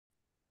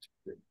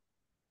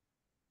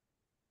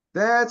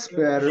That's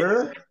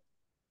better.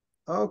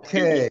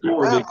 Okay.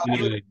 Or Now,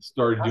 they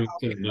started doing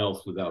something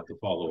else without the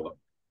follow-up.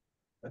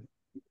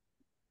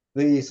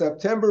 the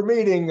September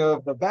meeting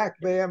of the Back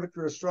Bay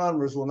Amateur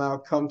Astronomers will now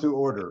come to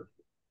order.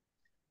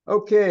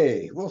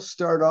 Okay, we'll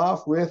start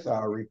off with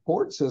our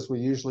reports as we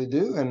usually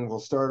do, and we'll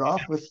start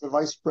off with the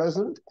Vice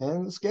President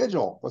and the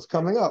schedule. What's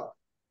coming up?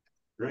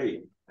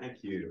 Great,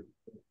 thank you.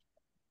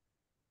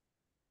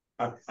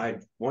 I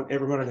want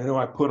everyone to know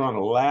I put on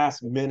a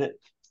last-minute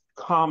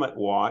comet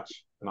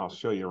watch, and I'll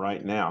show you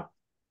right now,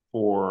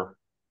 for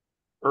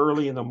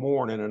early in the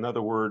morning. In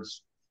other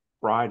words,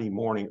 Friday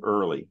morning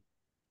early.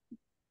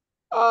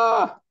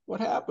 What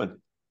happened?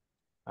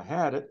 I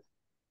had it.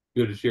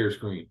 Go to share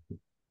screen.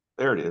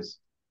 There it is.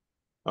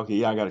 Okay,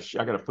 yeah, I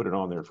gotta put it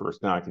on there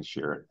first. Now I can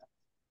share it.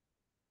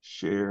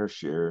 Share.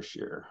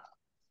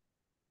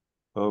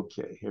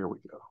 Okay, here we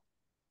go.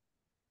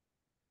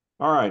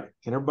 All right,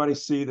 can everybody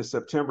see the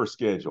September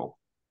schedule?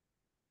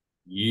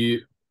 Yeah.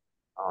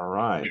 All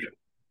right.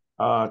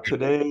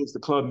 Today is the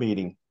club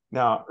meeting.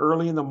 Now,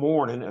 early in the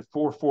morning at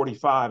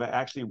 4:45, I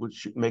actually would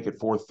make it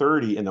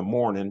 4:30 in the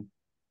morning.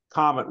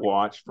 Comet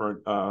watch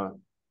for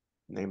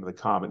name of the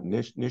comet,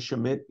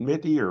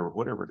 Nishimiti or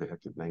whatever the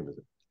heck the name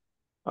is.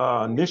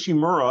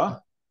 Nishimura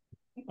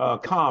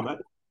comet,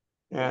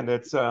 and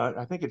it's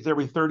I think it's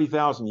every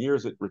 30,000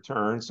 years it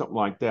returns, something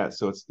like that.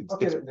 So I'll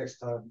get it next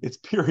time. It's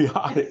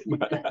periodic,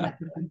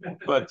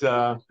 but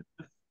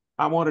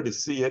I wanted to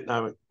see it,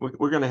 and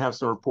we're going to have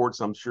some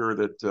reports. I'm sure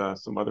that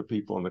some other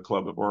people in the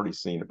club have already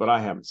seen it, but I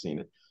haven't seen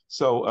it.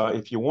 So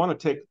if you want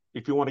to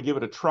give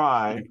it a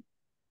try,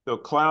 the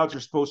clouds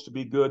are supposed to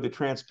be good. The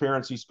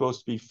transparency is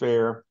supposed to be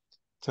fair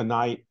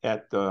tonight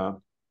at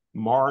the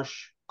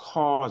Marsh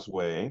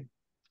Causeway,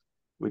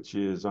 which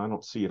is, I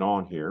don't see it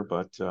on here,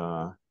 but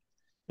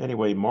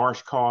anyway,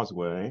 Marsh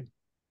Causeway,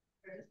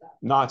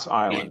 Knott's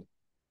Island.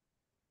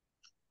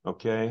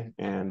 Okay,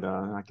 and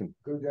I can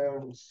go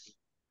down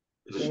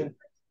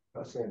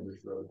Sanders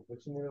Road.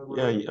 What's the name of the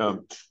road? Yeah,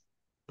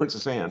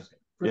 Princess Anne.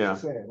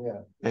 Princess Anne, yeah.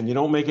 And you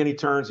don't make any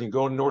turns. You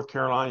go to North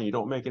Carolina, you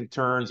don't make any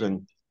turns,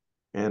 and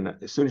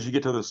as soon as you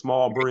get to the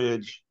small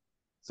bridge,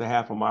 it's a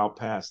half a mile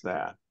past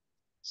that.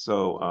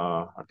 So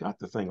I've got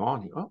the thing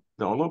on here. Oh,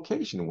 the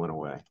location went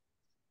away.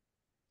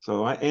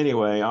 So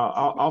anyway,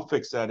 I'll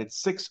fix that. It's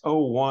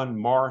 601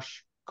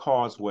 Marsh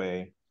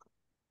Causeway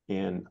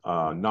in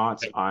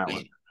Knott's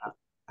Island.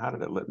 How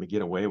did it let me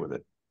get away with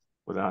it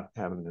without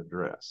having an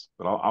address?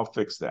 But I'll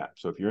fix that.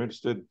 So if you're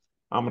interested,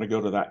 I'm going to go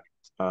to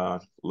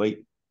that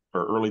late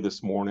or early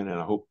this morning,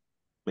 and I hope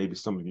maybe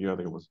some of you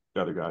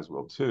other guys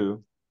will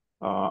too.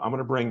 I'm going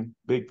to bring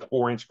big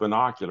 4-inch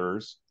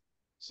binoculars,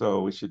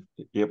 so we should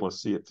be able to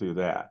see it through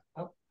that.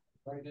 How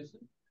bright is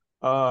it?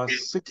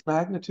 6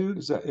 magnitude.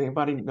 Does that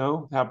anybody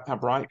know how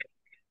bright?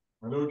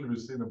 I know it can be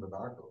seen in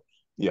binoculars.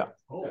 Yeah.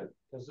 Oh,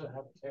 does it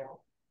have a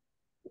tail?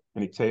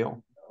 Any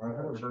tail? I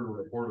haven't heard a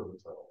report of the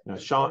tail.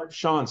 No,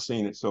 Sean's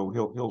seen it, so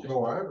he'll.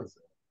 No, I haven't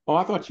seen it. Oh,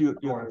 I thought you.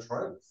 No, I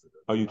tried to see it.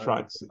 Oh, you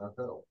tried to see it. I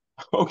failed.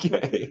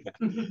 Okay.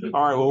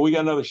 All right. Well, we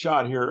got another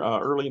shot here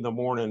early in the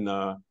morning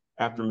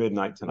after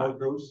midnight tonight.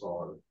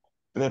 Saw it.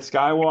 And then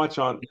Skywatch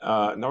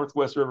on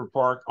Northwest River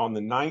Park on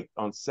the 9th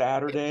on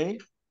Saturday.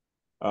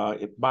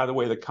 By the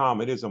way, the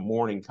comet is a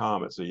morning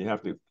comet, so you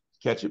have to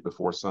catch it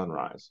before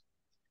sunrise.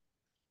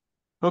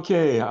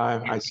 Okay,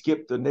 I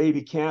skipped the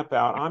Navy camp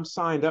out. I'm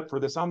signed up for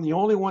this. I'm the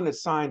only one that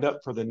signed up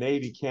for the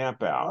Navy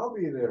camp out. I'll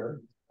be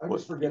there. I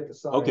just forget to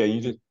sign.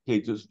 Okay,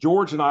 just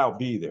George and I'll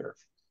be there.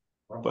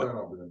 I'll be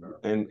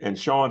there. And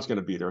Sean's going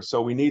to be there.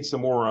 So we need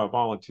some more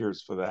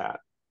volunteers for that.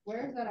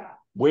 Where is that at?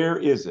 Where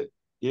is it?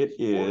 It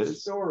is Fort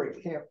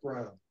Story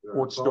Campground.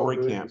 Fort Story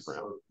Campground.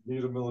 So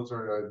need a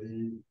military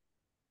ID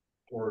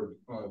or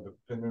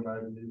dependent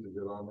ID to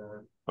get on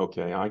there.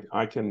 Okay,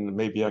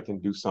 maybe I can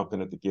do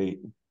something at the gate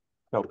and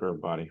help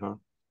everybody, huh?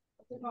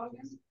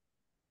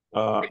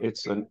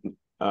 It's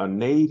a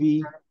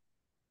Navy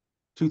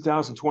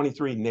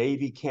 2023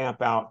 Navy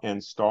Camp Out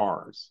and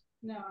Stars.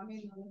 No, I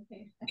mean the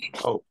location.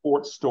 Oh,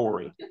 Fort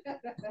Story.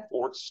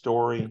 Fort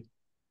Story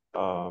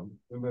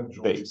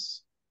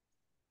base.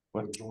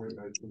 What? Joint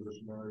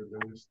Expeditionary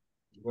Base.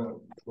 Is that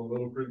the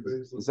Little Creek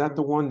base? Is that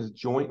the one that's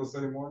joint? The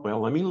same one? Well,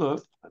 let me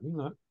look.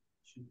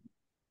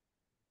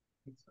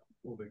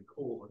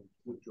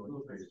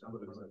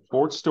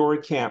 Fort Story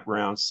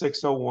Campground,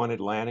 601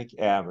 Atlantic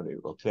Avenue.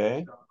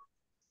 Okay.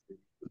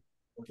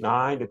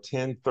 9 to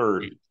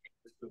 10:30.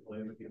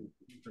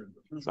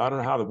 So I don't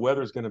know how the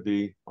weather's going to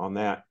be on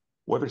that.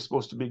 Weather's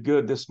supposed to be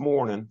good this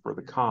morning for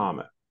the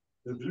comet.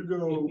 If you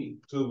go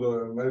to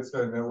the Night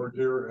Sky Network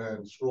here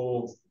and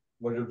scroll,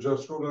 like if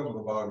just scroll down to the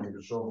bottom, you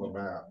can show them the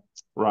map.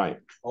 Right.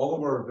 All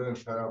of our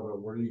events have it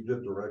where you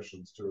get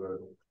directions to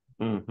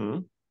it. Mm-hmm.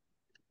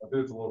 I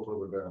think it's a little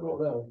further down. Well,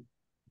 no.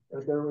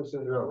 If there was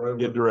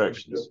Get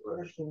directions.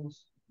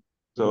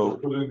 So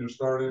put in your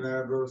starting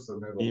address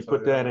and then you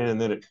put that in, and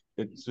then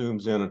it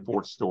zooms in on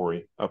Fort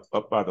Story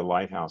up by the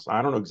lighthouse.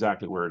 I don't know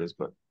exactly where it is,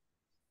 but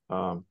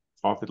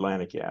off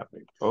Atlantic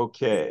Avenue.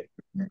 Okay.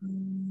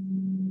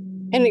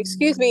 And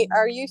excuse me,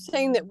 are you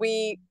saying that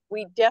we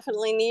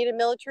definitely need a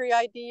military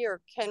ID,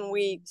 or can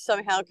we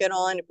somehow get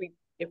on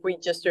if we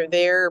just are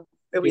there,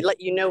 or we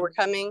let you know we're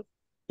coming?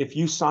 If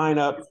you sign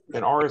up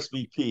an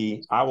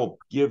RSVP, I will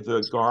give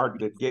the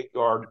gate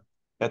guard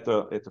at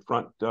the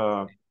front,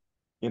 the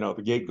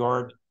gate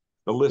guard,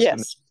 the list.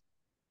 Yes.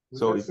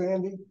 So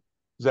Sandy?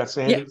 Is that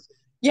Sandy?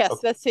 Yes, Okay.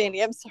 that's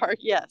Sandy. I'm sorry.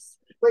 Yes.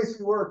 Place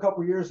we were a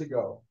couple years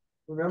ago.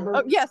 Remember?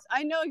 Oh, yes,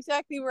 I know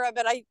exactly where,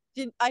 but I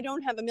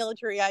don't have a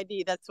military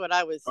ID. That's what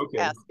I was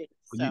asking.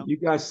 So. You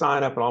guys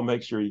sign up and I'll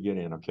make sure you get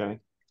in, okay?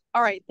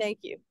 All right, thank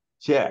you.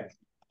 Check.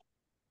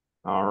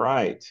 All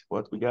right,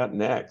 what we got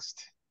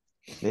next?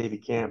 Navy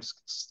Camps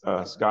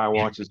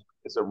Skywatch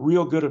is a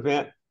real good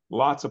event.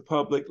 Lots of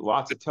public,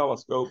 lots of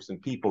telescopes,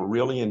 and people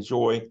really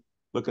enjoy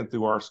looking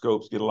through our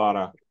scopes, get a lot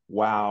of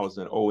wows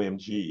and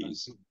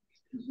OMGs.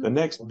 The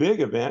next big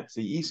event is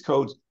the East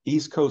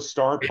Coast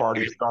Star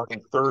Party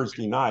starting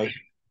Thursday night,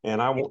 and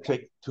I won't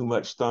take too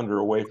much thunder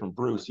away from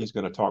Bruce. He's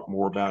going to talk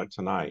more about it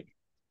tonight.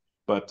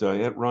 But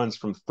it runs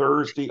from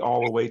Thursday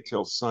all the way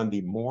till Sunday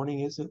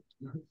morning, is it?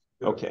 Yeah.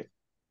 Okay.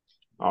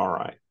 All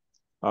right.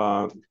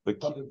 The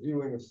public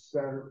viewing is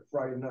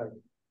Friday night.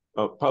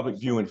 Public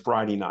viewing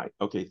Friday night.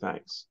 Okay,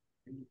 thanks.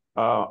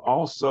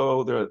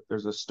 Also,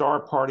 there's a Star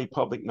Party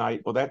public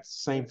night. Well, that's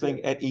the same thing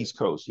at East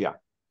Coast. Yeah,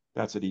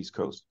 that's at East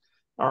Coast.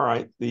 All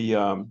right, the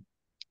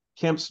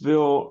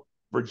Kempsville,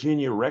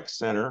 Virginia Rec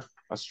Center,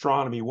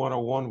 Astronomy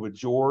 101 with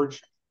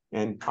George,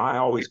 and I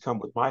always come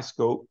with my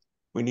scope.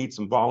 We need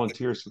some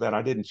volunteers for that.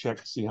 I didn't check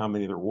to see how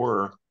many there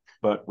were,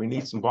 but we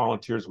need some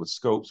volunteers with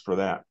scopes for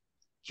that.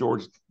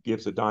 George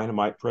gives a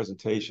dynamite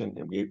presentation,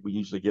 and we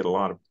usually get a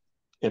lot of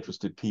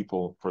interested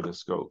people for the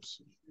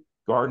scopes.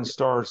 Garden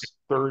Stars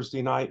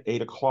Thursday night,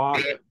 8 o'clock.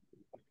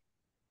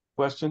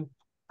 Question?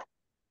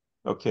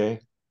 Okay.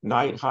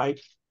 Night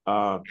hike,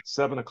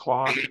 7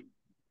 o'clock,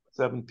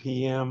 7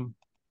 p.m.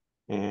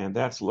 And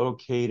that's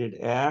located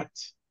at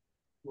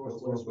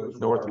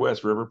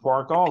Northwest River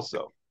Park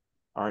also.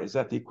 All right, is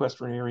that the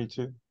equestrian area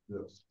too?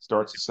 Yes.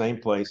 Starts the same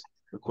place,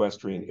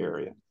 equestrian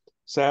area.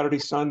 Saturday,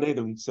 Sunday,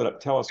 then we set up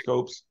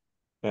telescopes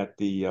at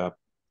the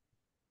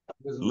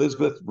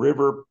Elizabeth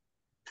River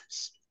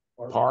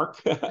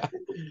Park.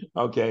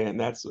 Okay, and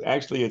that's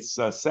actually it's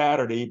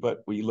Saturday, but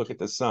we look at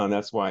the sun.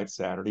 That's why it's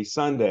Saturday,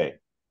 Sunday.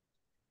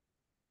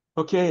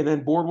 Okay, and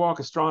then Boardwalk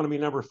Astronomy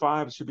number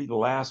 5. It should be the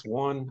last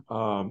one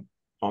on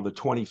the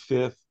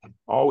 25th.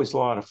 Always a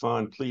lot of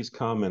fun. Please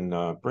come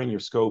and bring your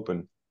scope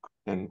and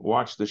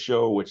watch the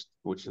show, which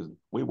is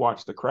we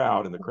watch the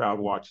crowd and the crowd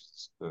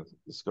watches the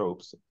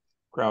scopes.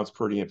 Crowd's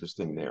pretty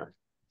interesting there.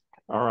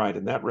 All right,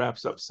 and that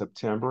wraps up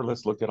September.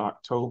 Let's look at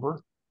October.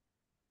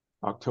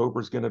 October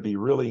is going to be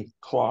really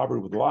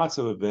clobbered with lots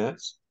of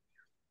events.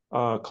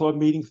 Club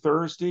meeting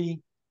Thursday,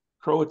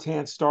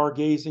 Croatan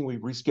stargazing. We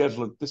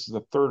rescheduled it. This is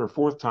the 3rd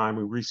or 4th time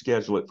we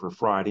reschedule it for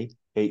Friday,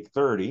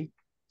 8:30.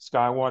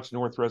 Skywatch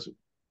Northwest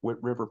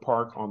River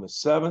Park on the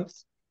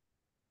 7th.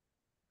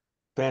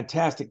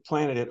 Fantastic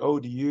Planet at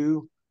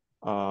ODU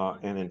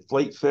and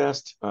Inflate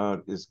Fest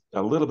is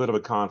a little bit of a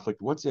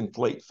conflict. What's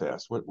Inflate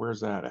Fest? Where's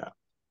that at?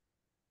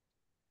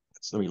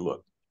 Let me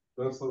look.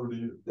 That's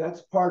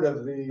part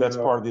of the. That's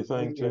part of the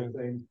thing too.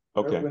 Thing.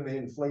 Okay. When they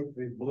inflate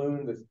the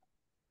balloon that's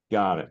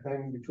got it.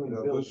 Hanging between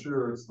the this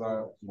year it's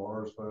not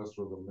Mars Fest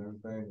or the Moon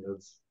thing.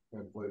 It's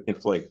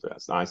Inflate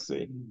Fest. I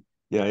see.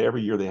 Yeah,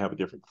 every year they have a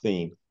different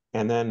theme.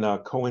 And then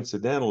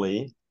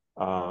coincidentally,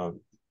 on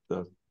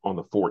the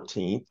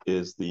 14th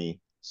is the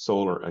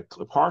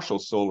partial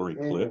solar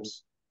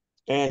eclipse.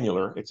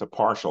 Annular. It's a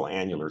partial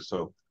annular,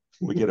 so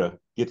we get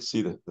to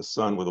see the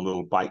sun with a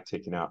little bite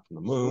taken out from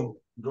the moon. So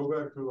go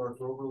back to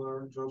October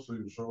there, just so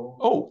you show.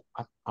 Oh,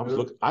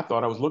 I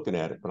thought I was looking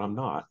at it, but I'm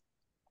not.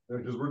 Yeah,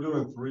 because we're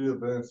doing 3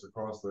 events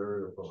across the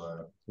area for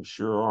that. We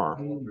sure are.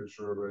 I want to be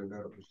sure everybody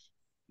knows.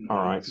 All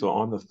right, so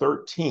on the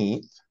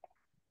 13th,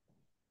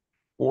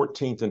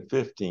 14th, and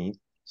 15th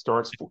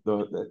starts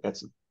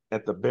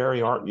at the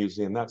Barry Art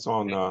Museum. That's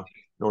on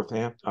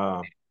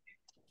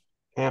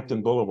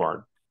Hampton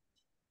Boulevard.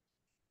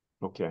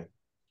 Okay,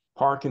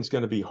 parking's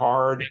going to be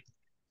hard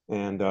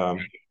and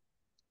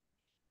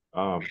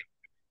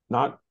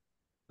not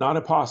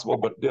impossible,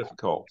 but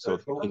difficult. So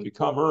if you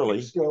come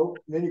early,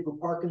 then you can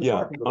park in the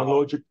parking garage.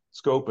 Unload your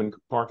scope and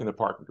park in the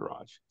parking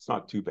garage. It's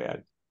not too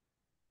bad.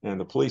 And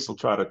the police will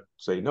try to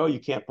say, no, you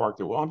can't park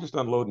there. Well, I'm just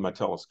unloading my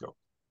telescope.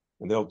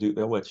 And they'll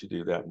let you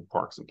do that and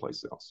park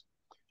someplace else.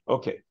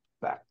 Okay,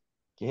 back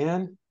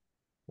again.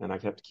 And I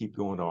have to keep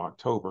going to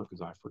October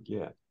because I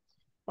forget.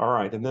 All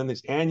right, and then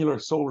this annular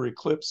solar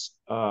eclipse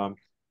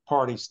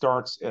party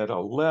starts at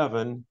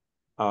 11.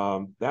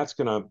 That's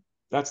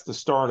the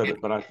start of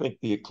it, but I think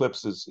the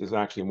eclipse is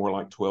actually more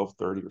like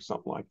 12:30 or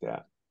something like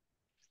that.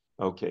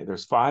 Okay,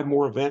 there's 5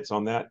 more events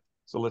on that.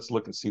 So let's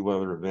look and see what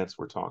other events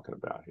we're talking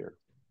about here.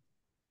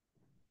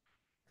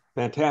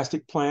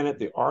 Fantastic Planet,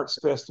 the Arts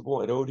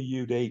Festival at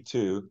ODU Day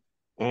 2,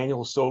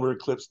 annual solar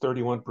eclipse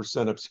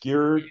 31%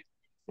 obscured,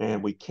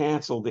 and we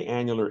canceled the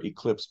annular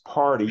eclipse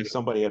party.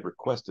 Somebody had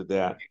requested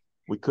that.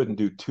 We couldn't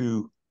do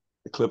 2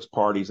 eclipse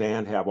parties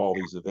and have all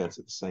these events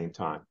at the same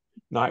time.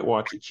 Night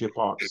Watch at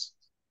Chiphawks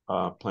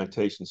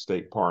Plantation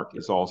State Park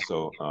is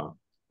also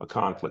a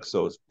conflict.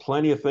 So it's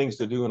plenty of things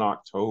to do in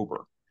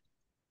October.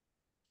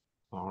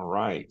 All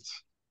right.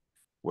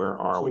 Where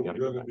are we? Going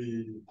to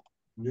be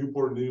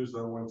Newport News,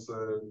 that one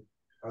said.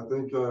 I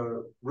think,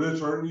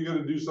 Rich, aren't you going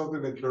to do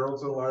something at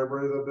Carrollton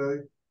Library that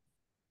day?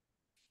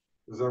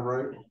 Is that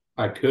right?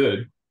 I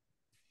could.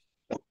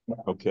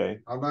 Okay.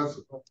 I'm not.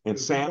 And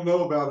if Sam, you don't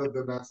know about it,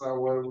 then that's not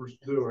what we're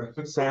doing.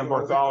 Sam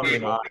Bartholomew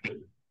and I.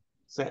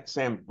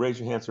 Sam, raise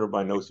your hand so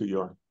everybody knows who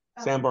you are.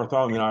 Sam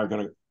Bartholomew and I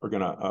are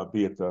gonna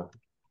be at the.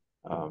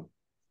 I'm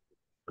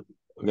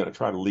gonna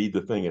try to lead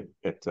the thing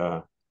at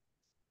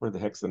where the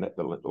heck's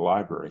the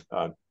library?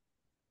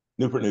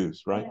 Newport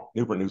News, right?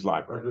 Newport News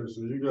Library. Okay,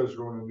 so you guys are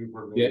going to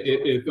Newport News. Yeah,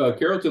 if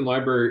Carrollton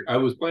Library, I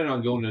was planning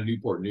on going to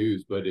Newport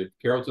News, but if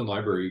Carrollton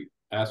Library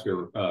asks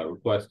or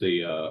request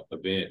a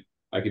event,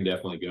 I can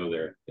definitely go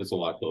there. It's a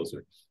lot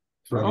closer.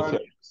 I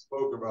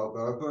spoke about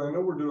that. I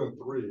know we're doing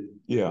 3.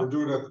 Yeah, we're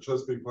doing it at the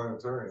Chesapeake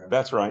Planetarium.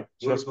 That's right.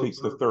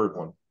 Chesapeake's the third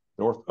one.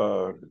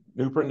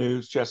 Newport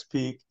News,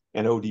 Chesapeake,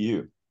 and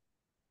ODU.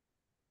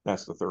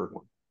 That's the third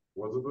one.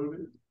 Was it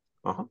ODU?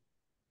 Uh-huh.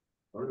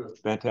 Okay.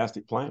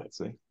 Fantastic Planet,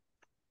 see?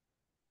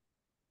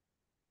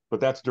 But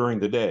that's during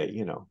the day,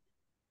 you know.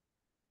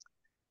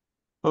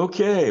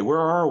 Okay, where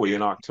are we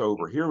in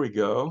October? Here we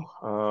go.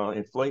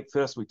 In Flake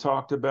Fest, we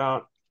talked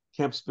about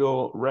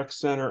Kempsville Rec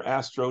Center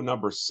Astro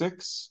number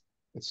 6.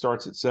 It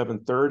starts at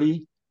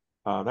 7:30.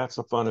 That's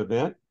a fun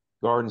event.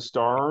 Garden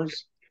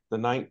Stars, the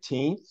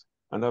 19th,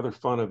 another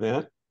fun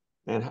event.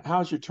 And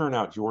how's your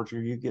turnout, George?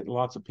 Are you getting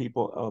lots of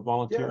people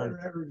volunteering? Yeah,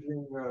 we're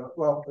averaging,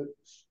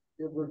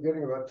 we're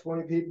getting about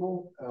 20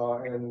 people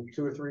and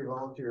 2 or 3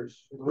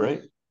 volunteers.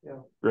 Great. Yeah.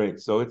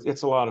 Great. So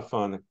it's a lot of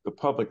fun. The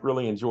public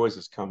really enjoys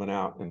us coming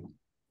out,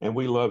 and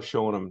we love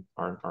showing them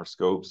our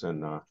scopes.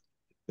 And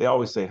they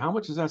always say, how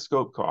much does that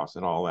scope cost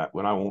and all that,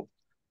 when I won't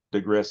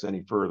digress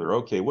any further.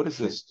 Okay, what is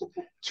this?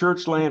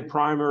 Churchland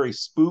Primary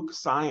Spook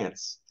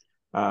Science.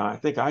 I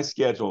think I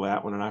scheduled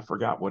that one and I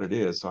forgot what it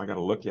is, so I got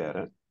to look at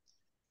it.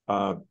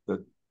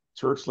 The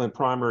Churchland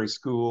Primary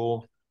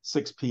School,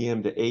 6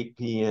 p.m. to 8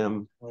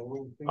 p.m.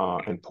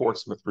 In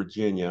Portsmouth,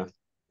 Virginia.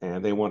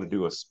 And they want to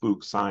do a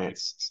spook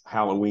science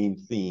Halloween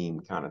theme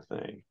kind of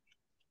thing.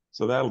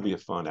 So that'll be a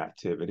fun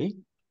activity.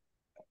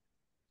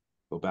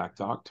 Go back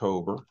to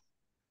October.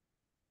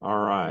 All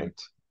right.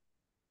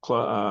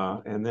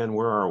 And then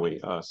where are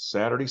we?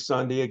 Saturday,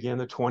 Sunday, again,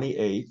 the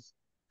 28th.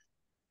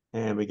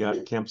 And we got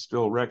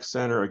Kempsville Rec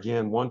Center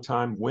again, one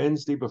time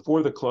Wednesday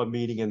before the club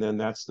meeting, and then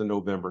that's the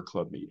November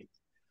club meeting.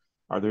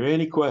 Are there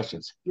any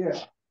questions? Yeah,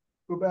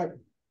 go back.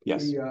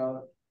 Yes.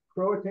 The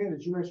Croatan,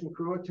 did you mention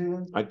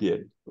Croatan? I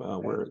did.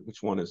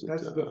 Which one is it?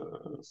 That's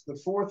it's the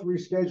 4th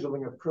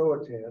rescheduling of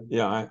Croatan.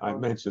 Yeah, I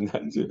mentioned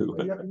that too.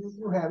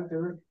 You had it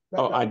there.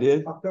 Oh, I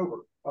did?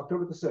 October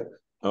the 6th.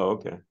 Oh,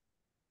 okay.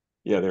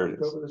 Yeah, there it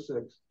is. October the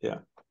 6th. Yeah.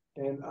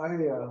 And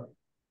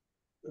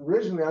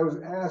originally I was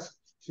asked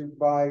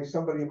by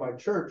somebody in my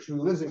church who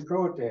lives in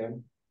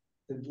Croatan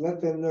to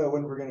let them know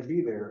when we're going to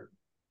be there.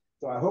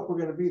 So I hope we're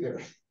going to be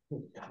there.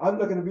 I'm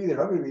not going to be there.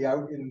 I'm going to be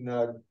out in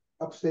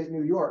upstate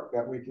New York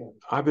that weekend.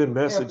 I've been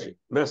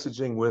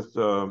messaging with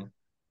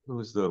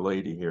who's the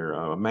lady here,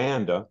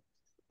 Amanda,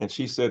 and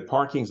she said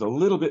parking's a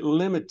little bit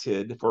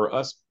limited for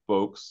us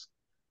folks.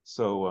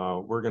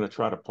 So we're going to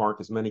try to park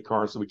as many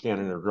cars as we can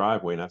in our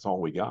driveway, and that's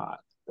all we got.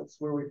 That's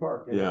where we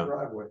park, in the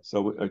driveway.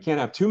 So we can't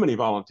have too many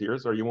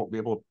volunteers or you won't be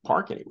able to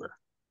park anywhere.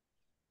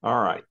 All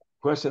right.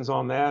 Questions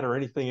on that or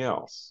anything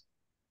else?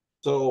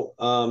 So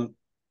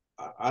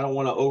I don't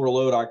want to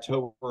overload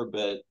October,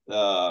 but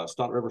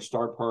Stunt River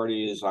Star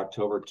Party is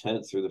October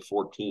 10th through the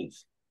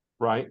 14th.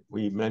 Right.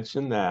 We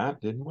mentioned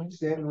that, didn't we?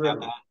 Stanton River.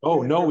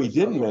 Oh, no, we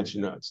didn't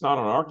mention that. It's not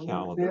on our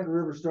calendar. Stanton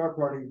River Star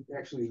Party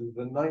actually is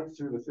the 9th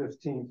through the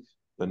 15th.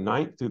 The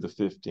 9th through the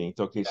 15th.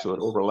 Okay, so it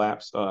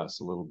overlaps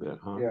us a little bit,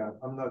 huh? Yeah,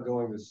 I'm not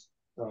going this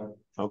time.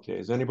 Okay,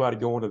 is anybody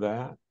going to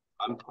that?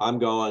 I'm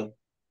going.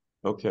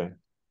 Okay.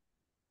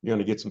 You're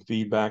going to get some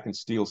feedback and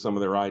steal some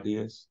of their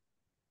ideas?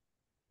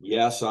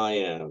 Yes, I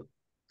am.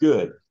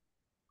 Good.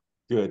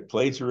 Good.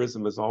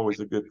 Plagiarism is always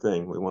a good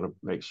thing. We want to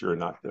make sure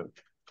not to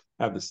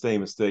have the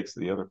same mistakes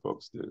the other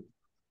folks do.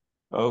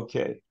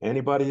 Okay.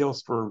 Anybody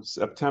else for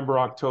September,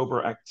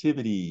 October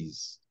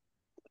activities?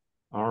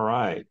 All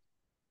right.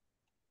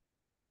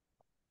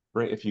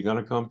 If you're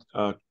going to come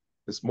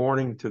this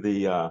morning to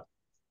the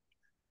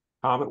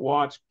Comet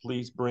Watch,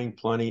 please bring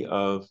plenty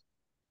of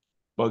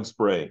bug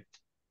spray.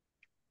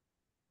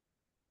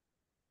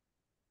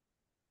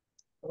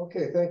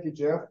 Okay, thank you,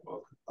 Jeff.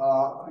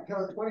 I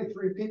counted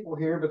 23 people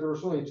here, but there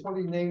was only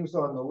 20 names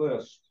on the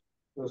list.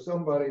 So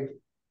somebody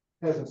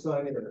hasn't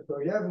signed in. So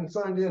if you haven't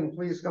signed in,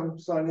 please come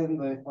sign in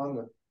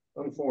on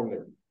the form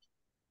there.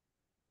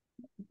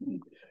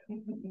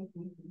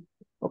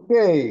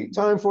 Okay,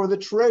 time for the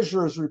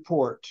treasurer's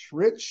report.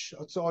 Rich,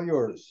 it's all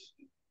yours.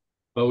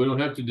 But we don't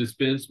have to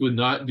dispense with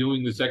not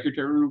doing the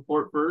secretary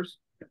report first.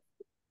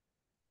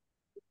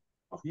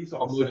 He's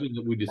I'll all set. motion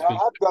that we dispense.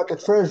 I've got the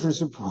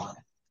treasurer's report.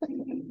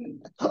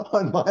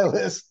 on my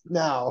list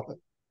now.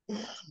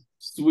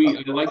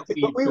 Sweet. I like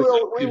the. But we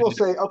will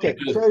say, okay,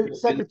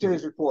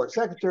 secretary's report.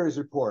 Secretary's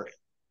report.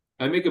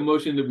 I make a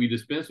motion that we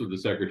dispense with the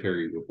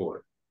secretary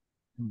report.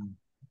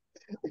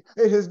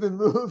 It has been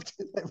moved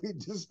that we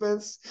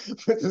dispense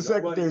with the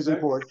secretary's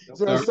report. Is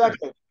there a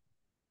second?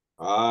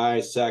 I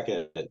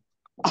second it.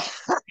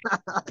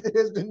 It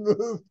has been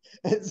moved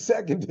and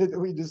seconded that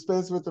we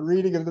dispense with the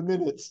reading of the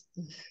minutes.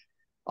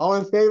 All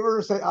in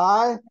favor, say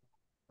aye.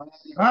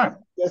 Aye.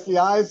 Yes, the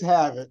ayes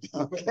have it.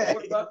 Okay.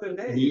 What about the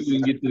nays? We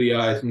can get to the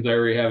ayes since I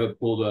already have it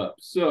pulled up.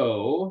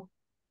 So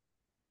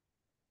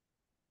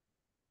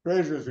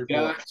Treasurer's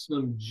report.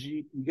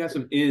 we got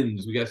some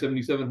ins. We got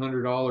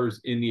 $7,700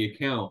 in the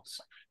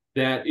accounts.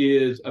 That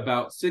is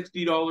about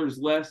 $60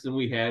 less than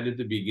we had at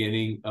the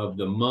beginning of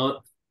the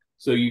month.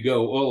 So you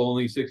go, oh,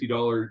 only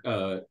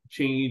 $60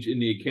 change in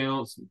the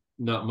accounts.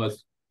 Not much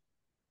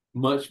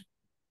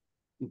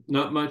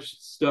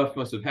stuff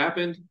must have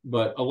happened,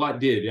 but a lot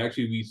did.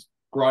 Actually, we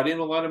brought in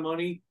a lot of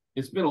money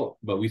and we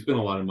spent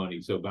a lot of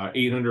money. So about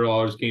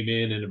 $800 came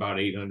in and about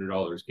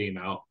 $800 came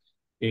out,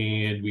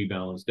 and we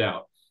balanced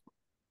out.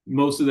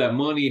 Most of that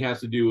money has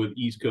to do with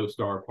East Coast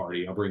Star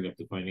Party. I'll bring up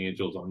the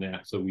financials on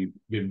that. So we've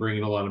been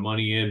bringing a lot of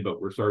money in, but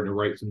we're starting to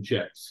write some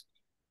checks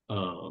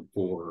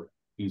for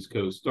East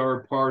Coast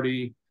Star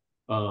Party.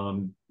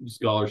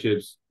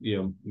 Scholarships,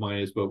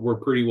 minus, but we're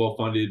pretty well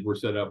funded. We're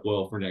set up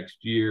well for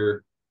next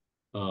year.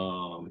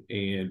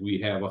 And we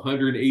have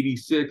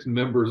 186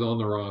 members on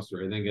the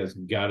roster. I think that's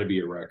got to be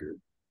a record.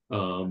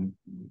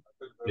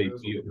 They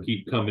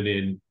keep coming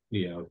in,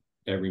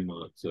 every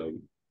month. So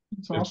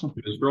it's awesome.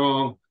 It's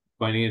strong.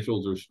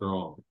 Financials are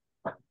strong.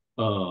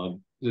 As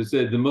I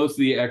said, the most of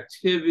the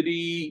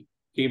activity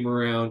came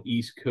around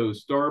East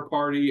Coast Star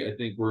Party. I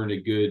think we're in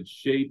a good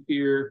shape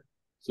here.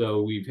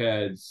 So we've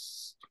had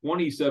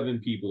 27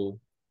 people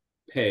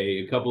pay.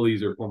 A couple of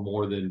these are for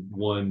more than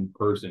one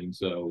person.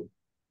 So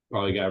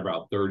probably got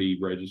about 30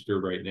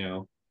 registered right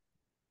now.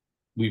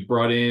 We've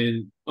brought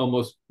in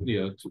almost,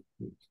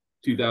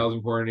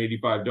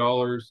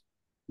 $2,485.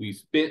 We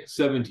spent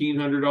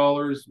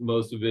 $1,700,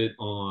 most of it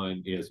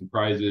on some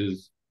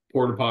prizes,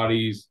 porta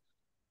potties,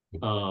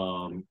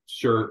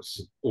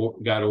 shirts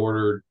got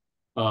ordered.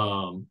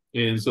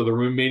 And so the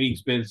remaining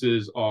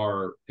expenses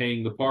are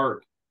paying the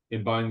park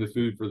and buying the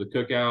food for the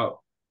cookout.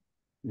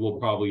 We'll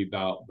probably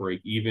about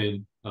break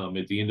even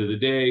at the end of the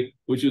day,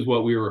 which is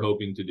what we were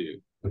hoping to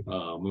do.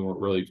 We weren't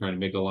really trying to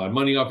make a lot of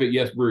money off it.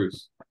 Yes,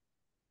 Bruce.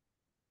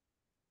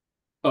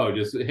 Oh,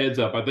 just a heads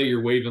up. I thought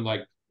you're waving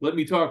like, let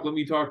me talk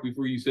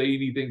before you say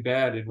anything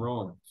bad and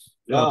wrong.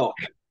 No,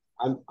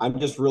 I'm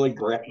just really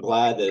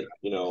glad that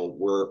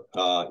we're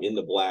in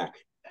the black.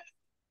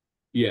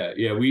 Yeah.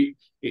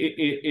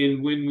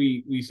 And when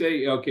we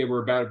say okay,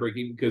 we're about to break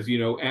even, because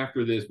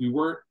after this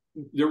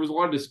there was a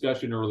lot of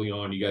discussion early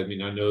on. You guys may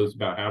not know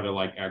about how to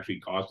actually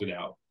cost it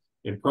out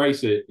and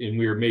price it, and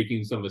we were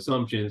making some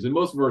assumptions, and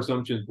most of our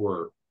assumptions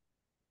were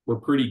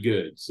pretty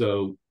good.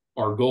 So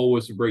our goal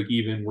was to break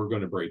even. We're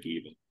going to break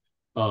even.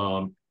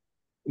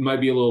 It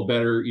might be a little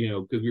better,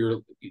 because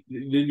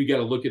then we got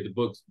to look at the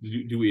books.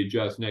 Do we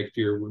adjust next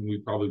year? When we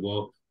probably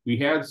won't. We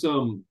had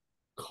some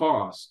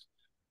costs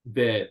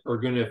that are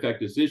going to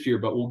affect us this year,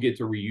 but we'll get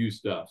to reuse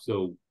stuff,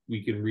 so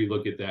we can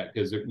relook at that,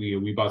 because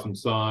we bought some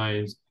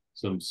signs,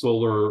 some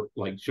solar,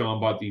 like Sean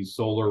bought these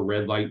solar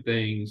red light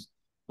things.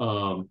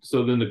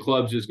 So then the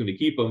club's just going to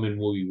keep them, and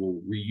we will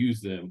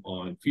reuse them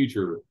on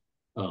future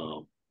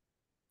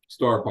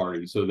Star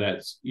Party. So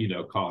that's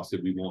costs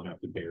that we won't have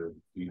to bear in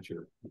the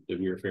future that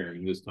we are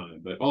bearing this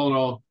time. But all in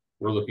all,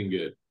 we're looking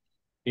good.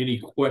 Any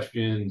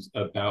questions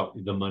about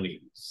the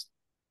monies?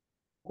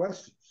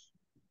 Questions?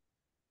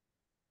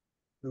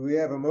 Do we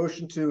have a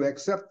motion to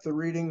accept the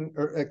reading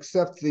or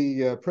accept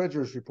the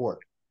treasurer's report?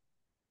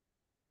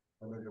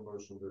 I make a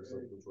motion to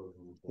accept the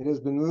treasurer's report. It has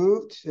been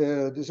moved.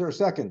 Is there a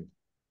second?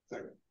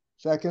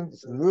 Second.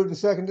 It's been moved and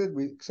seconded.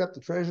 We accept the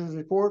treasurer's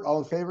report.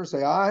 All in favor,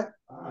 say aye.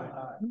 Aye.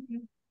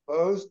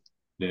 Opposed?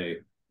 Nay.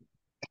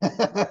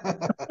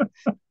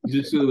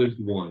 Just so there's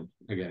one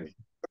again.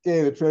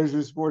 Okay, the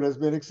treasurer's report has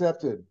been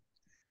accepted.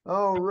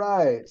 All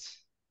right.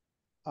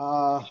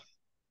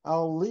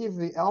 I'll leave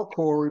the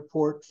Alcor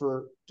report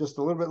for just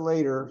a little bit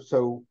later,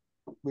 so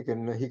he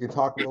can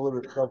talk a little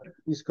bit about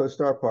East Coast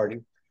Star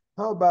Party.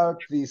 How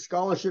about the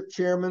scholarship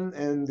chairman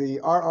and the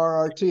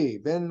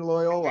RRRT, Ben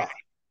Loyola?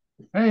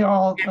 Hey,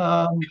 all.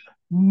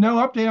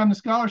 No update on the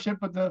scholarship,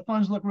 but the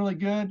funds look really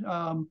good.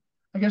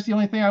 I guess the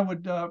only thing I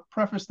would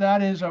preface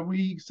that is, are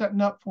we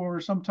setting up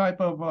for some type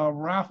of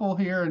raffle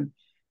here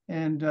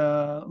and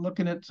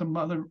looking at some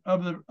other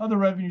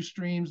revenue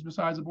streams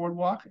besides the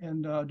boardwalk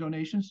and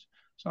donations?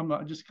 So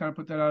I'm just kind of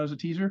put that out as a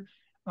teaser.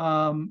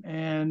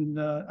 And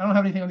I don't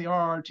have anything on the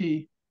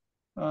RRT.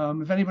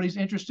 If anybody's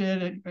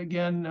interested,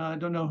 again, I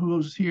don't know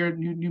who's here,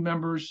 new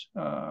members.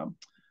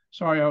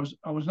 Sorry, I was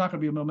not going to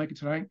be able to make it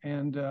tonight,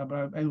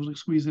 but I was able to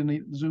squeeze in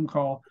the Zoom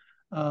call.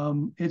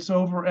 It's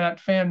over at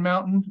Fan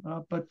Mountain,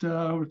 but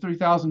over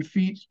 30,000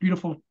 feet.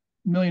 Beautiful $1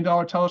 million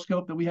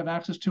telescope that we have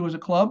access to as a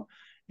club,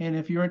 And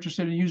if you're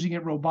interested in using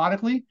it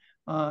robotically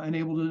and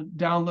able to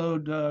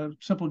download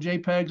simple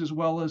JPEGs as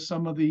well as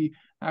some of the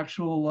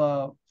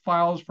actual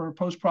files for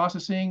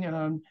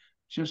post-processing,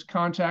 just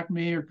contact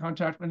me or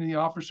contact any of the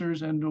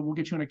officers and we'll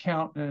get you an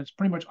account. And it's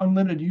pretty much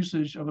unlimited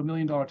usage of $1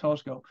 million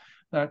telescope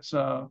that's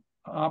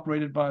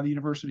operated by the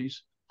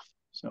universities.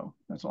 So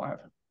that's all I have.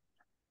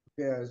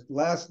 Yeah,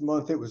 last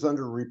month it was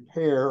under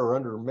repair or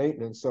under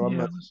maintenance, so I'm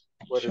not.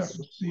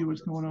 See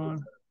what's going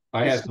on.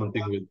 I had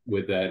something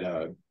with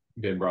that.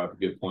 Ben brought up a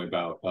good point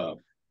about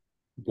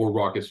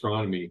boardwalk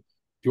astronomy.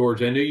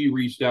 George, I know you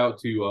reached out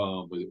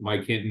to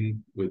Mike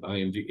Hinton with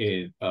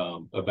IMG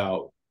and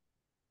about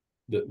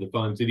the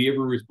funds. Did he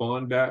ever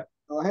respond back?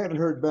 I haven't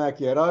heard back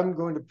yet. I'm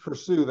going to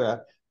pursue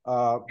that.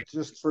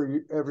 Just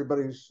for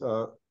everybody's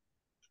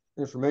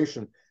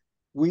information,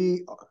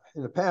 we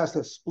in the past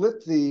have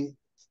split the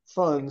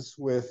funds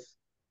with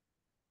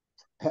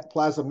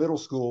Plaza Middle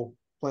School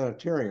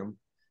Planetarium.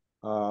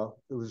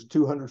 It was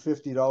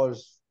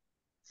 $250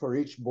 for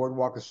each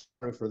boardwalk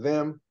astronomy for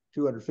them,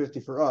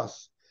 $250 for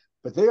us,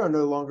 but they are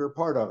no longer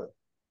part of it.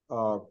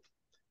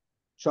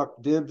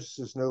 Chuck Dibbs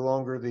is no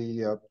longer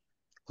the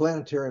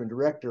planetarium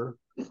director,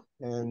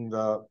 and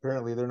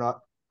apparently they're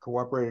not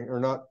cooperating or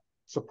not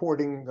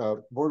supporting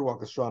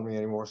boardwalk astronomy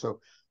anymore.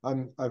 So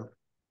I've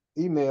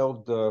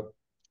emailed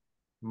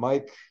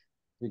Mike,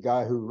 the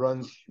guy who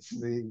runs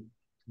the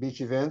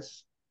beach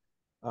events.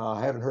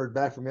 I haven't heard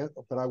back from him,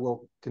 but I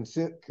will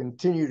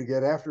continue to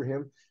get after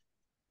him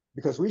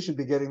because we should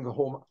be getting the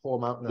whole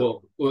amount now.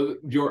 Well,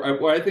 George,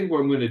 I think what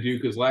I'm going to do,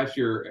 because last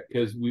year,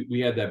 because we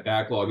had that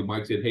backlog, and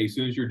Mike said, hey, as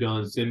soon as you're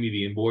done, send me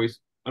the invoice.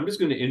 I'm just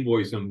going to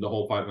invoice him the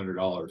whole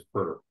 $500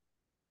 per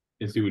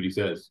and see what he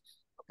says.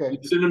 Okay.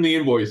 Send him the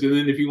invoice, and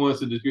then if he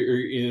wants to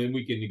dispute, and then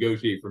we can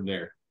negotiate from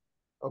there.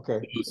 Okay.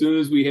 So as soon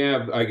as we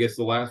have, I guess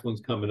the last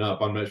one's coming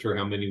up. I'm not sure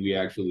how many we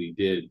actually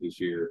did this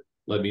year.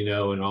 Let me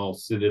know, and I'll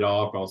send it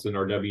off. I'll send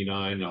our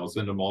W-9, and I'll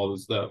send them all the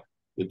stuff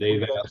that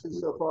they've asked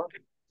so far.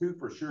 Two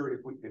for sure.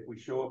 If we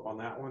show up on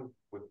that one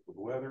with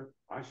weather,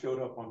 I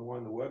showed up on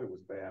one. The weather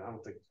was bad. I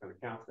don't think it's going to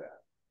count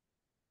that.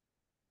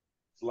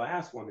 This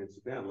last one,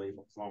 incidentally,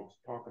 as long as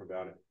we're talking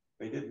about it,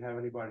 they didn't have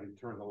anybody to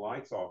turn the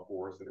lights off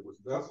for us, and it was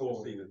that's the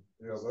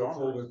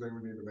only thing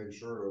we need to make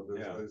sure of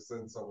is they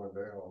send someone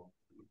down.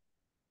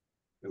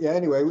 Yeah.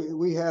 Anyway,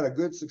 we had a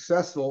good,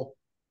 successful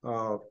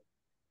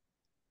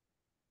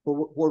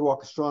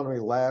boardwalk astronomy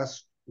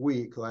last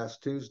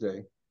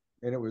Tuesday,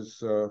 and it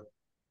was a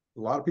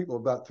lot of people,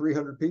 about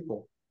 300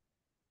 people,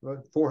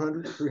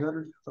 400,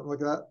 300, something like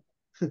that.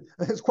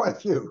 It's quite a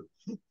few.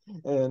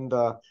 And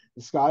the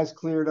skies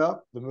cleared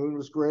up. The moon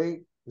was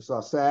great. We saw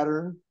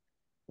Saturn.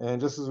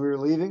 And just as we were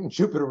leaving,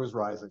 Jupiter was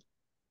rising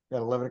at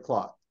 11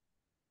 o'clock.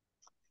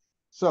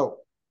 So,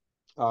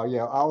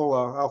 yeah,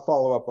 I'll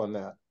follow up on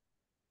that.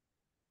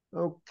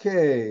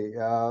 Okay,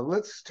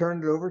 let's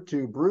turn it over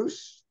to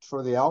Bruce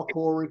for the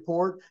Alcor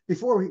report.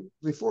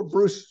 Before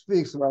Bruce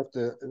speaks about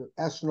the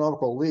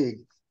Astronomical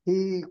League,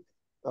 he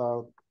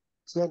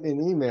sent me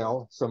an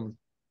email some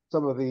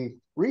of the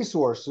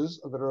resources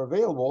that are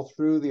available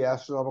through the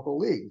Astronomical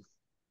League.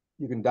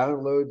 You can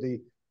download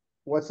the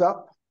What's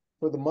Up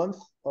for the month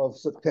of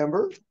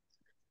September.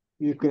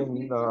 You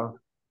can,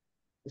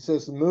 it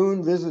says the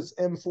moon visits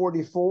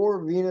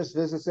M44, Venus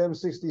visits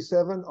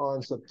M67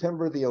 on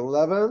September the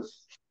 11th.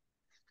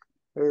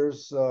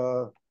 There's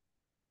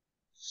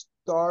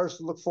stars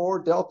to look for,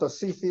 Delta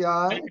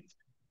Cephei,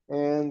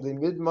 and the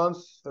mid-month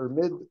or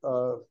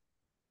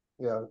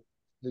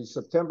the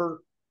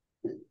September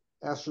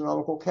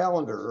astronomical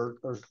calendar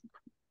or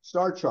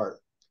star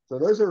chart. So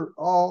those are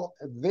all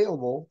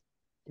available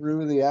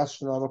through the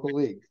Astronomical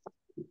League.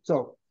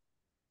 So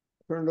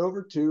turn it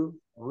over to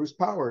Bruce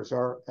Powers,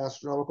 our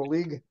Astronomical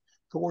League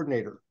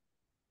coordinator.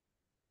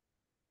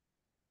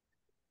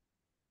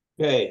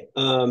 Okay,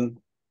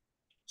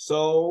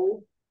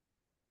 so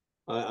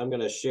I'm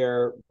going to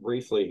share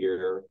briefly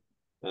here.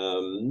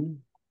 Hope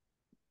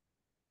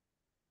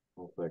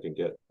I can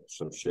get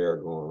some share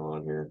going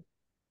on here.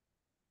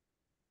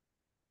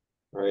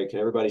 All right, can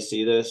everybody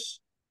see this?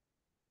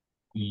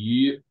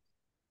 Yep.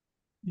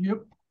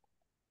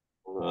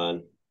 Hold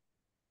on.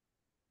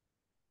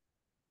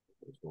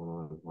 What's going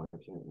on? Why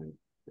can't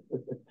I?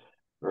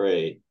 All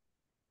right.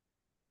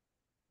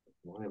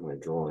 Why am I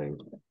drawing?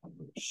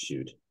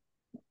 Shoot.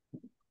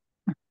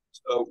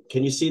 So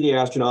can you see the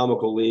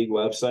Astronomical League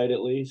website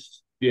at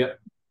least? Yep.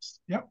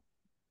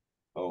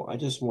 Oh, I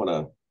don't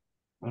want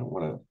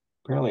to,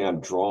 apparently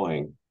I'm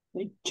drawing.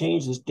 They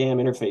changed this damn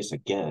interface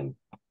again.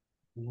 I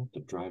don't have to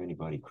drive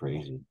anybody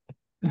crazy.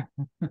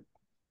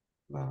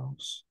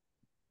 Mouse.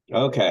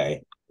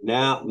 Okay,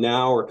 now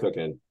we're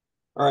cooking.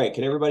 All right,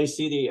 can everybody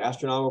see the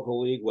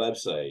Astronomical League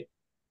website?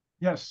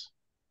 Yes.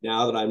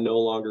 Now that I'm no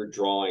longer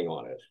drawing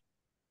on it.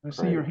 I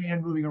see your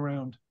hand moving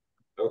around.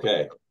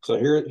 Okay, so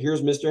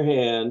here's Mr.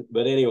 Hand.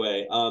 But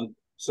anyway,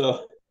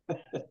 so the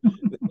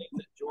things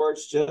that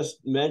George just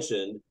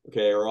mentioned,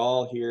 okay, are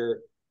all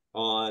here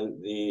on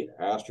the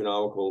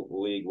Astronomical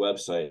League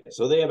website.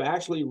 So they have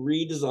actually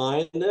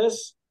redesigned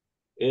this.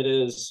 It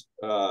is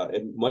a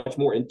much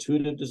more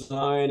intuitive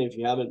design. If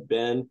you haven't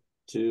been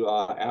to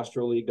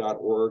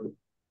astroleague.org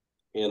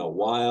in a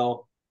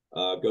while,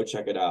 go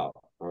check it out.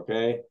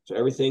 Okay, so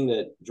everything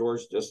that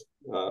George just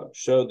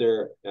showed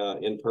there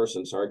in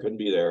person, sorry I couldn't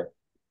be there,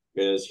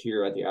 is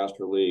here at the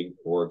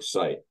astroleague.org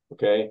site.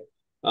 Okay,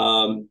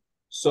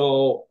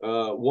 so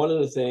one of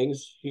the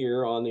things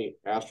here on the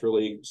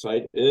Astroleague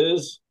site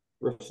is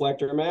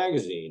Reflector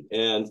magazine,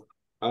 and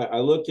I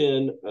looked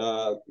in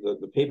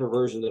the paper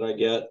version that I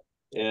get,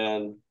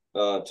 and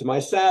to my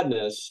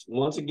sadness,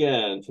 once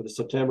again, for the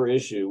September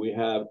issue, we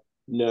have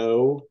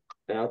no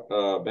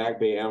Back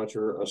Bay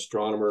amateur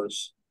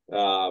astronomers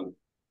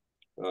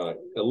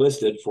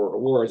listed for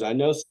awards. I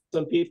know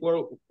some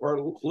people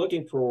are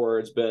looking for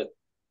awards, but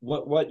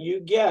what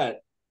you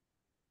get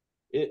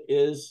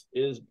is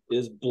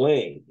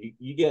bling.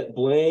 You get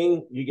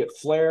bling, you get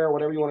flare,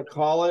 whatever you want to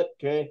call it.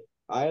 Okay,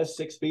 I have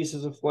 6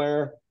 pieces of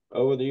flare.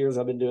 Over the years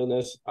I've been doing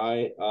this,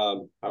 I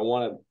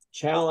want to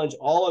challenge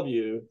all of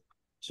you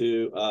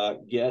to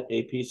get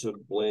a piece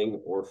of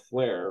bling or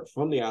flare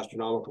from the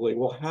Astronomical League.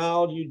 Well,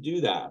 how do you do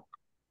that?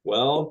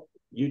 Well,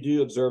 you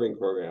do observing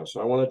programs.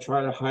 So I want to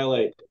try to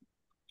highlight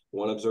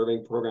one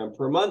observing program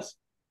per month,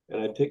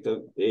 and I picked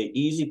a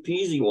easy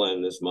peasy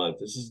one this month.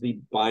 This is the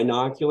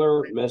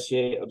Binocular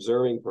Messier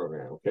Observing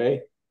Program.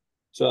 Okay,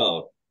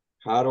 so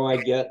how do I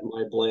get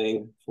my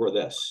bling for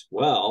this?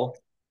 Well,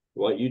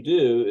 what you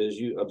do is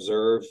you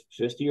observe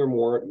 50 or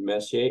more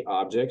Messier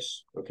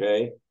objects.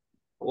 Okay,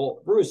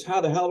 well, Bruce,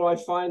 how the hell do I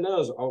find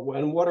those?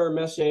 And what are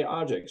Messier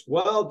objects?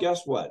 Well,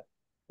 guess what?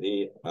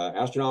 The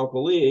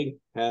Astronomical League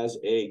has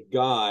a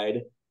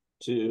guide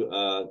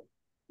to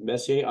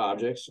Messier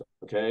objects.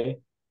 Okay,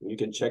 you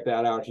can check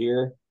that out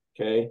here.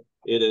 Okay,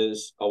 it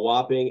is a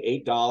whopping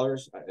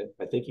 $8.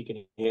 I think you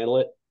can handle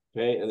it.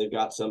 Okay, and they've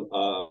got some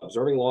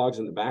observing logs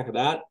in the back of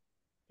that.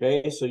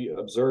 Okay, so you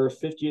observe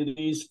 50 of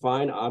these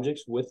fine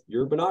objects with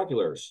your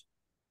binoculars,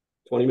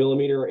 20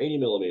 millimeter or 80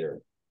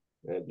 millimeter.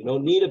 And you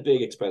don't need a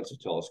big,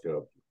 expensive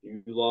telescope.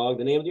 You log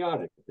the name of the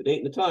object, the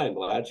date and the time, the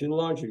latitude and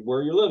longitude,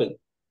 where you're living,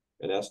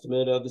 an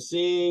estimate of the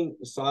seeing,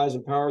 the size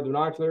and power of the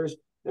binoculars,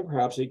 and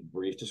perhaps a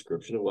brief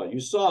description of what you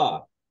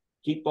saw.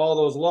 Keep all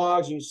those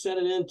logs and you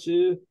send it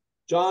into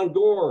John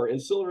Gore in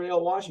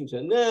Silverdale,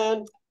 Washington.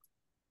 Then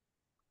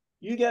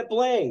you get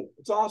bling.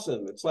 It's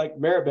awesome. It's like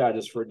merit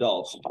badges for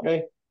adults.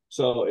 Okay,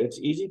 so it's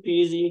easy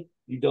peasy.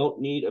 You don't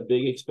need a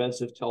big,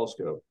 expensive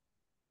telescope.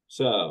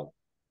 So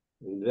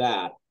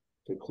that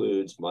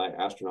concludes my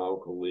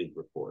Astronomical League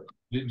report.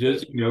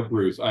 Just, you know,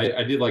 Bruce,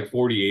 I did like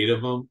 48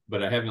 of them,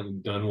 but I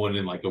haven't done one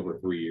in like over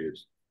 3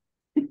 years.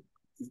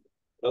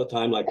 No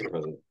time like the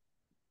present.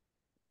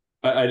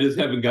 I just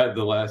haven't got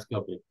the last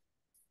couple.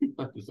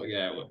 I'm just like,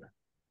 yeah, whatever.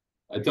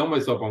 I tell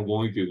myself I'm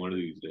going to one of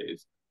these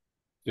days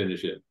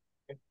finish it.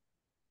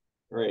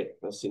 All right,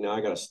 let's see. Now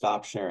I got to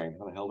stop sharing.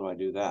 How the hell do I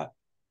do that?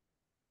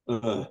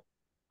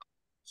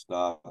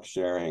 Stop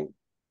sharing.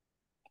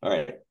 All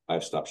right,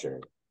 I've stopped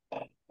sharing.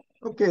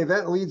 Okay,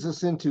 that leads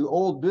us into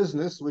old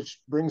business, which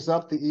brings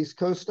up the East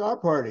Coast Star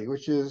Party,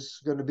 which is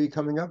going to be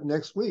coming up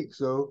next week.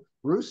 So,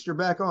 Bruce, you're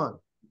back on.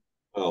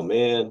 Oh,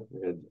 man.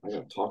 I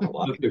got to talk a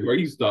lot. Where are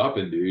you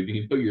stopping, dude?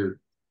 You know you're...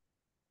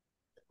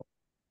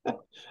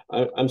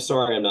 I'm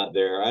sorry I'm not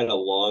there. I had a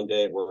long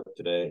day at work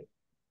today.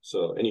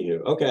 So,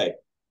 anywho, okay.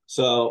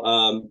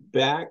 So,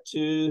 back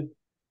to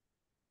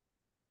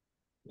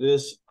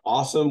this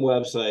awesome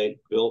website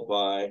built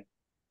by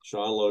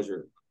Sean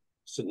Lozier,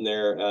 sitting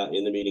there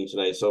in the meeting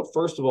tonight. So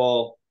first of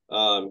all,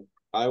 I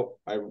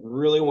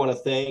really want to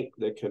thank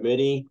the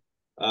committee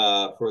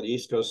for the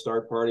East Coast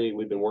Star Party.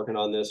 We've been working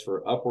on this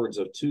for upwards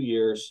of 2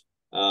 years.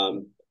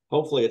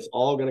 Hopefully it's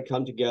all going to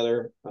come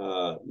together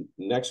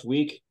next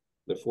week,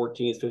 the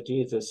 14th,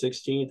 15th, and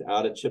 16th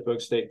out at Chip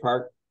Oak State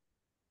Park.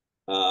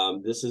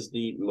 This is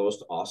the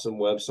most awesome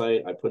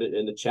website. I put it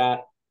in the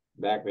chat,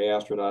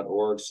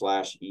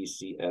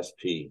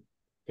 backbayastro.org/ECSP.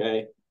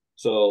 Okay,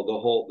 so the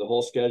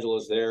whole schedule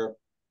is there.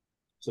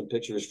 Some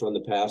pictures from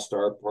the past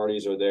star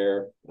parties are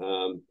there.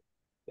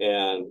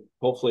 And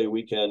hopefully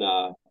we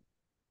can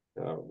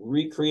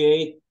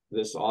recreate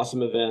this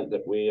awesome event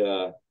that we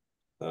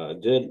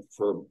did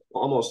for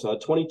almost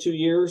 22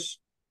 years,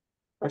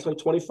 actually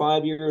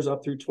 25 years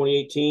up through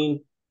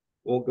 2018.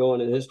 Won't go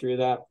into the history of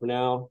that for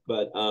now,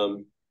 but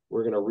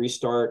we're going to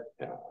restart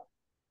in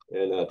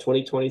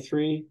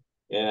 2023.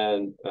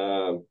 And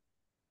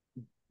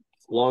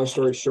long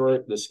story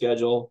short, the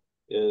schedule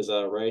is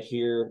right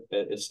here.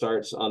 It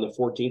starts on the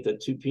 14th at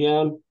 2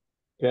 p.m.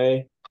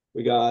 Okay,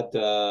 we got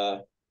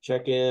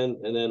check-in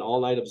and then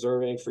all-night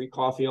observing, free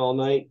coffee all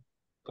night.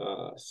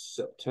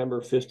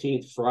 September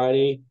 15th,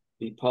 Friday,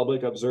 the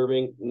public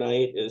observing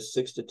night is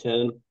 6 to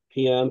 10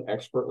 p.m.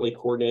 expertly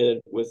coordinated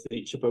with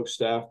the Chip Oak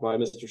staff by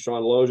Mr.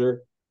 Sean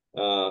Lozier.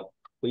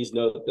 Please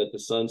note that the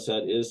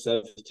sunset is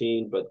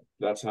 7:15, but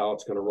that's how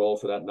it's going to roll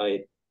for that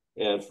night.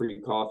 And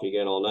free coffee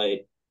again all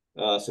night.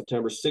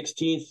 September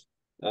 16th,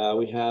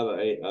 we have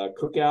a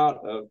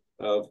cookout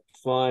of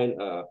fine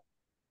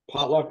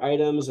potluck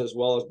items as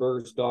well as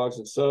burgers, dogs,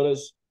 and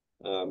sodas.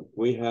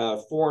 We have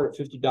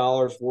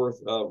 $450 worth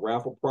of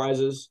raffle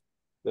prizes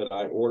that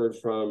I ordered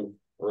from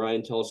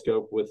Orion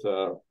Telescope with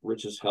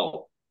Rich's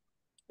help.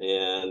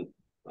 And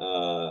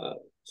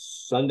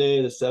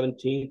Sunday the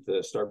 17th,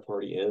 the start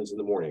party ends in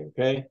the morning.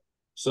 Okay.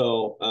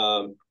 So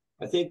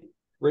I think,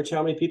 Rich,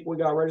 how many people we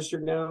got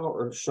registered now?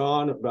 Or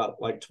Sean,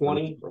 about like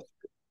 20?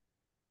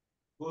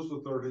 Close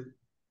to 30.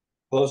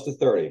 Close to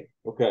 30.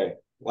 Okay.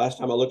 Last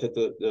time I looked at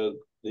the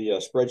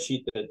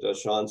spreadsheet that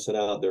Sean sent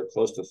out, they're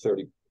close to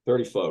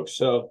 30 folks.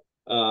 So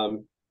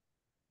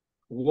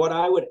what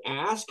I would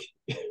ask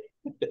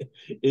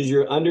is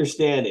your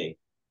understanding.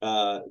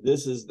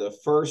 This is the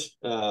first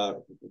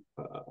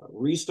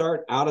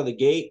restart out of the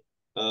gate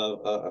of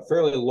a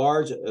fairly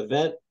large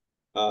event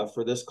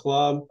for this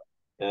club.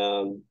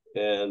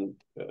 And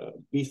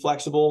be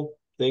flexible.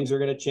 Things are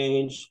going to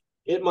change.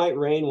 It might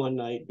rain one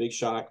night, big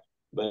shock,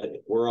 but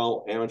we're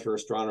all amateur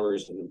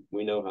astronomers and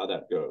we know how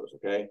that goes.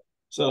 Okay.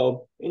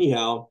 So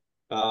anyhow,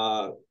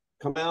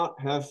 come out,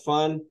 have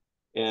fun.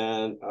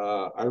 And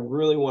I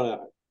really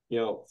want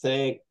to,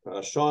 thank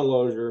Sean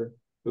Lozier,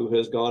 who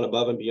has gone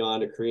above and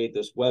beyond to create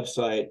this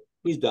website.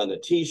 He's done the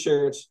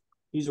t-shirts.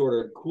 He's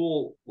ordered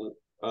cool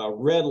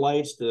red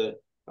lights to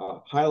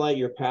highlight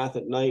your path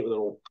at night with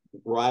a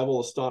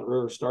rival Stunt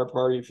River Star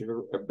Party, if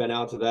you've ever been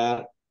out to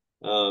that.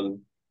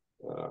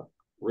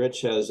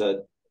 Rich has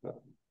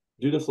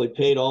dutifully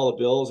paid all the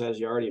bills, as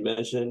you already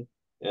mentioned.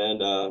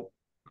 And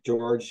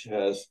George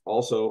has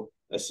also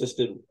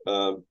assisted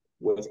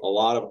with a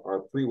lot of our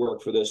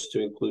pre-work for this, to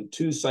include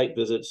 2 site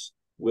visits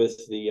with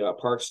the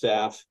park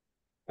staff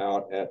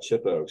out at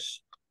Chip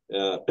Oaks.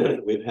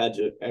 We've had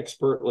to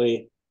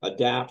expertly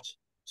adapt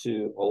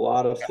to a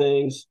lot of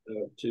things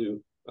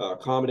to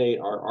accommodate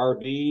our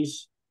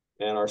RVs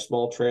and our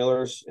small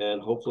trailers,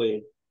 and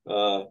hopefully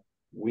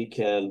we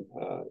can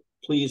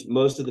please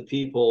most of the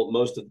people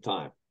most of the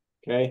time.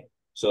 Okay.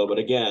 So, but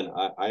again,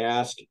 I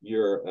ask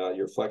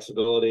your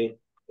flexibility,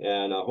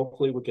 and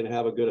hopefully we can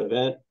have a good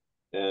event,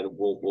 and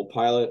we'll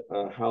pilot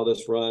how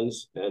this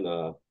runs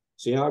and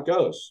see how it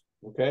goes.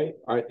 Okay.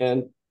 All right.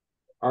 And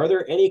are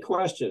there any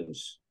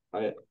questions?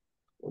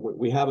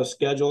 We have a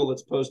schedule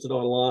that's posted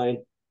online,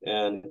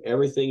 and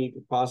everything you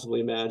could possibly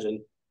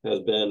imagine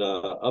has been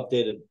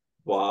updated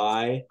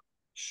by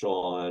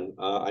Sean.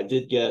 I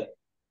did get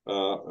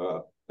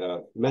a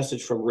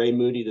message from Ray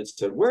Moody that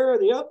said, "Where are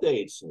the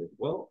updates?"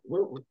 Well,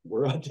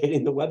 we're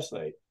updating the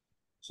website.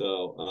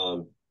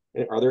 So,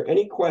 are there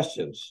any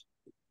questions?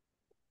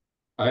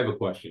 I have a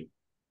question.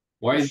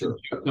 Why is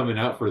Chuck coming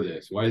out for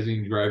this? Why is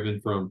he driving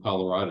from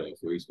Colorado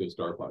for East Coast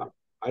Star Party?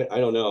 I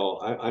don't know.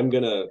 I'm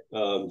gonna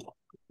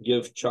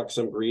give Chuck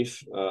some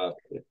grief.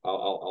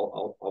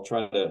 I'll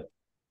try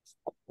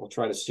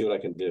to see what I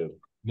can do.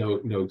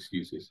 No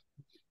excuses.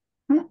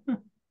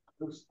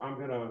 I'm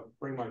gonna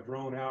bring my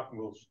drone out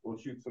and we'll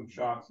shoot some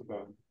shots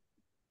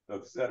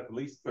of set at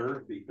least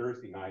Thursday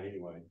night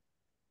anyway.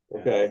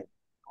 Okay. And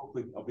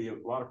hopefully there'll be a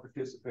lot of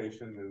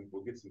participation, and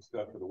we'll get some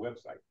stuff for the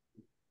website.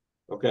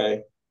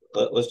 Okay.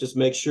 Let's just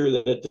make sure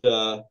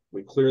that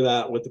we clear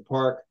that with the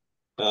park.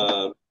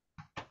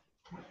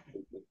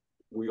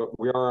 We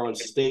are on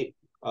state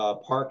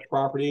park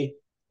property.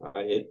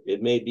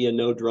 It may be a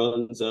no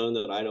drone zone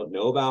that I don't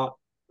know about.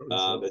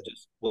 But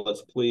just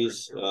let's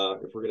please,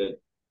 if we're going to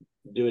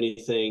do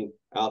anything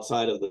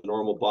outside of the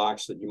normal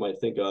box that you might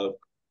think of,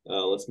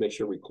 let's make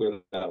sure we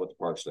clear that with the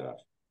park staff.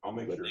 I'll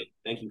make sure.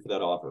 Thank you for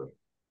that offer.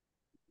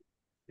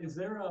 Is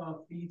there a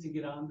fee to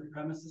get on the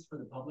premises for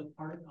the public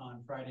part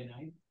on Friday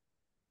night?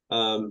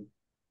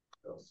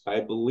 I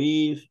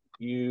believe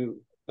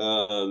you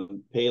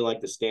pay like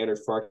the standard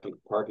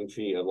parking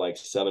fee of like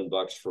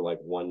 $7 for like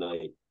one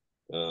night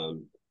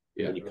when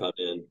you come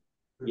in.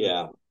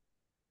 Yeah.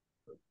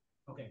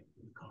 Okay.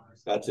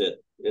 Cars. That's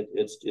it.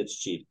 It's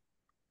cheap.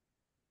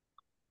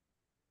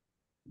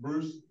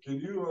 Bruce, can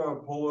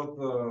you pull up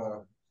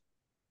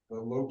the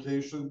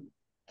location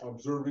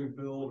observing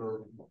field,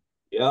 or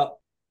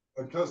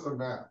a custom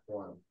map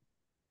one?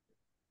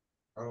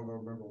 I don't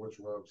remember which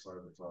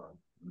website it's on.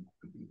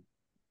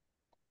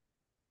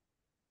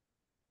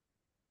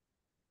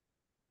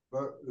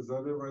 Is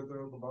that it right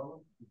there at the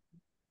bottom?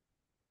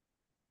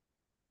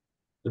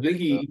 I think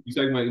he's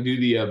talking about do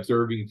the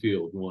observing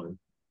field one.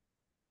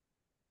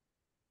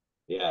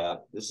 Yeah,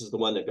 this is the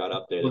one that got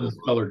updated. It's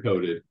color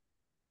coded.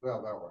 Yeah,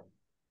 that one.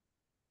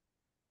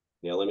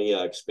 Yeah, let me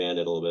expand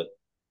it a little bit.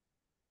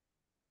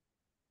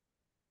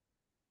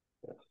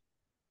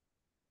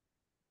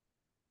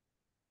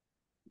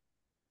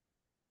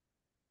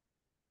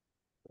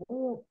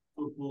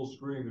 Full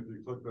screen if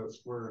you click that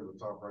square in the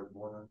top right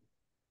corner.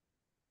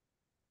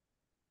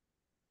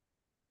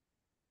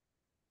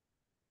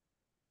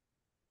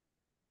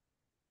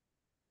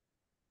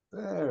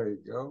 There you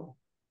go.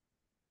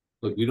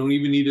 Look, we don't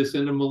even need to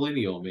send a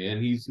millennial,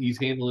 man. He's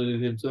handling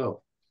it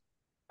himself.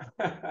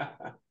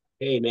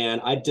 Hey, man,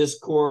 I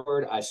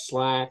Discord, I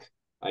Slack,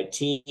 I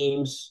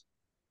Teams,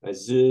 I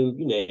Zoom,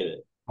 you name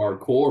it.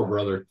 Hardcore,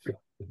 brother.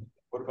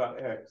 What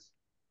about X?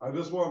 I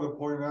just wanted to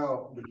point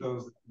out,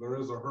 because there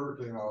is a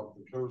hurricane off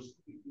the coast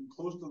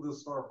close to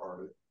this star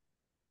party.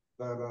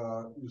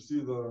 that you see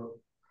the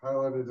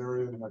highlighted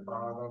area in the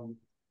bottom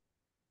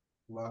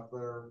left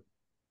there,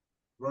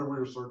 right where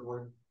you're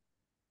circling.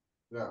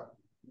 Yeah,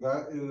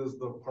 that is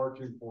the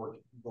parking for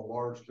the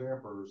large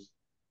campers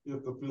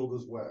if the field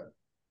is wet.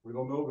 We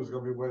don't know if it's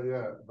going to be wet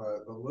yet,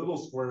 but the little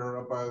square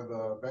up by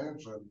the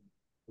mansion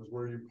is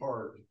where you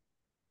park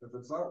if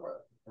it's not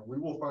wet. And we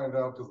will find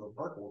out because the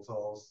park will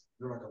tell us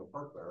you're not going to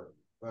park there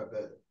that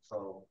day.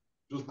 So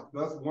just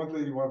that's one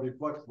thing you want to be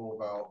flexible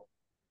about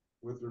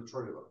with your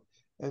trailer.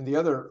 And the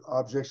other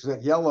object is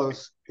that yellow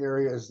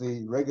area is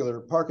the regular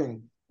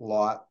parking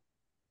lot,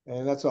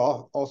 and that's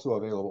all also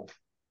available.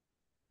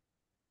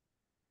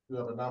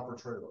 Yeah, but not for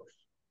trailers.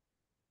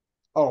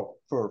 Oh,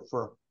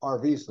 for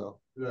RVs though.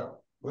 Yeah,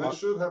 they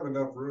should have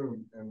enough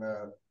room in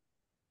that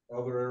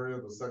other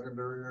area, the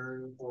secondary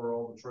area, for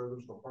all the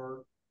trailers to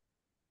park.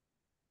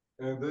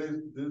 And they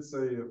did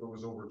say if it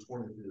was over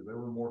 20 feet, they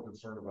were more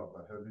concerned about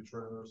the heavy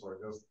trailers. So I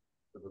guess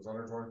if it's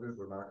under 20 feet,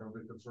 they're not going to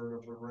be concerned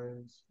if it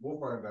rains. We'll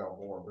find out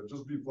more, but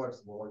just be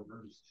flexible, like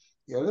Bruce.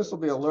 Yeah, this will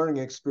be a learning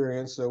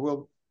experience, so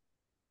we'll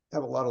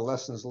have a lot of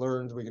lessons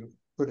learned we can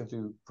put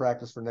into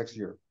practice for next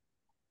year.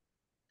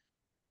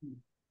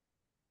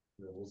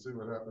 Yeah, we'll see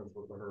what happens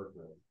with the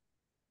hurricane.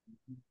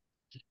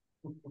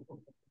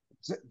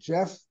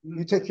 Jeff,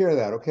 you take care of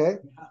that, okay?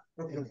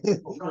 Yeah.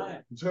 We'll try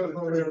it. Jeff, I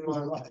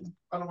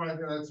don't want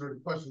to answer any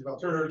questions about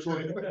the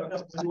hurricane.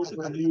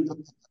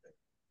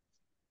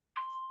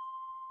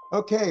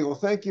 Okay, well,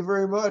 thank you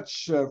very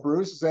much,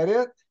 Bruce. Is that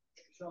it?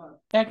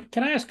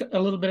 Can I ask a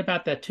little bit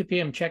about that 2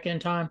 p.m. check-in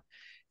time?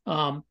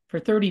 For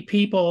 30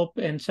 people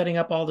and setting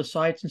up all the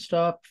sites and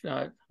stuff,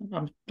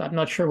 I'm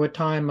not sure what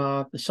time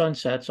the sun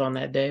sets on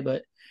that day,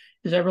 but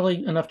is that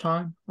really enough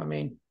time? I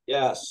mean,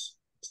 yes.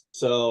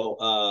 So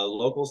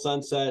local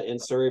sunset in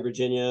Surrey,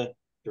 Virginia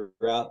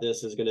throughout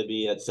this is going to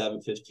be at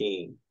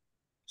 7:15.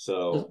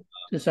 So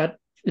is that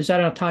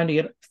enough time to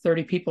get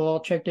 30 people all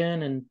checked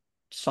in and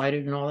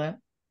sighted and all that?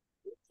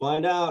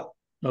 Find out.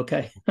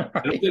 Okay. I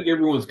don't think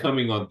everyone's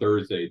coming on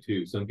Thursday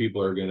too. Some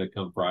people are going to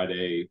come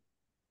Friday.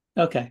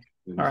 Okay.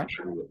 All right.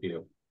 You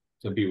know,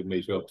 some people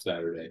may show up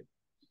Saturday.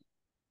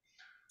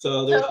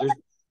 So there's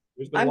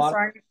been a lot.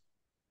 Sorry.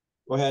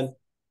 Go ahead.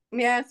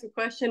 May I ask a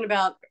question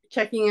about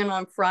checking in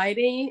on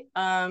Friday?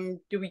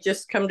 Do we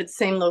just come to the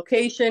same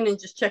location and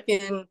just check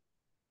in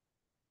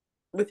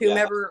with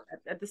whomever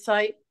at the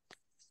site?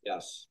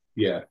 Yes.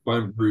 Yeah.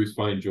 Find Bruce,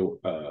 find Joel.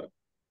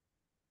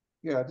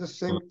 Yeah, just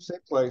same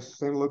place,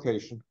 same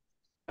location.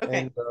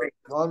 Okay. And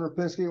Ron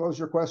Rapinski, what was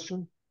your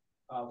question?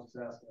 I was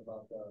just asking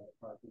about the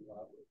parking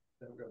lot.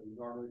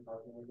 Normally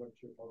parking, we go to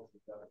your post.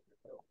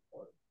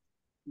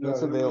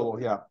 That's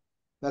available, yeah.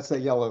 That's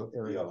that yellow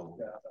area.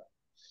 Yeah.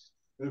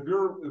 If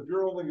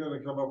you're only going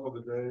to come up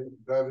with a day,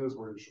 that is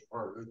where you should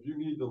park. If you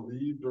need to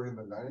leave during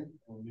the night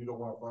and you don't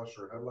want to flash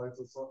your headlights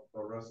and stuff,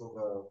 the rest of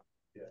the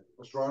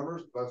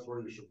astronomers, that's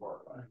where you should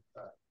park.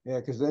 Yeah,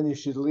 because then you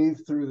should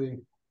leave through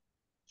the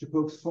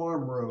Chapokes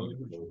Farm Road,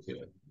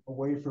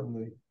 away from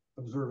the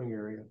observing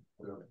area.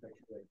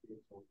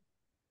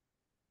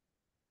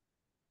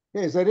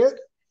 Okay, is that it?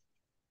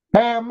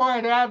 Hey, I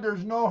might add,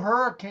 there's no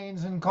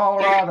hurricanes in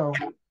Colorado.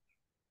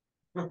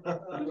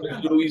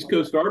 There's no East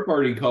Coast Star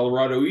Party in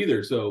Colorado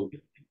either. So,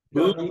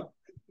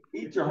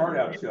 Eat your heart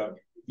out, Chuck.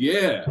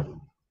 Yeah.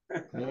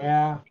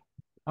 Yeah.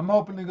 I'm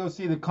hoping to go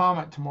see the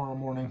comet tomorrow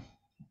morning.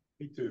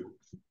 Me too.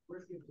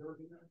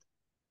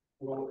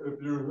 Well,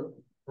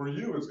 for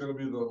you, it's going to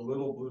be the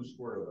little blue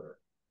square there.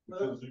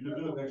 Because you can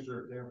do it next to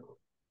your camper.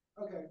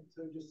 Okay,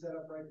 so just set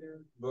up right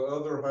there. The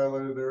other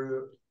highlighted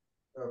area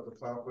at the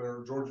top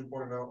there, Georgie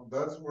pointed out,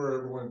 that's where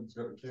everyone's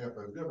going to camp.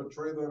 If you have a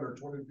trailer under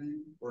 20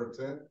 feet or a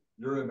tent,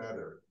 you're in that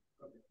area.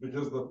 Okay.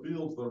 Because the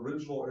fields, the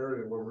original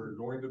area where we're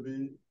going to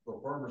be, the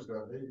farmers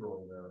got hay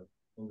growing there,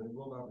 and they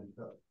will not be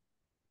cut.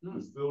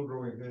 It's still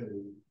growing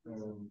hay,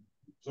 and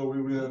so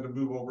we had to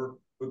move over.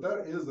 But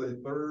that is a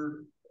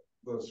third,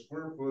 the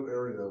square foot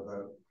area,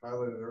 that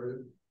highlighted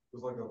area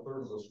is like a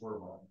third of the square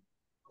mile.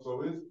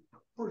 So it's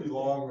pretty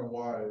long and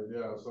wide,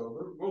 yeah.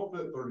 So we'll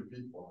fit 30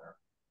 people in there.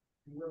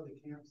 Where are the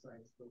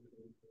campsites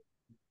located?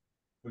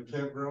 The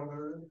campground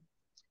area?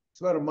 It's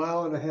about 1.5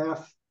 miles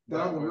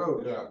down the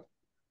road. Yeah.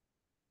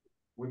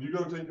 When you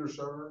go take your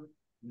shower,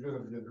 you're gonna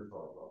have to get your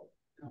car off.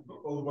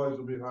 Otherwise,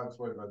 you'll be hot and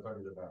sweaty by the time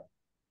you get back.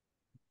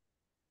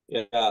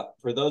 Yeah,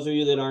 for those of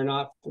you that are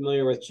not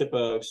familiar with Chip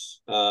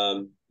Oaks,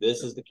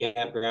 this is the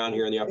campground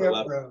here in the upper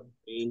left.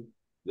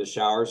 The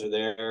showers are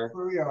there.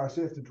 Where we are,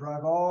 so you have to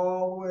drive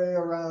all the way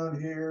around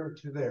here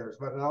to there. It's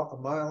about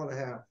 1.5 miles.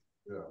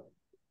 Yeah.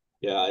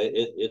 Yeah,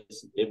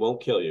 it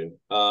won't kill you.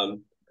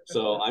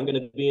 So I'm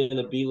going to be in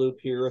the B loop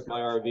here with my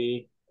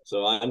RV.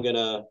 So I'm going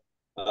to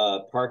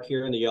park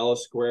here in the yellow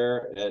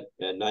square at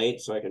night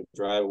so I can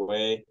drive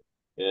away,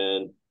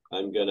 and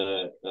I'm going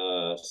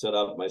to set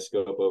up my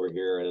scope over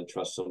here and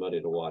trust somebody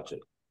to watch it.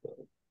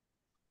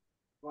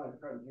 Well, I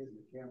tried to use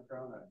the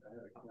campground. I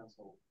had to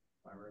cancel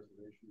my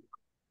reservation.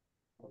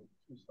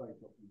 2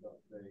 sites opened up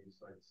today,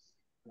 sites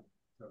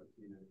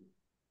 17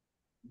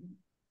 and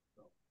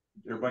so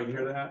Everybody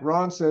hear that?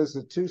 Ron says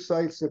the 2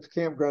 sites at the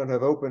campground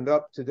have opened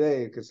up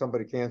today because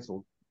somebody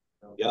canceled.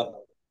 Yep.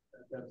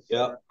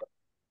 Yep.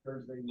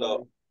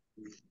 So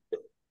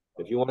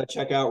if you want to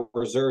check out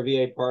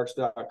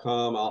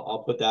reservevaparks.com,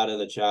 I'll put that in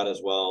the chat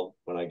as well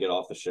when I get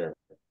off the share.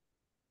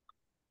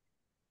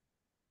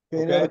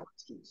 Okay. Any other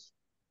questions?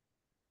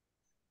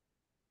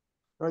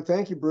 All right.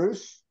 Thank you,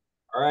 Bruce.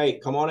 All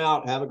right. Come on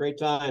out. Have a great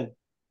time.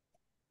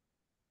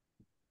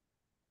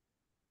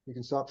 You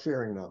can stop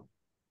sharing now.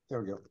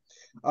 There we go.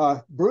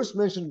 Bruce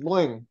mentioned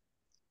bling.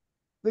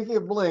 Speaking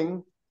of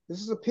bling, this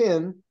is a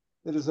pin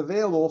that is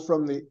available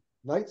from the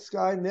Night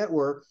Sky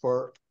Network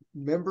for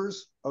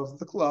members of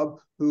the club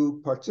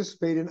who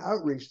participate in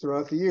outreach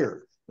throughout the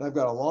year. And I've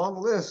got a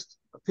long list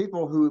of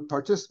people who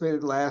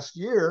participated last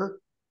year,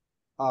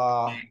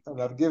 and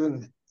I've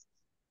given at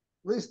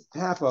least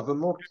half of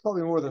them,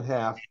 probably more than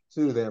half,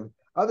 to them.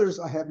 Others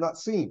I have not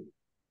seen.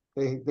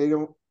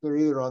 They're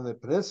either on the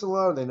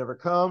peninsula, or they never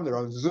come, they're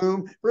on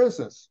Zoom. For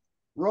instance,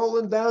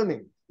 Roland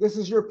Downing, this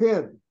is your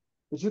pin,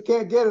 but you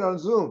can't get it on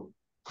Zoom.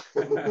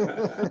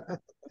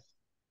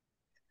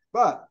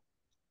 But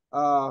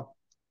Tom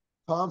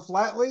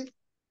Flatley,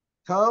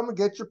 come and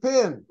get your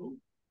pin.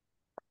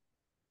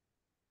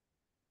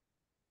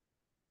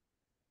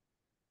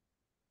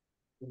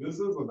 This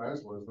is a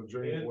nice one. It's the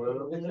James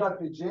Webb. It's got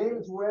the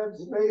James Webb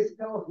Space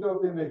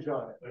Telescope image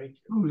on it. Thank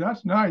you. Ooh,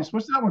 that's nice.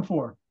 What's that one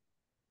for?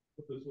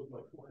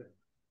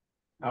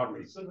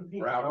 Outreach.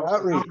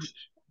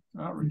 Outreach.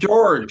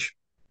 George,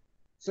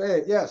 Say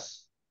it,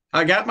 yes.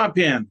 I got my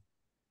pen.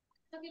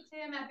 Took it to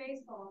him at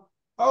baseball.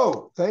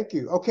 Oh, thank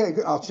you. Okay,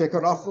 good. I'll check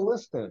it off the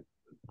list then.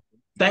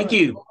 Thank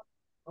you.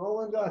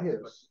 Roland got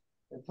his,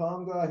 and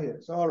Tom got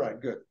his. All right,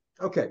 good.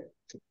 Okay.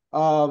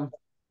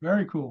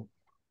 Very cool.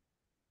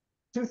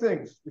 2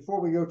 things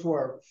before we go to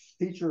our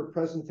feature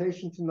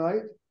presentation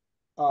tonight.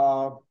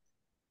 I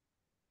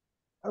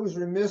was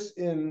remiss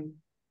in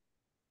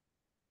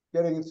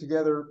getting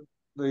together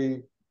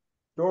the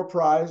door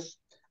prize.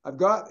 I've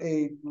got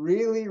a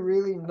really,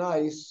 really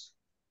nice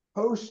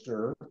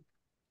poster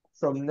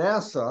from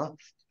NASA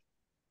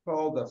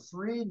called the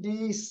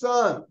 3D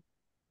Sun.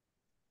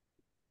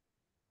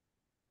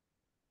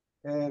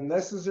 And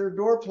this is their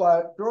door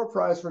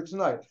prize for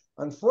tonight.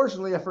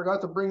 Unfortunately, I forgot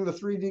to bring the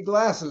 3D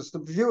glasses to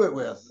view it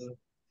with.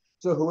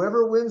 So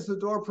whoever wins the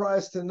door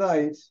prize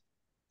tonight,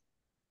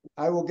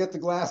 I will get the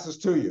glasses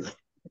to you.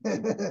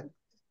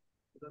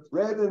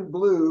 Red and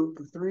blue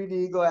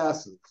 3D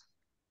glasses.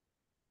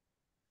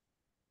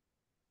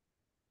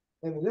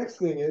 And the next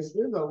thing is,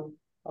 there's a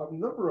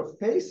number of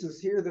faces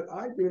here that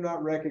I do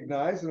not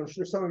recognize, and I'm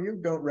sure some of you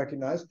don't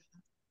recognize.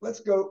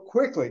 Let's go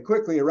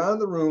quickly around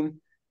the room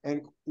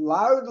and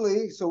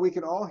loudly, so we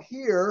can all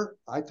hear.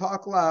 I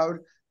talk loud.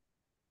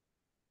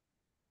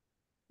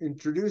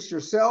 Introduce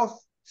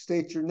yourself,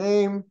 state your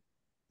name,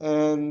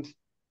 and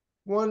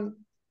one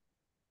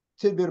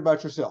tidbit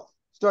about yourself,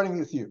 starting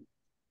with you.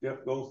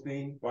 Jeff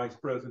Goldstein, Vice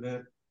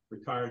President,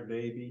 retired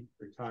Navy,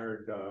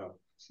 retired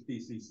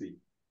DCC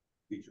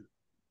teacher.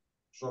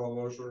 Sean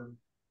Losher,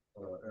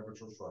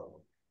 amateur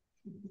traveler.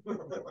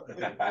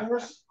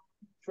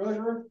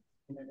 Treasurer,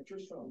 amateur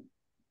strong.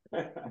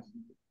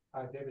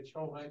 David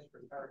Schulmeis,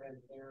 retired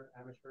engineer,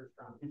 amateur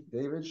astronomer.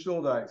 David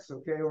Schuldeis.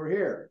 Okay, over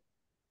here.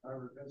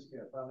 Robert Vinsky,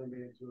 I finally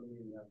made it to a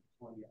meeting after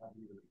 20 odd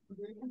years.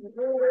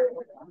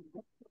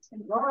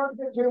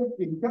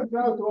 He comes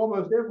out to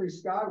almost every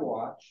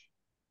Skywatch,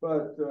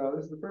 but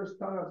this is the first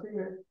time I've seen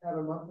it at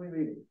a monthly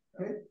meeting.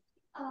 Okay.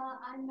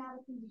 I'm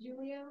Madison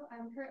DiGiulio.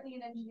 I'm currently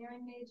an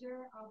engineering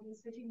major. I'll be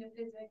switching to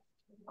physics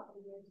in a couple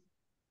of years.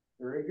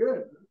 Very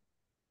good.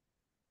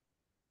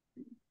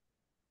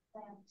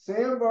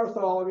 Sam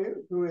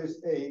Bartholomew, who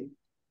is a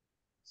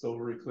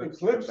Solar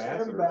Eclipse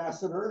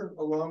ambassador,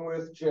 along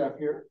with Jeff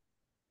here.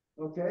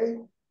 Okay.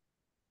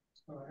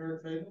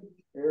 Eric Faden.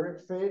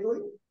 Eric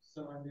Fadley.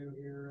 Semi-new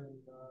here in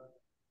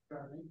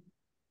Gardening.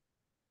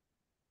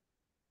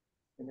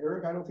 And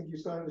Eric, I don't think you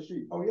signed the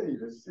sheet. Oh, yeah, you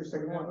did. Your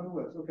second one on the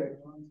list. Okay.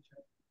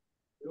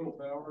 Bill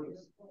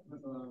Bowers, been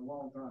a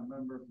long time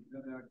member,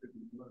 been active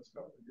in the last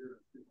couple of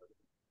years.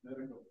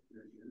 Medical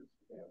issues.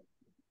 Yeah.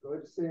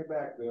 Good to see you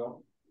back,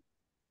 Bill.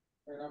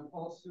 And I'm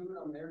Paul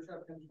Stewart. I'm an air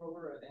traffic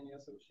controller at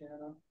NES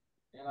Oceana,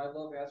 and I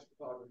love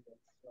astrophotography.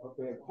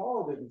 Okay,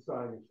 Paul didn't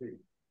sign the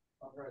sheet.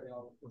 I'll write it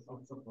out.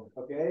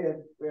 Okay,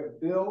 and we have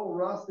Bill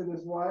Rust and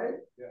his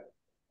wife. Yeah,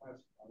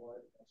 that's my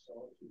wife.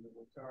 So she's a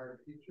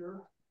retired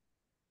teacher.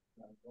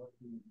 I've worked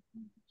in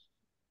a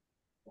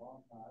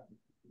long time,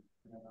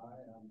 and I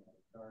am a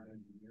retired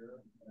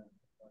engineer, and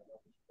I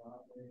love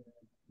astronomy,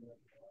 and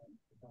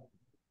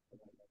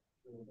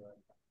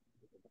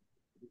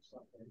do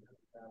something to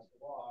pass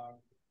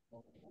along.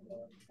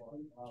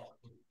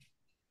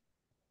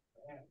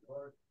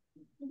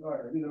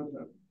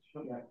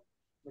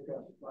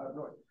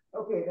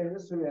 Okay, and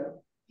this we have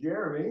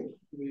Jeremy.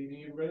 Good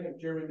evening, everybody. I'm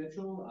Jeremy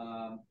Mitchell,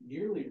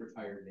 nearly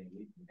retired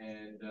Navy,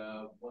 and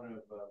one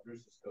of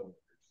Bruce's co-workers.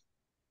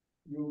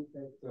 You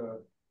at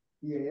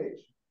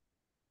BAH?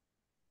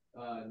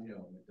 No,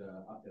 at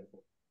Octet.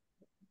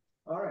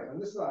 All right, on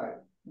this side.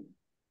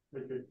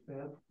 Richard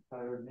Smith,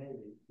 retired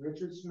Navy.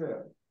 Richard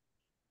Smith.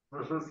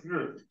 Richard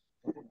Smith.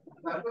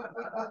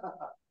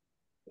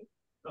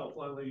 I'll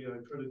finally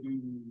try to do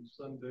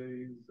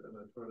Sundays and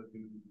I try to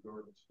do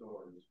Garden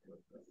Stars, but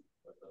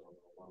I've done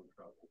a lot of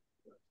travel.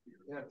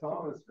 Yeah,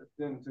 Tom has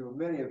been to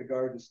many of the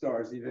Garden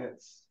Stars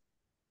events.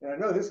 And I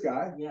know this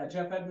guy. Yeah,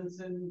 Jeff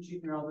Edmondson,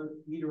 chief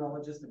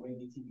meteorologist at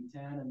Wavy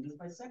TV10, and this is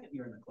my second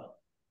year in the club.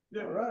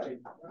 Yeah, right.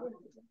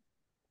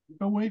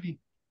 Go Wavy.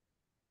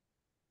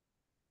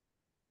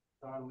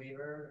 John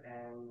Weaver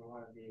and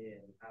one of the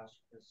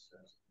ambassadors.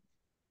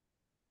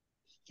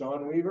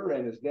 John Weaver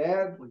and his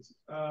dad.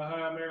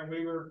 Hi, I'm Aaron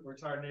Weaver,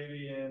 retired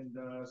Navy, and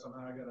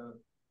somehow I got a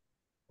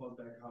close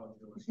back college.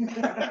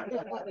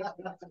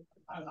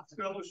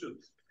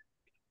 Scholarships.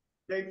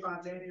 Dave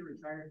Fontani,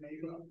 retired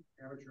Navy,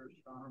 amateur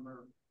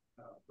astronomer,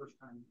 first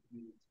time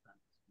community expense.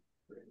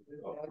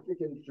 You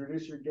can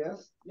introduce your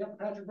guest. Yep,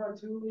 Patrick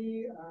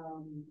Bartuli,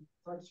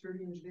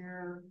 cybersecurity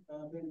engineer,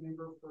 been a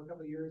member for a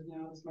couple of years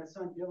now. It's my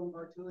son Dylan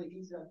Bartuli.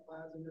 He's at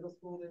Plaza Middle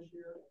School this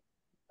year.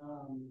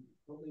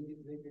 Hopefully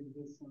they can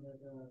do some of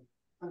the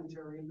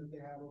planetarium that they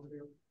have over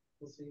there.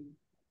 We'll see.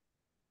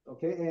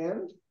 Okay,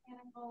 and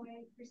Anna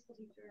Colway, preschool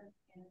teacher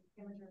and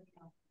amateur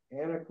accountant.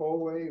 Anna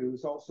Colway,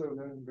 who's also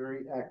been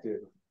very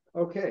active.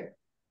 Okay.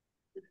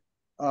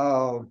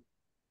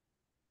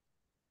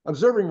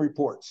 Observing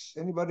reports.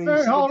 Anybody?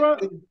 Hey, how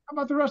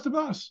about the rest of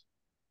us?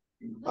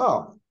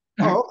 Oh,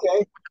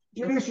 okay.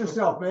 Introduce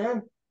yourself,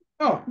 man.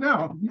 Oh,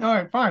 no. All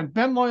right, fine.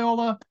 Ben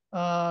Loyola,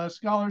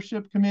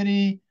 scholarship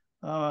committee,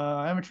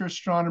 amateur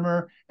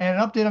astronomer, and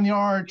an update on the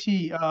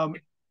RRT.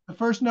 The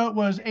first note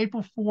was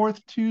April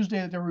 4th, Tuesday,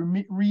 that they were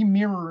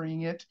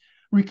remirroring it,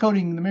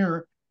 recoding the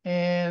mirror,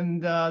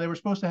 and they were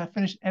supposed to have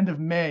finished end of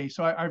May.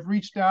 So I've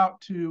reached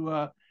out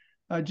to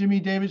Jimmy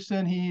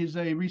Davidson. He is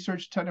a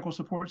research technical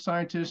support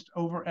scientist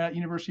over at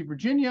University of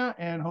Virginia,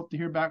 and hope to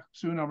hear back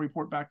soon. I'll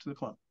report back to the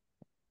club.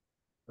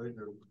 Thank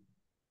you.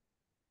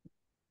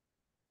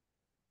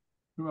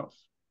 Who else?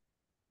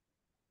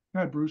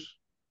 Go ahead, Bruce.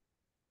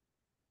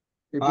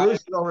 Hey,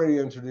 Bruce already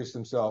introduced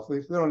himself.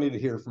 We don't need to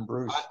hear from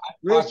Bruce.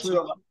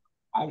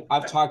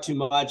 I've talked too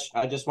much.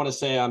 I just want to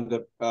say I'm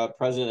the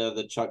president of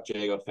the Chuck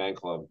Jago fan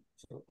club.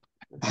 So.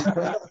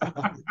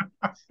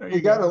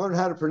 You got to learn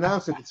how to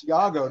pronounce it. It's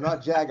Yago,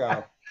 not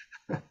Jago.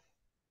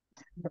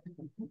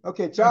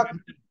 Okay, Chuck,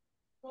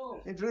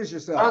 introduce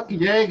yourself. Chuck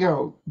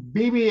Jago,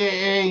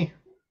 BBAA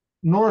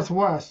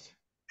Northwest,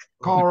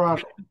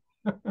 Colorado.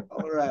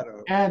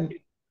 Colorado. And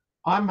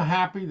I'm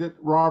happy that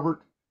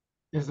Robert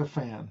is a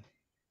fan.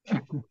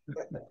 I'm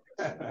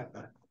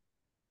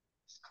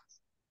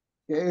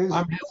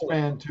his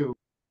fan too.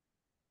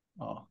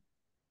 Oh.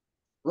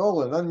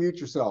 Roland, unmute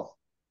yourself.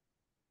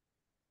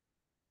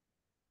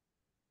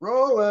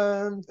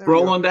 Roland.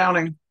 Roland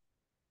Downing.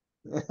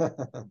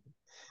 And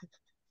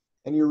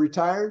you're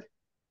retired?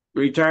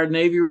 Retired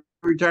Navy,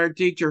 retired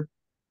teacher.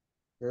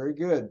 Very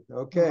good.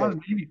 Okay. A lot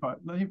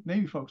of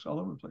Navy folks all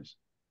over the place.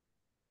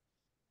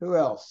 Who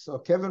else? So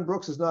Kevin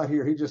Brooks is not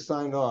here. He just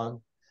signed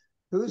on.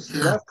 Who's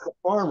Les the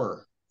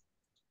farmer?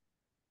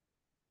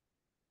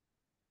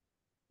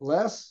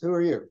 Les, who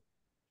are you?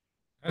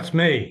 That's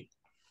me.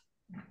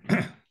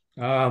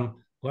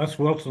 Les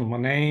Wilson's my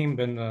name.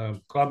 Been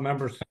a club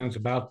member since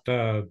about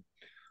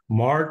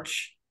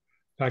March.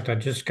 In fact, I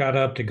just got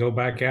up to go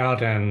back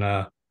out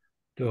and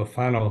do a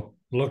final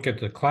look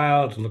at the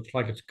clouds. Looks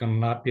like it's going to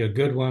not be a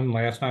good one.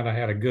 Last night I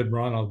had a good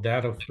run of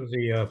data for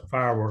the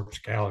fireworks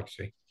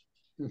galaxy.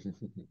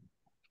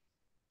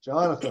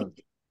 Jonathan.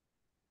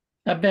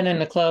 I've been in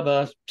the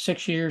club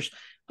 6 years.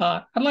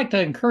 I'd like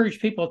to encourage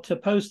people to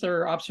post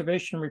their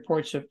observation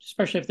reports,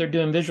 especially if they're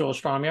doing visual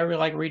astronomy. I really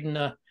like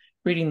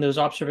reading those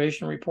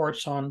observation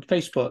reports on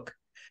Facebook.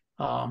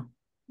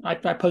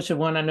 I posted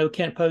one. I know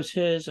Kent posts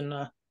his, and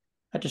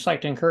I just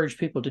like to encourage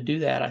people to do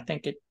that. I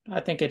think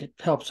it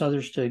helps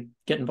others to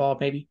get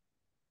involved. Maybe.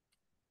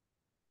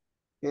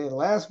 Okay,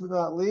 last but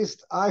not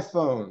least,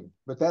 iPhone,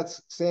 but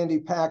that's Sandy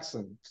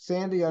Paxson.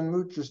 Sandy,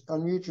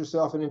 unmute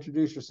yourself and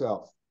introduce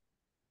yourself.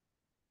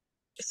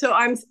 So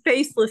I'm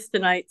faceless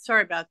tonight.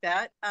 Sorry about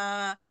that.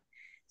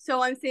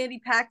 So I'm Sandy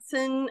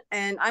Paxson,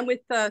 and I'm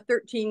with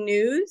 13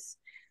 News,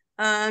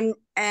 and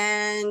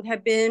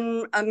have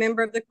been a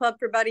member of the club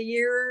for about a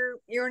year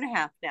and a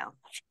half now.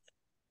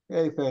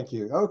 Okay, thank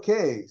you.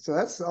 Okay, so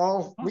that's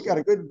all. We got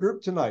a good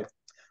group tonight.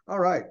 All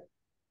right.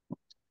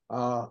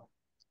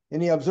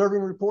 Any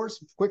observing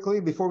reports quickly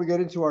before we get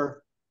into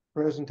our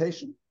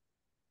presentation?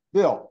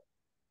 Bill.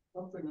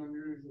 Something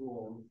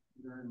unusual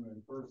during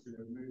the first day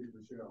of Navy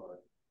shower.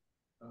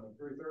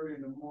 3:30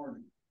 in the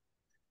morning.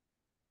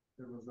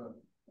 There was a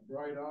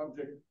bright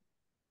object,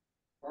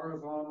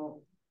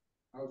 horizontal.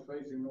 I was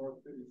facing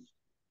northeast.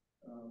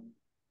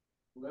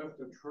 Left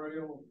a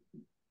trail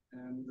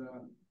and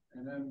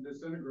then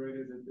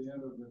disintegrated at the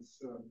end of its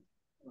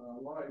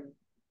life.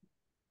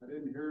 I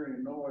didn't hear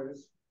any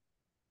noise,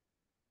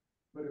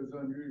 but it was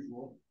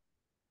unusual.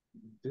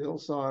 Bill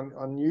saw an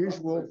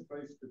unusual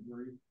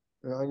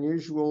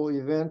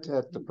event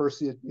at the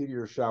Perseid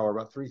meteor shower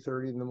about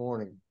 3:30 in the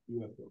morning.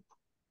 UFO.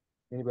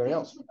 Anybody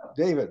else?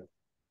 David.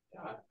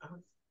 Yeah,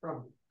 I'm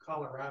from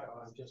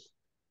Colorado. I'm just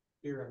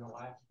here in the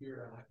last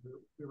year, and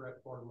we were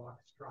at Boardwalk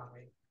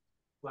Astronomy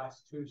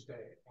last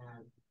Tuesday,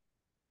 and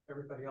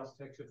everybody else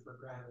takes it for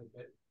granted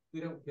that we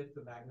don't get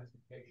the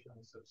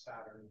magnifications of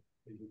Saturn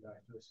that you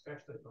guys do,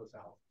 especially at those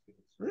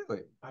altitudes.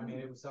 Really? I mean,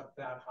 it was up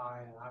that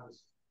high, and I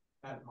was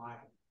at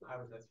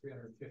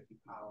 350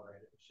 power,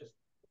 and it was just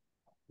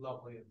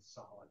lovely and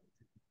solid.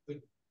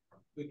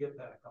 We get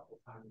that a couple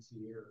times a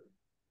year.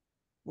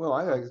 Well,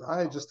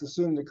 I just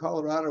assumed that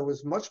Colorado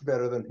was much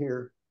better than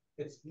here.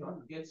 It's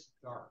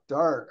dark.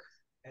 Dark.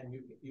 And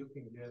you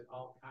can get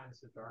all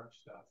kinds of dark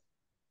stuff,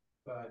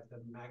 but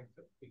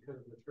because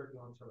of the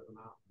turbulence over the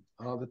mountains.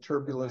 Oh, the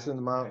turbulence in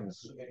the mountains.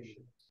 Is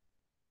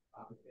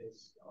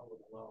a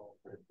little low.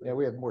 Yeah,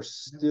 we have more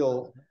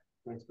still.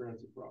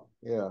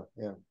 Yeah,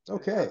 yeah.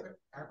 Okay.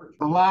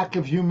 The lack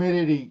of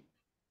humidity.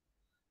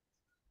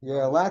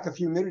 Yeah, lack of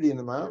humidity in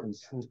the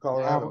mountains in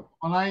Colorado.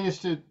 When I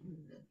used to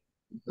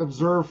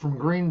observe from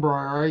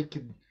Greenbrier,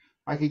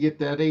 I could get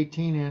that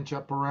 18-inch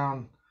up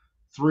around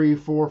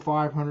 300, 400,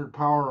 500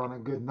 power on a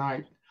good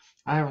night.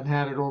 I haven't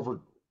had it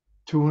over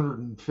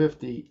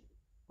 250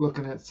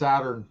 looking at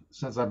Saturn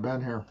since I've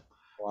been here.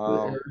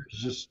 Wow. The air is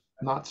just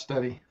not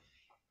steady.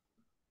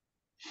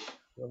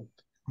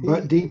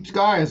 But deep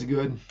sky is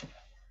good.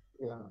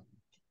 Yeah.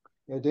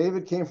 Yeah,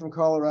 David came from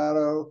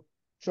Colorado.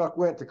 Chuck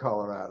went to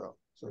Colorado.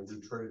 So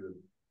he traded.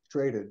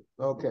 Traded.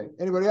 Okay.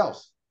 Anybody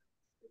else?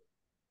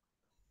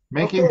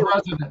 Make him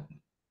president.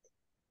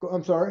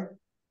 I'm sorry.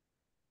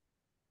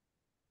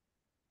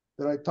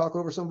 Did I talk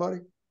over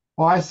somebody?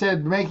 Well, I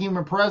said make him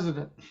a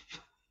president.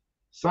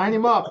 Sign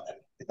him up.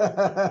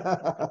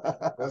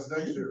 That's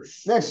next year.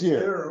 Next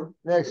year.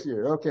 Next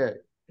year. Okay.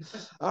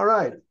 All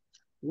right.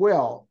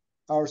 Well,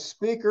 our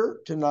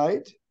speaker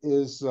tonight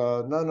is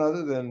none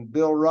other than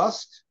Bill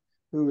Rust,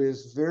 who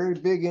is very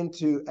big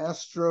into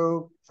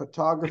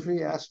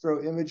astrophotography,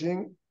 astro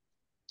imaging.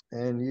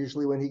 And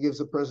usually when he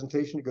gives a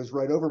presentation, it goes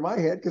right over my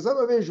head because I'm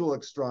a visual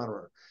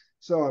astronomer.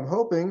 So I'm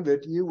hoping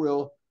that you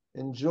will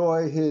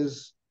enjoy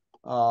his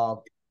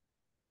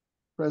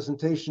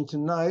presentation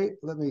tonight.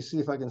 Let me see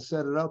if I can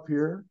set it up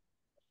here.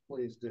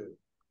 Please do.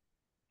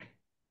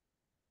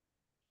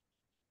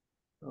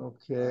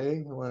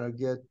 Okay, I want to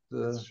get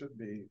the... It should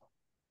be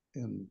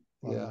in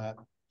that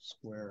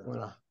square.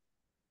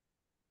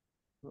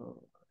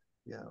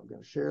 Yeah, I'm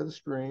going to share the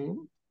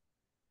screen.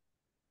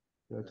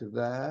 Go to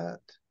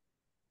that.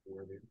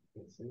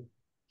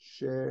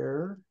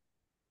 Share.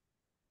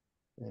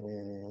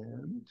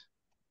 And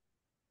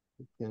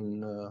you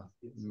can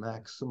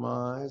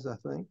maximize, I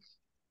think.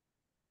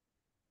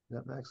 Is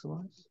that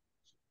maximize?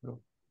 No.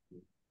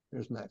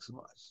 There's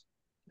maximize.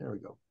 There we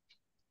go.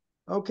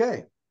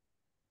 Okay.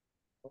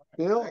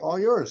 Bill, all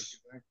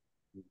yours.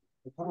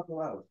 Talk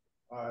loud.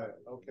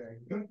 Okay.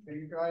 Can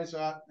you guys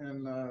out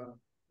in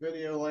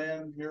video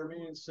land hear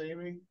me and see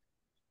me?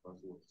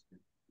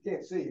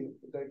 Can't see you,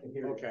 but they can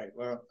hear you. Okay,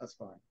 well, that's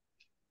fine.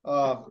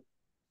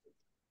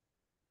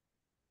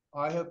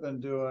 I have been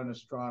doing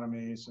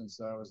astronomy since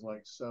I was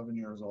like 7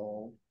 years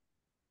old.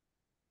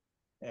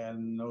 And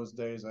in those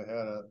days I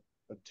had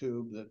a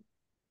tube that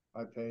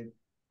I paid,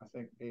 I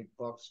think, $8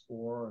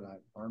 for, and I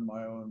earned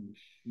my own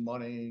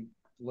money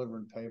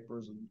delivering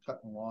papers and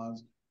cutting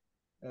lawns.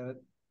 And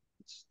it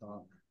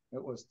stunk.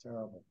 It was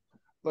terrible.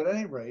 But at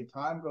any rate,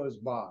 time goes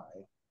by,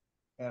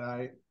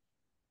 and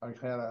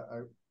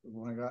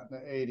when I got in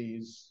the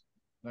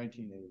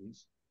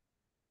 1980s,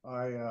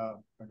 I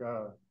got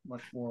a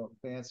much more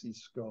fancy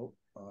scope,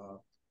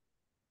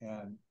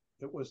 and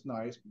it was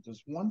nice. But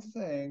there's one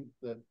thing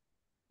that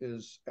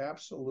is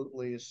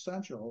absolutely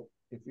essential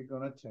if you're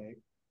going to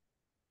take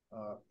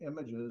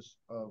images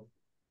of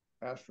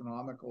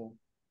astronomical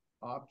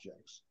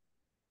objects.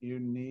 You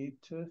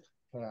need to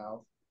have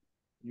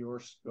your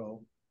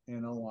scope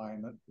in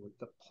alignment with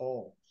the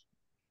poles.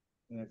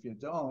 And if you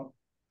don't,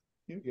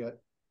 you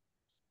get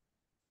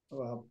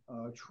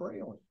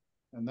trailing.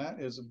 And that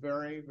is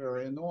very,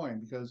 very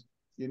annoying because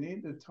you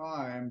need the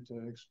time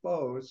to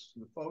expose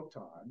the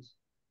photons,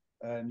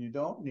 and you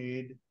don't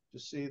need to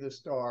see the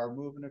star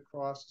moving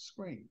across the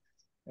screen.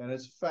 And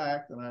it's a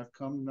fact, and I've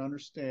come to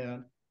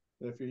understand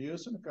that if you're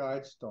using a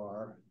guide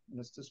star and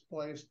it's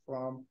displaced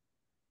from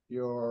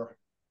your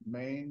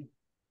main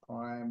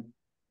prime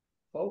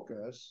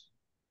focus,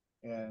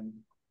 and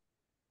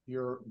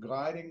you're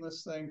guiding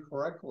this thing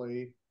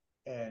correctly,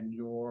 and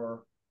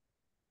your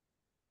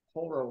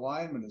polar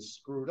alignment is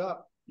screwed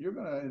up, you're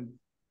going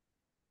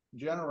to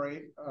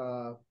generate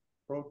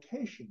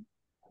rotation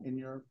in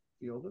your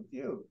field of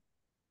view.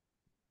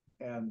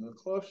 And the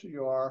closer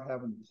you are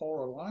having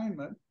polar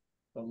alignment,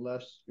 the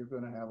less you're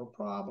going to have a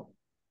problem.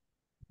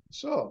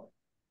 So,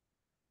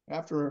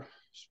 after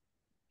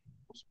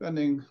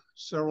spending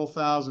several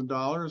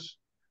 $1,000s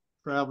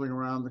traveling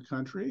around the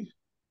country,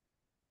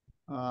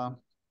 I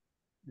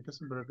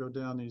guess I better go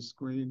down these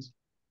screens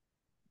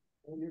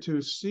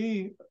to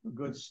see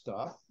good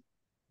stuff.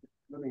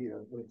 Let me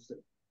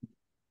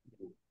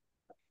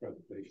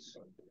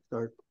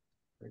start.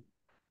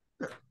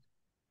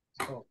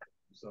 Oh,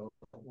 So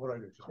what I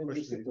do, just And push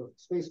just hit the the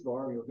space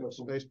bar, you'll go.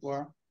 space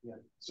bar. Yeah.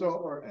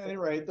 So at any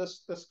rate,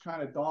 this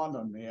kind of dawned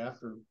on me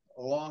after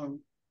a long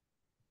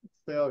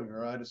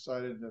failure. I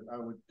decided that I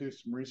would do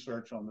some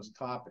research on this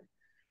topic.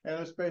 And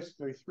there's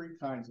basically three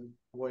kinds of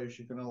ways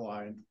you can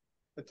align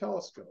a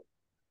telescope.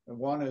 And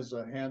one is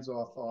a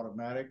hands-off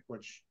automatic,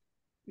 which,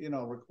 you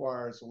know,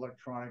 requires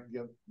electronic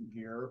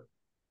gear.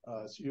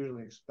 It's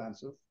usually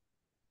expensive.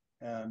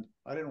 And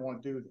I didn't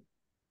want to do that.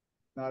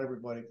 Not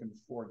everybody can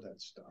afford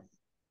that stuff.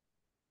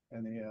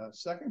 And the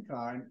second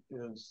kind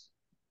is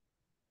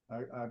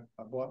I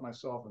bought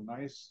myself a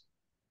nice,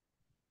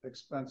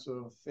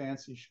 expensive,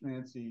 fancy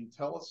schmancy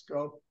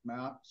telescope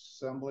mount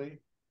assembly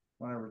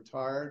when I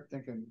retired,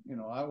 thinking, you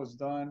know, I was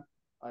done.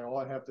 All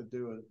I have to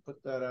do is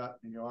put that out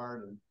in the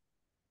yard and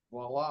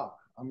voila,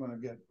 I'm going to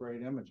get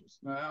great images.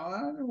 Now,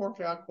 that didn't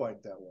work out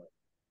quite that way.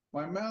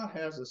 My mount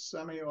has a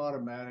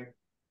semi-automatic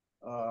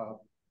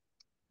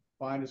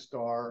find a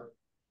star,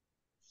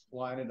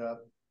 line it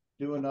up,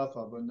 do enough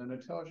of it, and then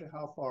it tells you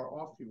how far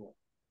off you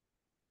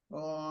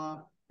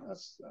are.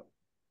 That's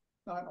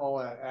not all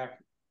that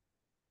accurate.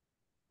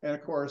 And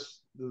of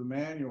course, the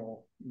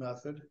manual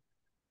method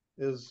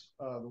is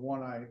the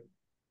one I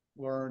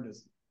learned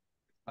as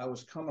I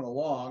was coming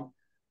along,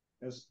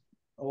 as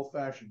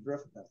old-fashioned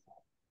drift method,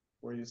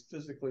 where you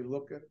physically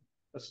look at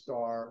a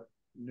star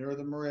near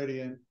the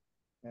meridian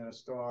and a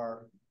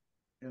star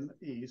in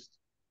the east,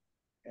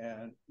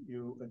 and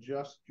you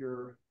adjust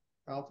your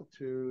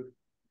altitude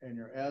and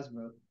your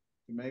azimuth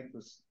to make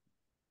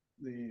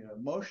the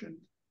motion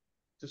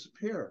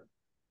disappear.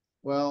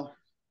 Well,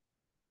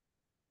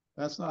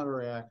 that's not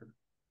very accurate.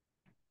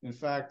 In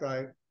fact,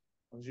 I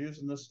was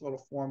using this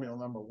little formula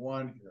number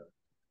 1 here,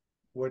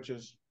 which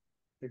is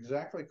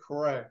exactly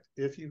correct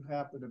if you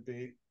happen to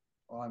be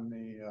on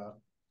the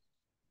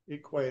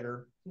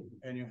equator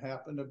and you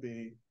happen to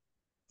be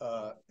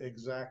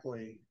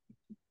exactly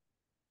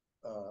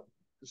the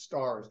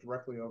stars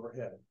directly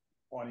overhead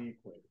on the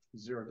equator,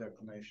 0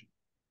 declination.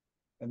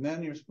 And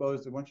then you're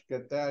supposed to, once you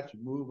get that, you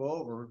move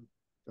over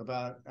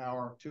about an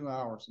hour, 2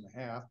 hours and a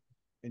half,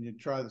 and you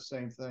try the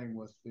same thing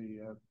with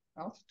the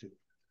altitude.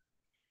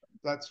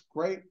 That's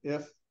great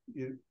if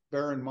you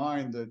bear in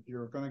mind that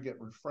you're going to get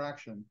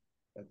refraction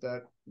at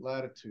that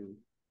latitude,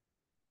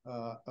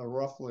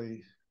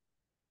 roughly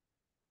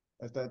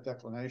at that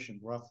declination,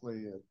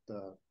 roughly at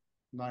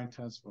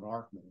 9/10 of an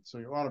arc minute. So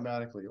you're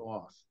automatically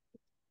off.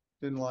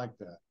 Didn't like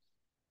that.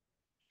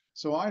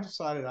 So I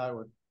decided I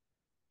would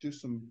do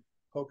some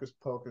hocus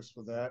pocus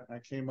with that. I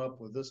came up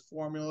with this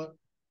formula,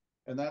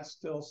 and that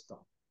still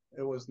stuck.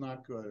 It was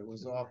not good. It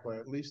was off by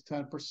at least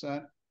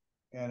 10%,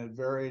 and it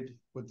varied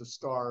with the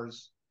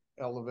star's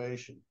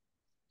elevation.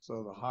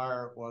 So the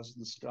higher it was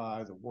in the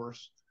sky, the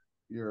worse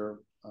your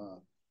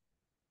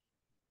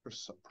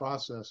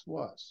process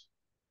was.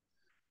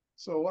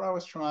 So what I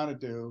was trying to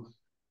do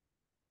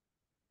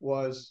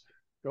was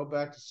go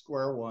back to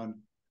square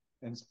one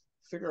and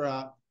figure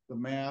out the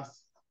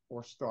math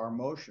for star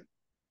motion.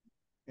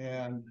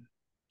 And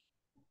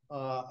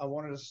I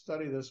wanted to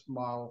study this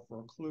model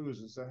for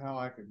clues as to how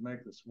I could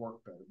make this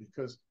work better,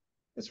 because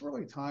it's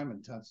really time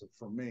intensive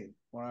for me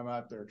when I'm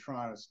out there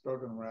trying to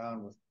struggle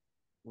around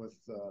with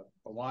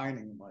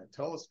aligning my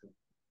telescope.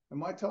 And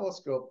my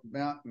telescope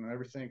mount and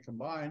everything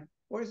combined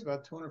weighs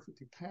about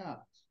 250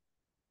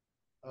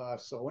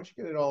 pounds. So once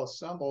you get it all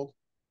assembled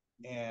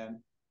and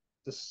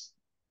the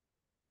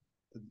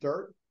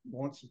dirt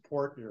won't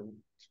support your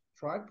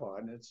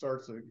tripod and it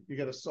starts to, you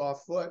get a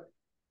soft foot,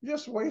 you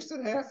just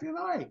wasted half your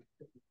night.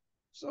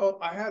 So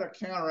I had to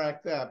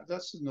counteract that, but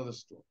that's another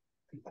story.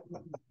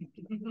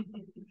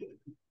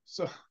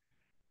 So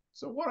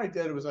what I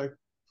did was I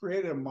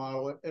created a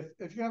model.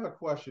 If you have a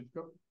question,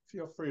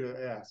 feel free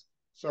to ask.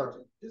 Sorry.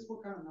 Just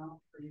what kind of mount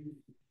are you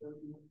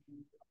using?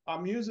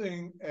 I'm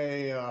using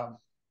a,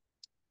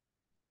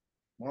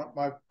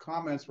 my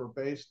comments were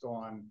based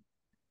on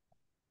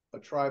a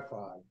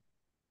tripod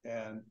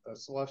and a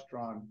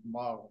Celestron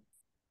model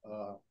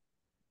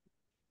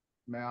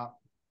mount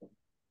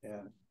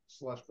and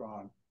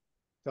Celestron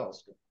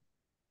telescope,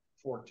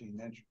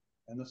 14-inch,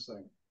 and this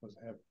thing was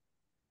heavy,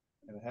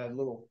 and it had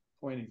little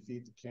pointy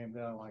feet that came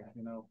down like,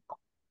 you know,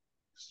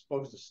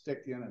 supposed to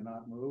stick in and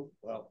not move.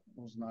 Well,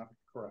 it was not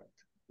correct.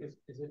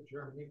 Is it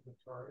Germany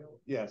material?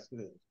 Yes, it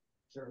is.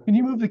 Can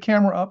you move the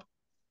camera up?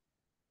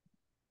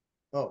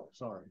 Oh,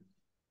 sorry.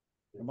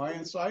 Am I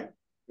in sight?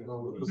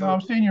 No,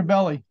 I'm seeing your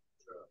belly.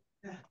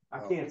 I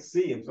can't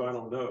see him, so I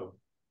don't know.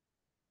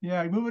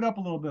 Yeah, move it up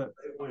a little bit.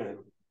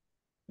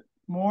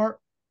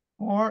 More.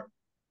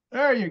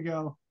 There you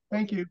go.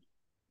 Thank you.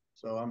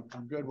 So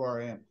I'm good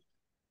where I am.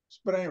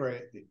 But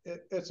anyway,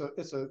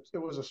 it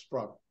was a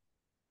struggle,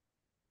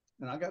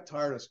 and I got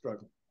tired of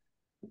struggling.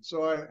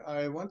 So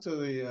I went to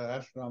the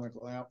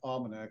Astronomical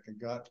Almanac and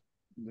got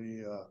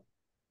the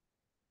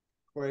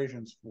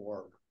equations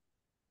for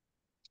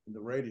the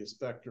radius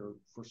vector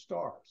for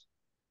stars.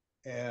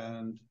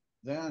 And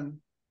then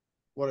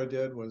what I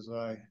did was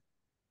I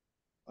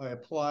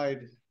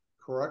applied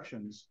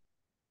corrections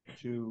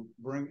to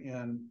bring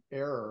in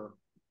error.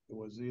 It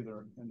was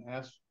either an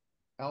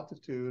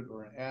altitude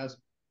or an azimuth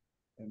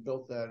and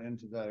built that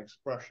into that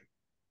expression.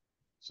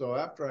 So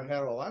after I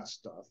had all that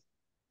stuff,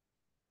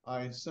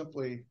 I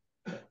simply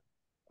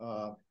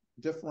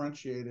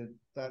differentiated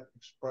that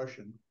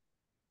expression,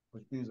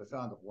 which means I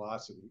found the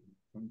velocity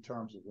in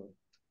terms of the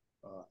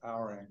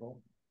hour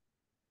angle,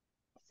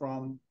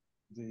 from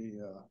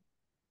the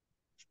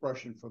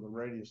expression for the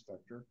radius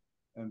vector,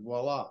 and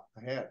voila,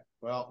 I had it.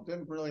 Well,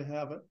 didn't really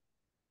have it.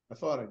 I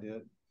thought I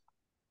did.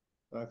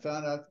 But I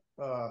found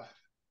out,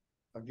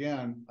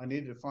 again, I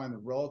needed to find the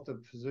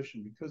relative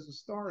position because the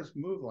stars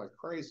move like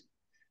crazy.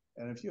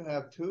 And if you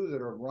have two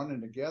that are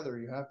running together,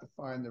 you have to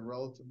find the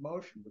relative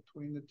motion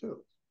between the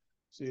two.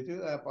 So you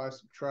do that by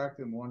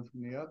subtracting one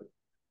from the other.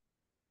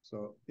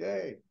 So,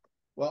 yay.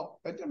 Well,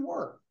 it didn't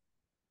work.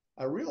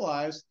 I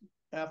realized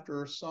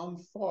after some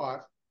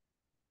thought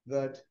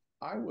that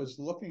I was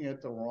looking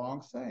at the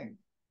wrong thing.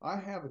 I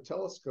have a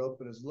telescope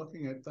that is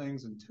looking at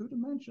things in 2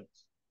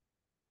 dimensions.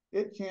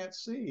 It can't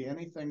see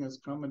anything that's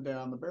coming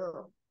down the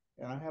barrel.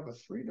 And I have a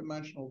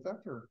 3-dimensional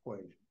vector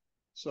equation.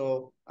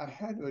 So I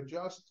had to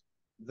adjust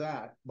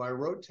that by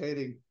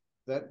rotating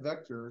that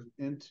vector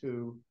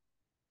into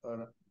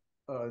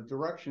a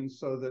direction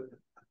so that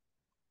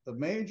the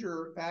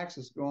major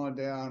axis going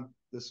down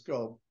the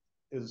scope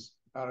is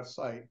out of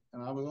sight.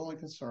 And I was only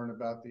concerned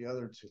about the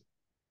other two,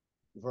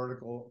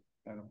 vertical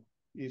and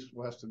east,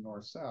 west, and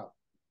north, south.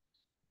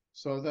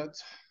 So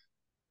that's,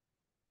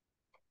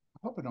 I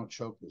hope I don't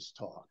choke this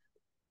talk.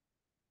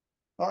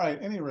 All right,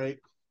 at any rate,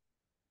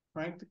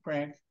 crank to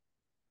crank,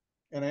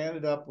 and I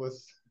ended up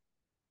with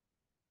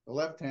the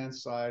left-hand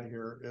side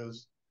here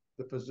is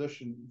the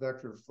position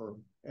vector for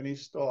any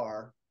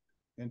star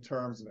in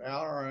terms of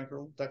hour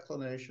angle,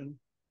 declination,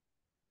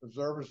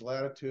 observer's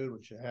latitude,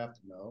 which you have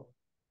to know,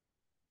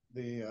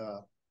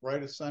 the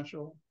right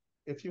essential.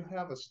 If you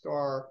have a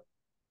star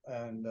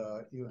and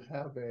you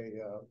have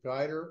a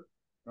guider,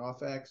 an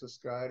off-axis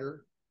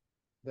guider,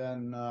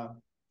 then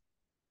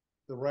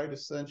the right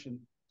ascension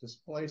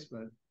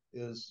displacement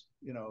is,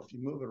 you know, if you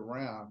move it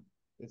around,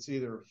 it's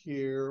either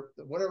here,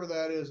 whatever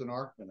that is in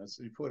arc minutes,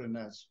 you put in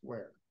that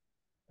square.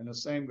 And the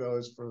same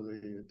goes for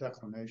the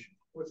declination.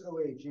 What's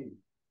OAG?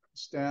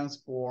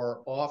 Stands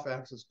for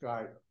off-axis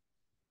guider.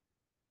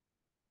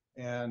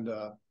 And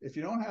if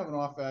you don't have an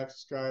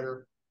off-axis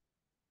guider,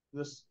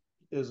 this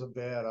is a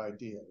bad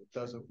idea. It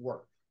doesn't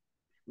work.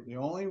 The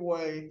only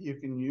way you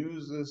can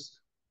use this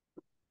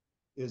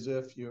is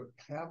if you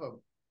have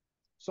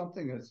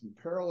something that's in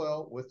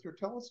parallel with your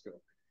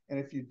telescope. And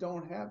if you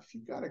don't have, if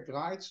you've got a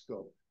guide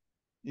scope,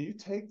 you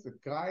take the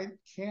guide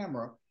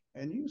camera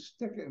and you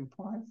stick it in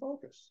prime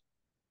focus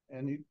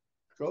and you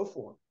go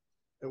for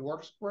it. It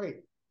works great.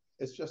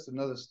 It's just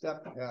another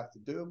step you have to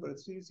do, but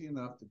it's easy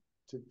enough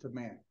to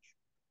manage.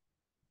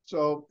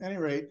 So at any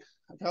rate,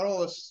 I've got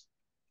all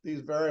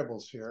these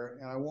variables here,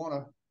 and I want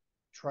to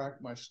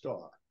track my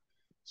star.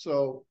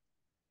 So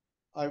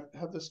I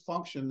have this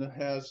function that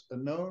has a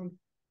known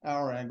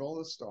hour angle,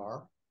 the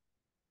star,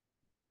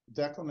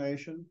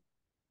 declination,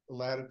 the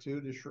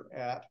latitude is your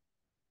at,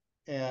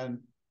 and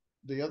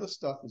the other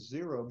stuff is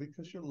 0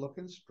 because you're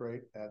looking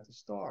straight at the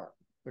star,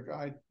 the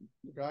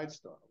guide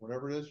star,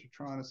 whatever it is you're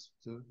trying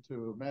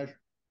to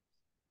measure.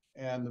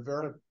 And the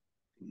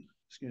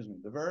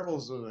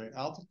variables are the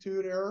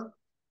altitude error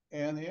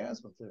and the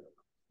azimuth error.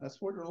 That's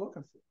what you're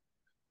looking for.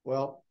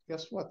 Well,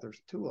 guess what? There's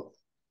 2 of them.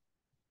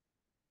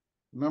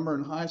 Remember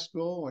in high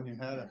school when you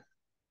had a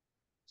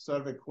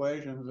set of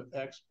equations of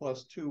x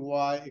plus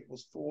 2y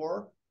equals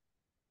 4?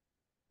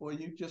 Well,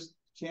 you just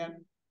can't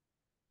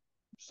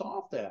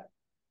solve that.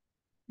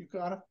 You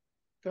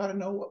gotta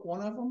know what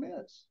one of them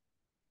is.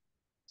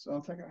 So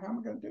I'm thinking, how am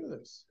I going to do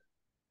this?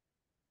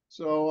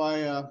 So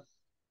I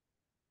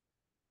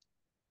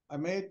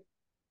made,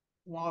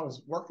 while I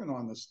was working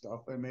on this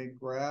stuff, I made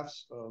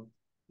graphs of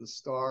the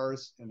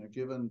stars in a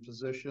given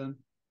position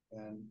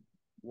and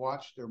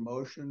watched their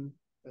motion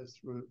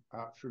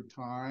through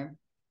time.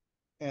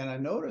 And I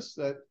noticed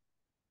that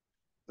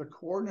the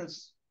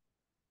coordinates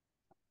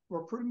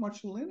were pretty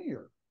much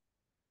linear.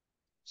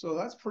 So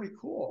that's pretty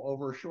cool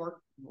over a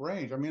short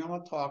range. I mean, I'm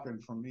not talking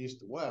from east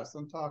to west.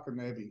 I'm talking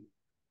maybe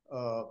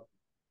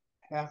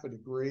half a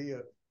degree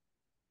of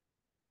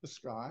the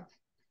sky.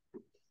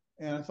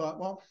 And I thought,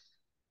 well,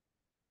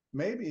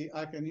 maybe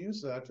I can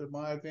use that to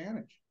my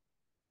advantage.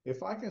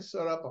 If I can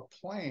set up a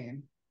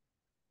plane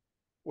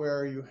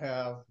where you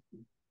have,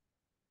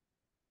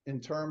 in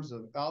terms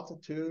of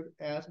altitude,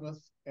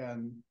 azimuth,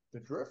 and the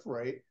drift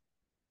rate,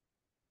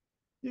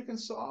 you can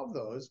solve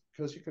those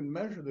because you can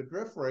measure the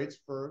drift rates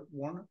for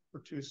 1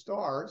 or 2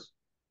 stars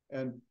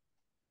and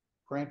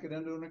crank it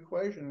into an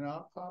equation, and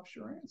out pops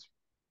your answer.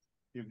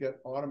 You get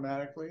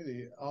automatically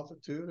the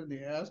altitude and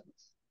the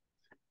azimuth.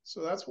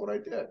 So that's what I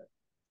did,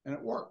 and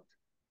it worked.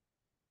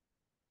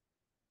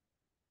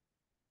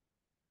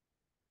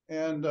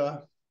 And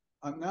now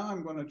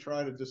I'm going to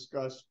try to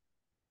discuss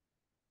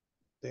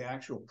the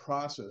actual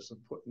process of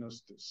putting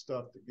this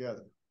stuff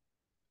together.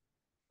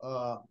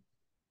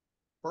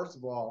 First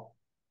of all,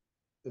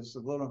 there's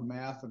a little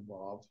math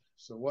involved.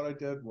 So what I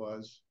did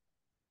was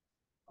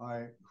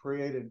I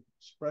created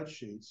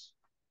spreadsheets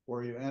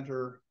where you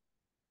enter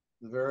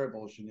the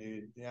variables you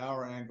need, the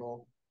hour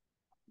angle,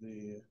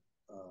 the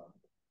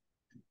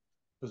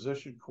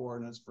position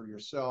coordinates for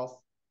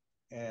yourself,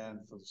 and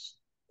for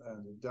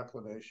the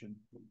declination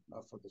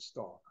for the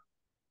star.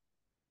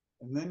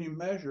 And then you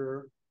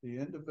measure the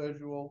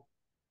individual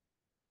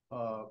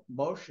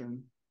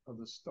motion of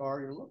the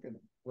star you're looking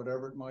at,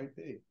 whatever it might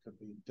be. It could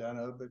be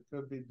Deneb, it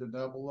could be the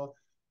nebula,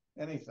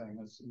 anything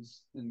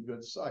is in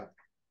good sight.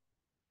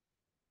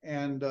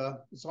 And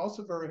it's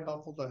also very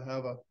helpful to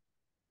have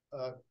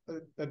a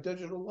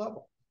digital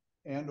level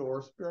and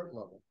or spirit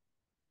level,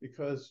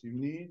 because you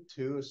need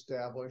to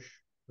establish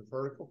the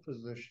vertical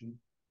position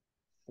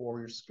for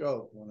your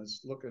scope when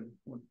it's looking,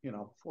 you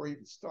know, before you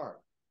even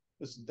start.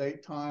 It's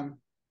daytime,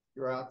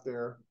 you're out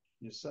there,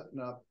 you're setting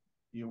up,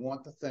 you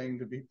want the thing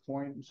to be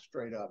pointing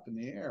straight up in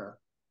the air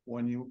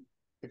when you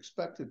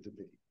expect it to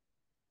be.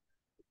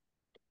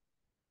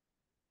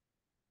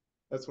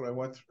 That's what I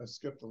went through. I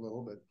skipped a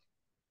little bit.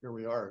 Here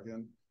we are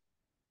again.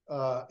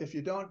 If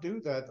you don't do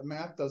that, the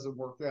math doesn't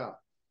work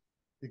out,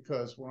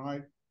 because when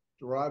I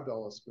derived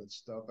all this good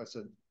stuff, I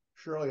said,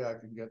 surely I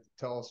can get the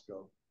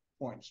telescope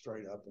pointing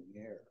straight up in the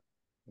air.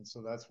 And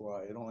so that's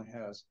why it only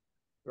has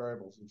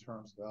variables in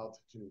terms of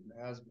altitude and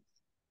azimuth.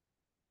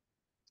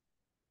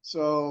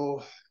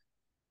 So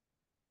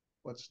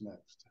what's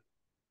next?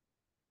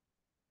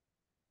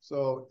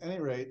 So at any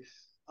rate,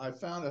 I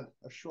found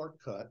a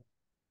shortcut.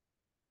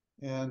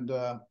 And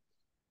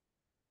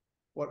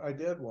what I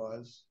did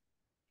was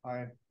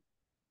I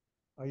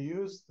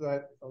used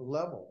that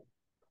level,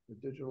 the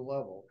digital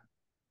level,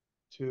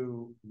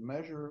 to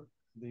measure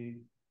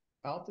the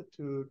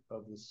altitude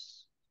of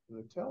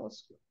the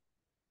telescope.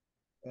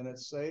 And it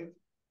saved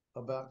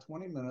about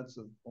 20 minutes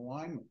of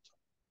alignment.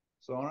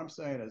 So what I'm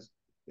saying is,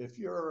 if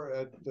you're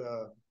at,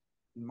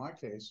 in my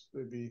case,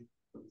 it'd be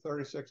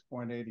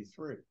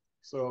 36.83.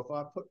 So if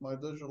I put my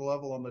digital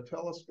level on the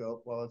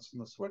telescope while it's in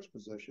the switch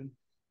position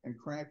and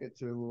crank it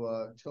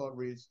to till it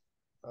reads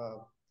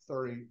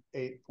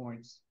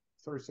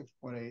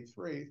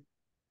 36.83,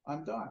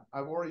 I'm done.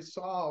 I've already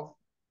solved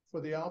for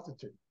the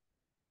altitude.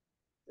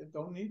 It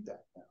don't need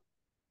that now.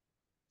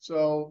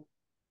 So,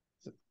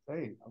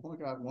 hey, I've only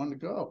got one to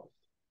go.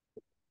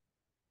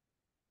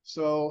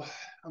 So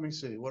let me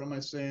see, what am I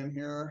saying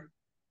here?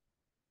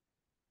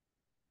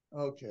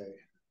 Okay.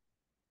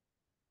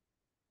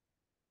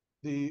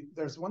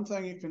 There's one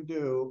thing you can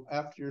do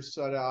after you're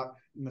set out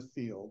in the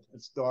field.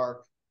 It's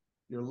dark.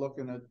 You're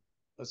looking at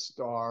a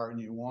star, and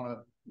you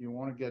want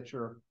to get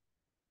your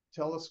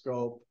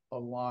telescope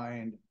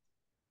aligned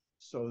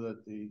so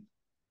that the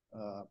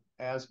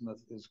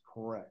azimuth is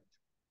correct.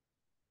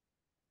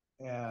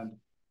 And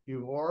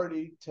you've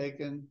already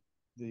taken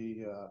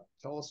the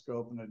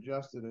telescope and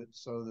adjusted it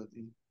so that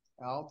the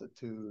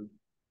altitude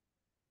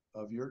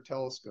of your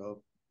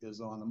telescope is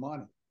on the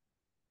money.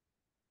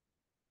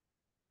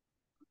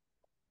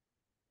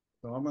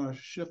 So I'm going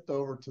to shift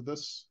over to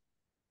this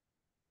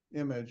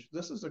image.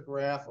 This is a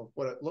graph of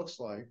what it looks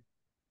like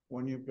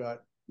when you've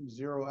got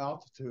zero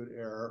altitude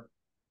error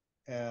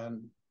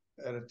and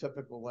at a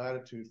typical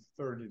latitude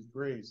 30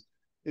 degrees.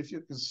 If you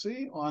can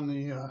see on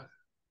the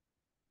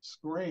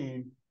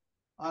screen,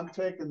 I'm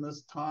taking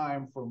this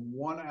time from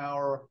 1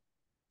 hour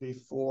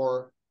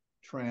before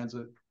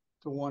transit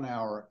to 1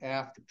 hour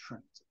after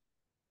transit.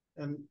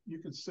 And you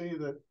can see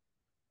that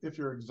if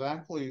you're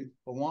exactly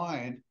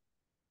aligned,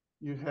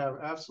 you have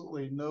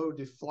absolutely no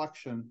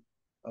deflection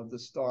of the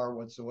star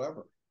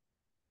whatsoever.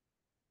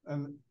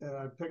 And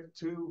I picked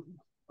two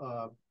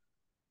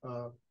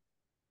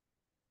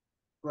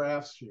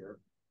graphs here.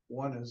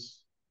 One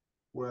is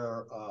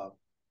where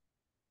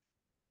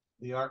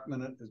the arc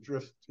minute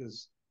drift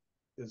is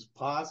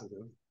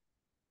positive.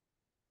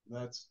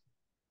 That's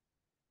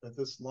at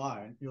this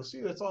line. You'll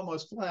see that's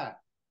almost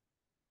flat.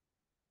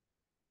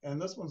 And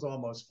this one's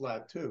almost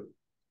flat too.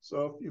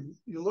 So if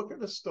you look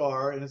at a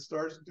star and it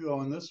starts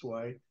going this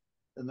way,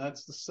 and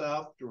that's the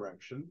south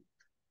direction,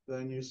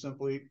 then you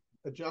simply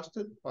adjust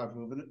it by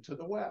moving it to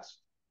the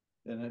west.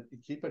 And you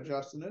keep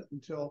adjusting it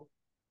until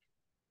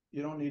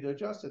you don't need to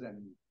adjust it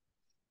anymore.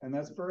 And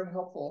that's very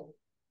helpful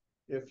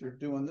if you're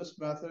doing this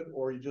method,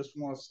 or you just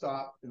want to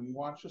stop and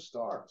watch the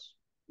stars.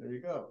 There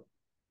you go.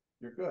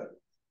 You're good.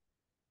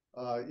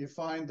 You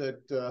find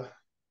that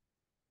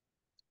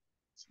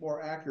it's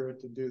more accurate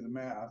to do the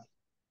math,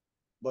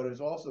 but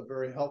it's also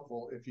very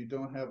helpful if you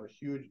don't have a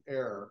huge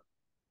error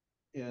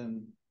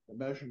in the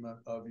measurement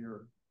of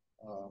your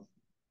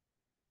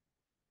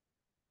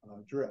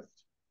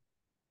drift.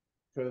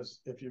 Because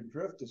if your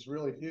drift is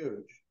really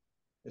huge,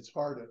 it's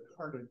hard to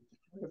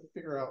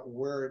figure out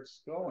where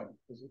it's going,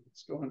 because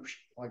it's going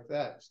like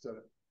that instead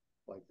of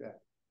like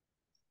that.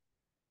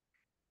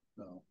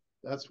 No,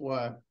 that's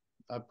why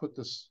I put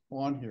this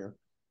on here.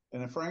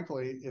 And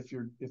frankly, if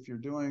you're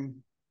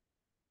doing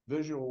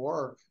visual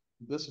work,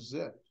 this is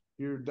it.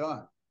 You're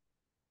done.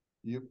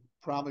 You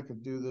probably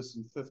could do this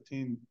in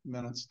 15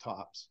 minutes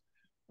tops.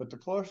 But the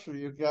closer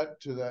you get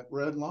to that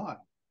red line,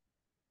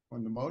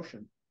 when the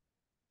motion,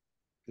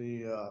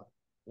 the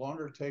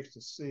longer it takes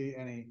to see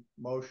any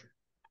motion.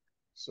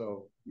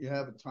 So you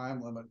have a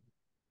time limit.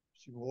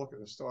 If you look at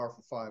a star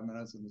for 5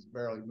 minutes and it's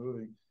barely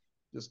moving,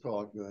 just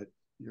call it good.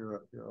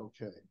 You're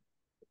okay.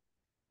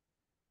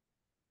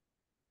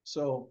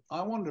 So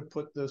I wanted to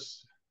put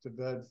this to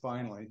bed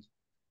finally.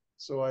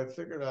 So I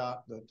figured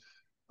out that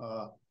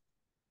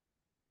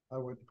I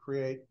would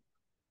create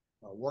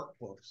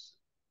workbooks,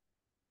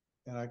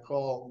 and I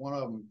call one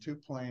of them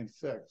two-plane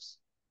fix,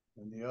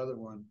 and the other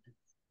one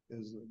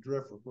is a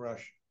drift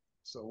regression.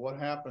 So what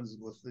happens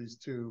with these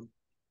two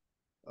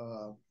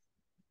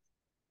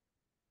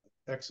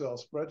Excel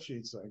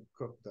spreadsheets I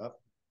cooked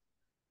up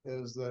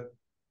is that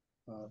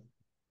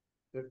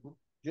it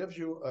gives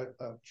you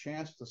a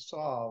chance to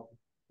solve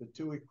the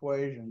two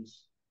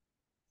equations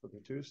for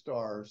the two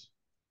stars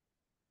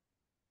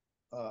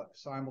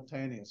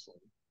simultaneously.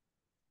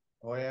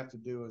 All you have to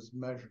do is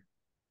measure.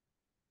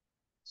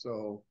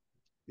 So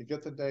you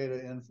get the data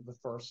in for the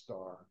first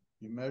star,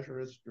 you measure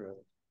its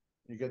drift,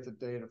 you get the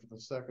data for the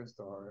second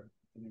star,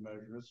 and you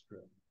measure its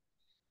drift.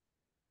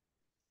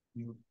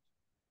 You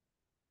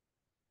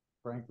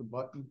crank the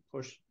button,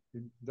 push,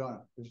 you're done.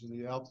 This is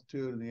the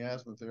altitude and the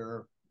azimuth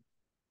error.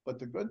 But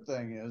the good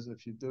thing is,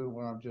 if you do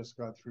what I've just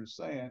got through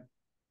saying,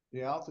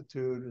 the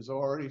altitude is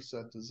already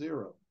set to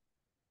 0.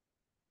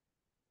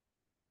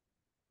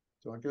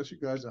 So I guess you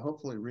guys are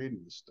hopefully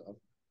reading this stuff.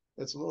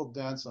 It's a little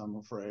dense, I'm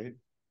afraid.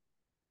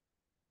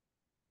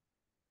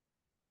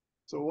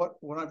 So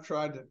what I've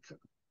tried to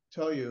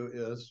tell you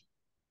is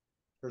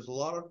there's a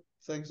lot of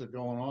things that are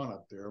going on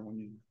up there when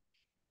you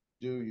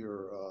do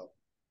your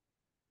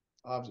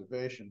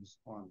observations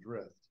on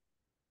drift.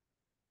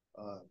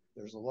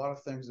 There's a lot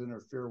of things that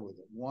interfere with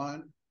it.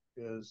 One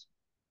is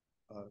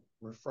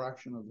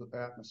refraction of the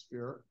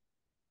atmosphere,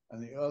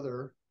 and the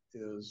other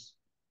is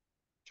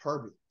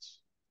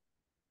turbulence,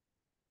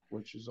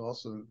 which is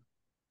also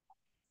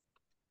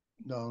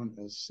known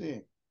as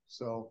seeing.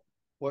 So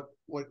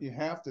what you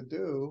have to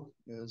do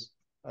is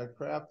I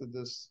crafted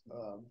this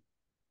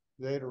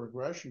data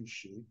regression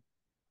sheet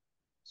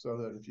so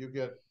that if you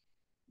get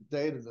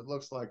data that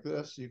looks like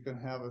this, you can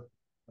have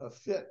a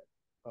fit,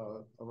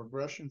 a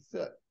regression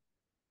fit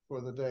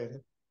for the data,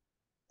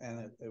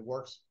 and it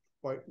works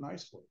quite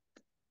nicely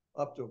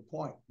up to a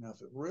point. Now,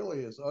 if it really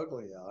is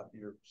ugly out,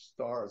 your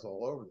star is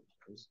all over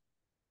the place,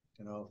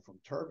 you know, from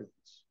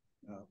turbulence.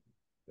 You know,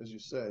 as you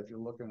say, if you're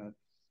looking at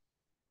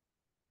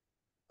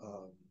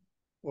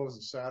what was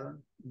it,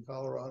 Saturn in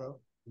Colorado?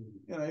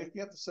 Mm-hmm. You know, you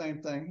get the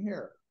same thing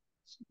here.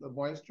 The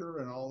moisture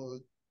and all of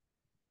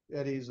the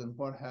eddies and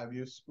what have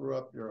you screw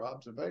up your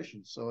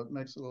observations, so it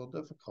makes it a little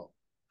difficult.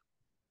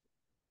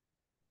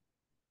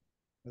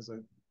 As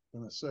I'm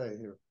going to say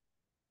here,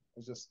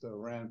 I just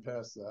ran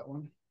past that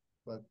one,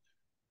 but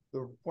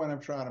the point I'm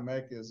trying to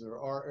make is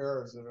there are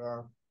errors that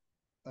are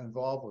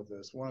involved with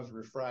this. One is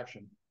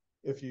refraction.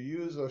 If you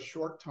use a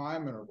short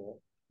time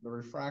interval, the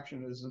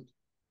refraction isn't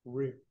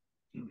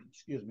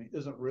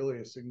isn't really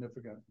a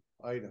significant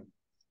item.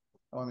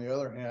 On the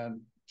other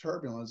hand,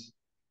 turbulence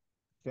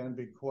can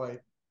be quite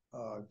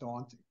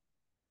daunting.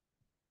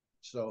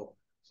 So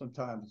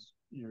sometimes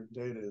your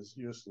data is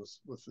useless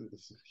with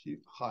this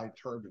high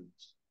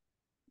turbulence.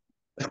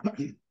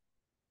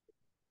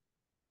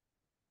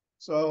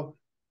 So,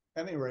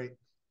 at any rate,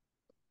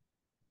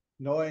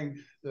 knowing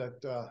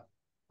that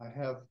I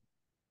have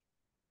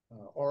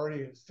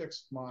already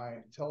fixed my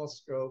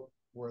telescope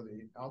where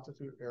the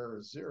altitude error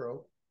is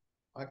 0,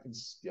 I can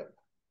skip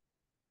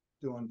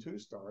doing 2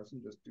 stars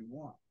and just do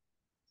 1.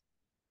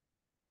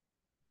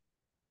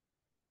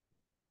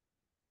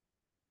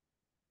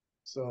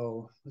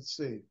 So let's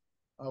see.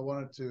 I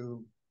wanted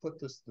to put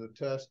this to the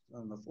test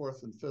on the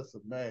 4th and 5th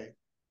of May.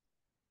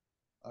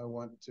 I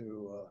want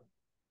to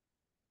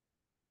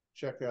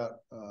check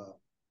out,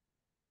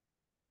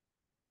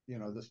 you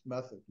know, this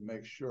method to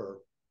make sure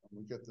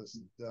we get this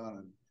done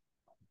and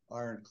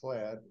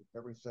ironclad.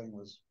 Everything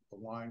was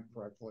aligned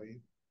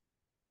correctly.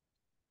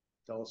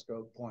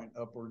 Telescope point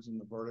upwards in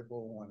the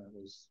vertical when it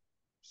was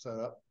set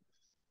up,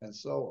 and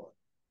so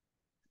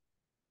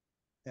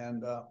on.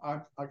 And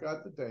I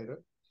got the data,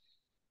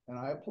 and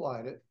I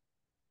applied it,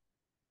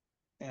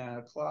 and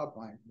a cloud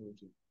bank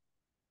moved in.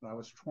 And I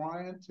was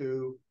trying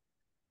to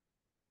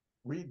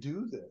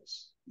redo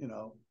this, you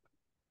know,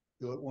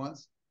 do it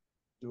once,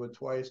 do it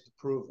twice to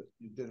prove it.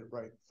 You did it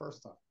right the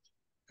first time.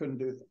 Couldn't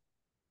do that.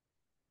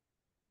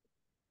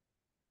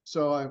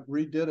 So I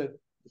redid it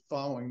the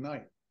following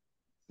night,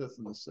 5th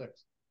and the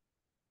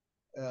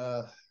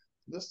 6th.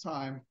 This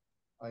time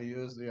I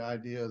used the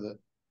idea that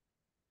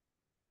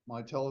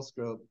my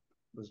telescope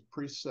was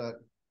preset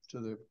to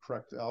the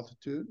correct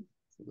altitude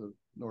for the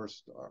North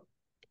Star,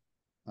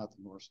 not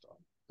the North Star.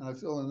 And I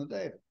fill in the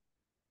data.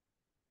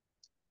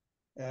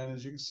 And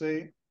as you can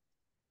see,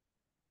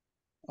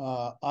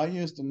 I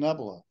used a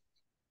nebula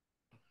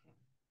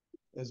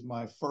as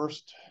my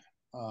first,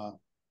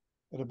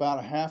 at about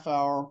a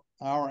half-hour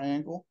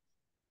angle,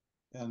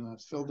 and I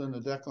filled in the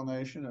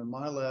declination and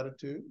my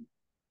latitude,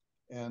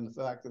 and the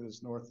fact that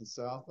it's north and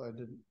south. I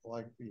didn't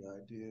like the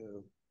idea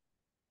of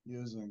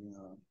using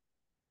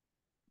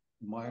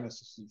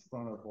minuses in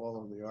front of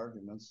all of the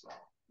arguments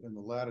in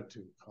the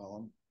latitude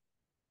column.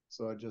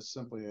 So I just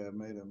simply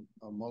made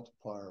a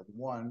multiplier of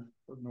 1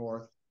 for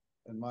north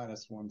and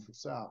 -1 for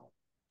south.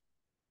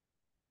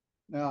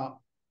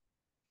 Now,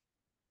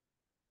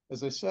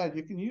 as I said,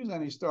 you can use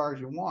any stars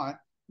you want.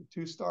 The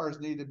two stars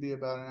need to be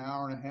about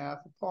 1.5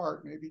 hours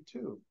apart, maybe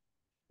 2.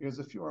 Because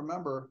if you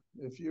remember,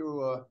 if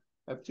you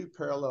have 2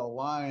 parallel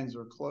lines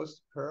or close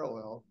to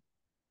parallel,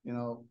 you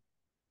know,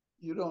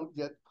 you don't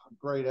get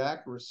great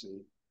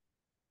accuracy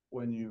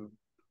when you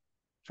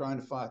trying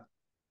to find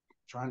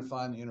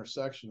the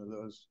intersection of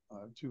those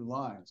 2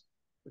 lines.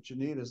 What you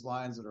need is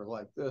lines that are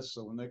like this,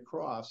 so when they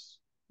cross,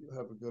 you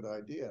have a good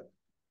idea.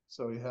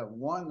 So you have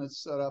one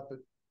that's set up at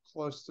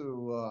close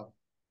to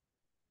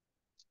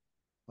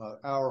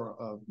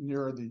hour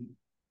near the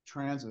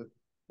transit,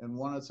 and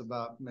one that's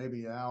about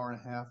maybe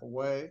 1.5 hours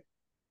away,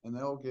 and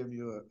they'll give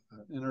you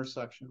an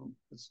intersection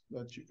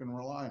that you can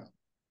rely on.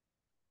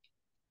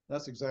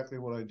 That's exactly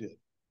what I did.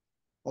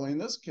 Well, in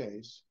this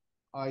case,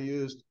 I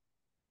used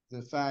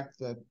the fact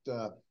that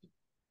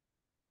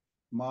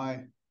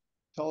my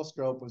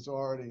telescope was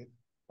already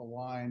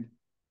aligned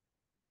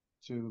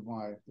to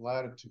my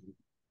latitude,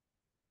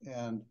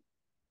 and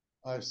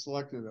I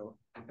selected an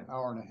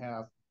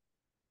 1.5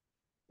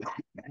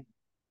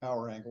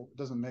 hour angle. It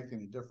doesn't make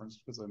any difference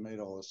because I made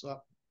all this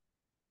up.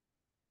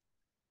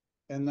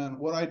 And then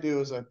what I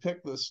do is I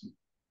pick this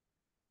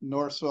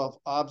north-south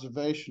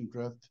observation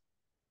drift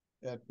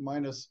at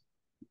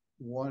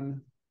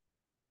 -1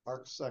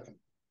 arc second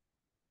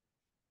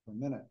per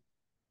minute,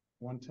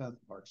 1/10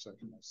 arc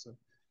second. So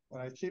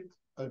when I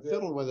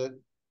fiddle with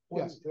it.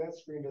 Point to that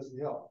screen doesn't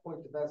help.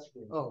 Point to that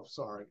screen. Oh,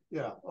 sorry.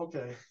 Yeah.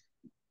 Okay.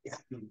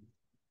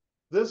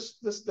 This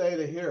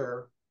data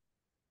here,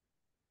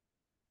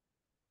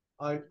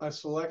 I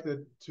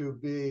selected to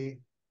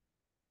be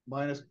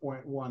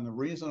 -0.1. The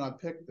reason I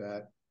picked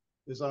that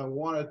is I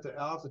wanted the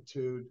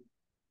altitude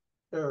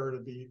error to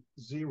be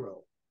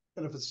 0.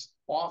 And if it's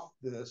off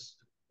this,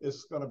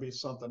 it's going to be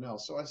something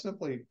else. So I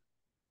simply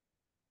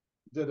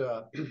did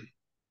a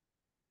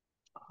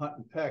hunt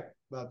and peck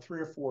about 3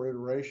 or 4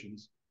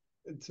 iterations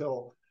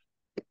until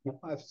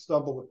I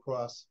stumbled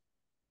across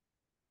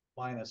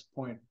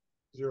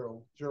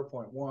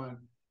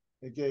 -0.1.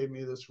 It gave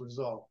me this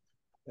result.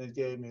 It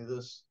gave me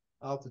this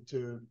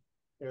altitude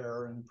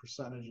error and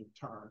percentage of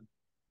turn,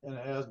 and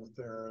an azimuth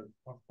error at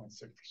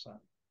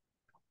 1.6%.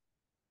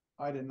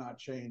 I did not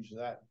change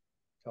that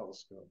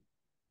telescope,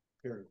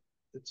 period.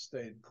 It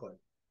stayed put.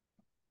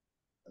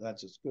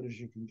 That's as good as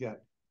you can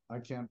get. I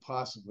can't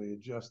possibly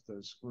adjust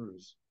those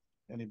screws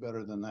any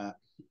better than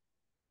that.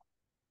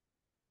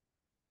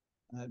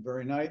 And that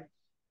very night,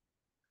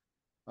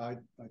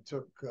 I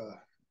took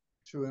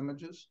 2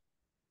 images.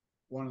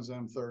 One is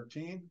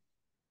M13.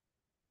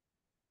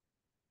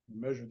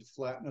 Measured the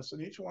flatness,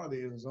 and each one of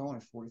these is only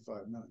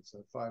 45 minutes. I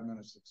have 5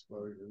 minutes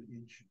exposure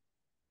each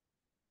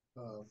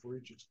for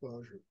each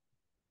exposure.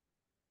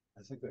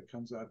 I think that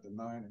comes out to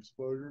 9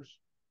 exposures.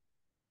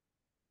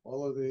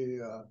 All of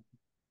the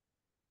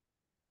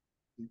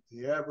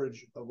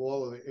average of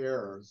all of the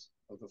errors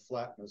of the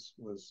flatness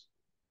was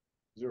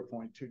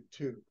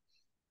 0.22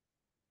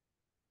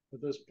 for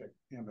this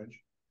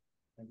image,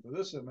 and for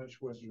this image,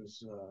 which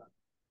was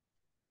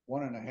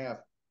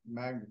 1.5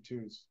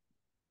 magnitudes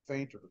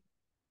fainter,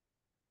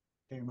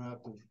 came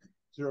out to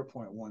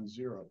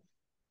 0.10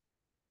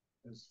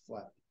 is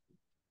flat.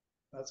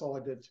 That's all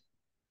I did.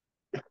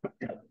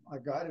 I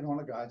guided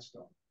on a guide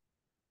stone,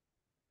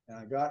 and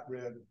I got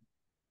rid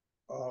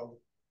of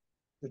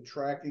the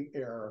tracking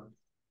error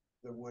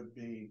that would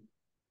be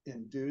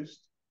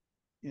induced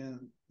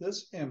in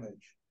this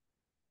image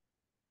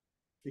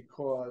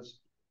because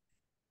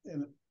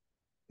in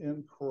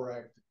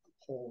incorrect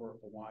polar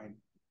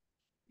alignment.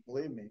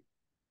 Believe me,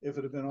 if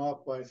it had been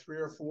off by 3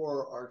 or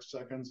 4 arc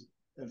seconds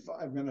in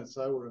 5 minutes,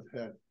 I would have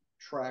had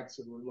tracks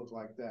that would look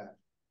like that.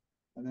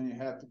 And then you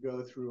have to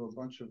go through a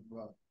bunch of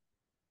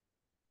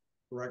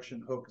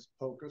correction hocus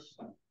pocus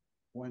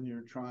when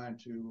you're trying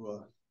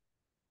to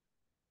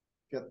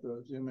get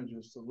those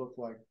images to look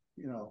like,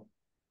 you know,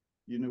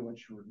 you knew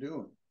what you were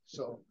doing.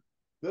 So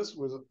this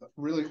was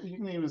really, you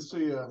can even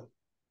see, I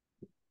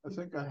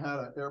think I had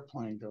an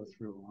airplane go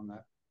through on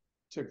that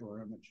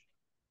particular image.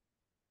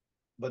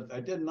 But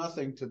I did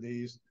nothing to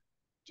these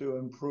to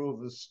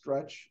improve the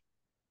stretch.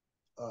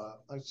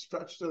 I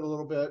stretched it a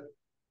little bit,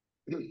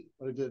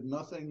 but I did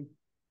nothing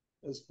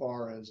as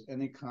far as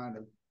any kind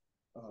of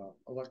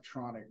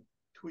electronic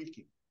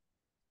tweaking.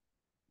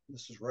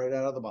 This is right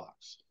out of the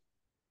box.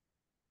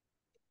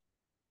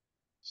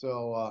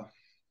 So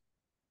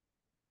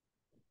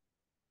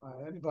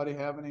anybody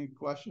have any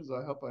questions?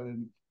 I hope I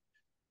didn't.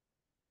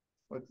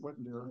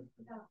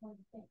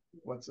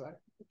 What's that?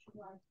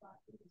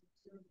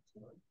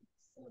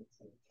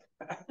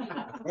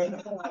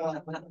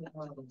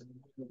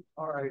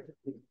 All right.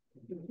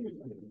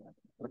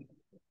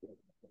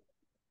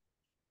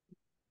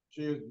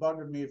 She has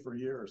bugged me for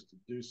years to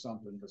do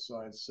something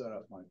besides set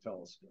up my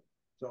telescope.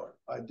 So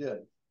I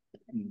did.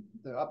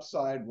 The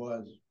upside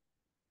was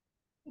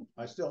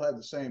I still had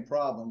the same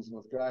problems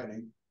with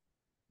guiding.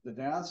 The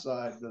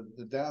downside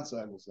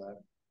was that.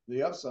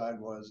 The upside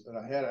was that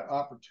I had an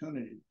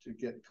opportunity to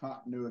get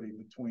continuity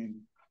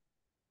between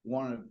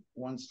one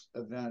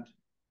event,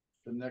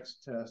 the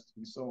next test,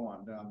 and so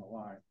on down the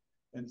line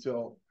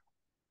until,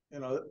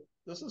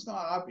 this is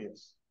not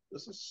obvious.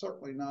 This is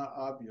certainly not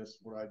obvious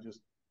what I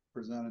just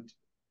presented to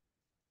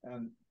you.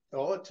 And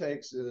all it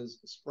takes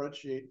is a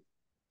spreadsheet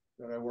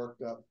that I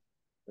worked up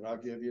that I'll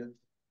give you,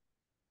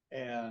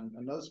 and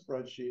another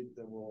spreadsheet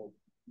that will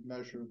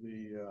measure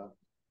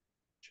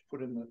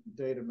put in the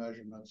data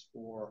measurements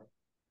for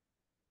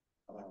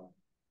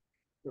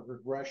the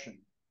regression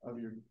of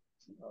your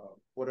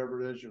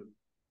whatever it is you're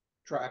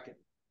tracking.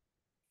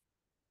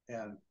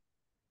 And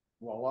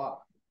voila.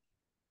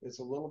 It's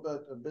a little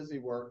bit of busy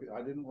work.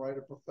 I didn't write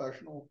a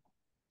professional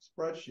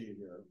spreadsheet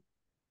here.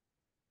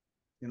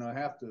 I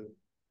have to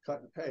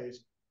cut and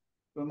paste.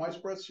 But my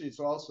spreadsheets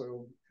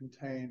also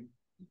contain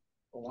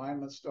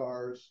alignment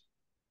stars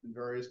in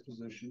various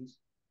positions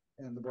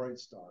and the bright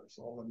stars,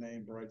 all the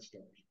named bright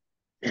stars.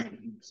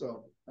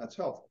 So that's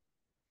helpful.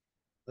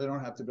 They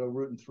don't have to go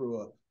rooting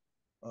through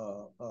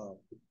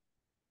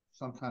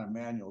some kind of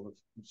manual of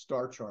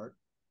star chart.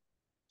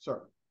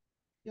 Sir.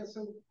 Yeah,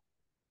 so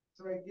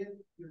I get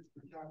you're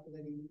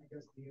calculating, I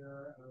guess, the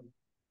error of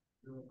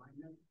your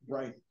alignment.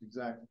 Right,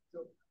 exactly.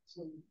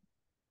 So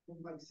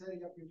like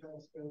setting up your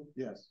telescope,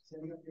 yes,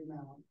 setting up your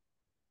mount,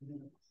 and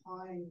then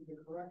applying the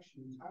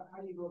corrections.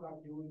 How do you go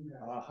about doing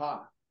that?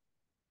 Aha.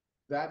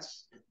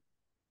 That's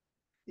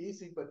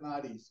easy, but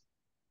not easy.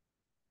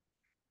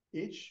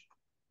 Each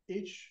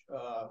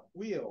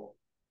wheel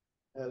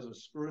has a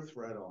screw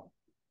thread on.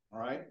 All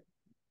right.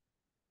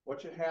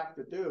 What you have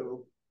to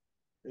do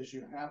is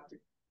you have to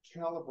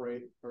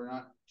calibrate, or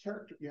not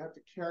character. You have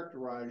to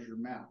characterize your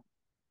mount.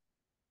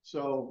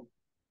 So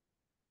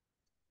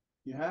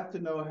you have to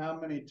know how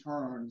many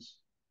turns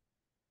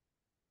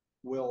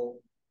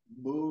will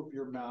move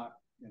your mount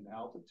in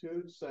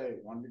altitude, say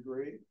 1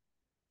 degree,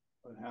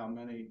 and how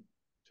many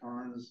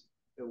turns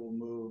it will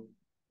move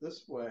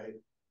this way.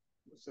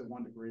 Let's say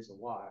 1 degree is a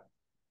lot,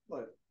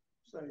 but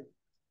say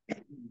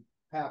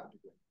half a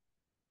degree.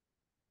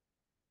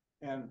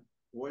 And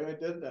the way I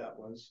did that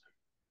was,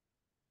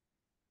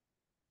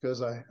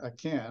 because I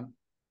can,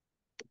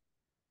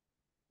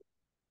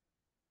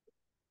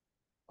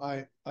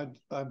 I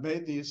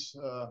made these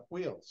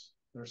wheels.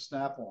 They're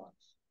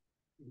snap-ons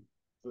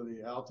for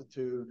the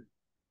altitude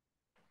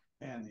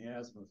and the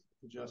azimuth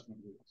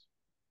adjustment wheels.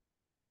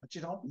 But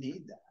you don't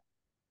need that.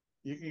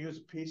 You can use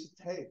a piece of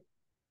tape.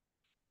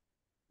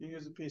 You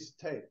use a piece of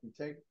tape. You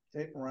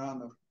tape around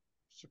the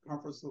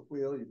circumference of the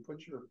wheel. You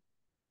put your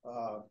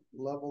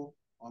level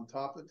on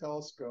top of the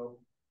telescope,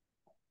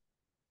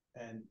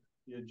 and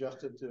you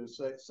adjust it to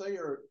say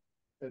you're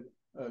at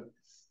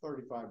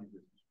 35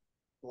 degrees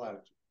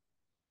latitude.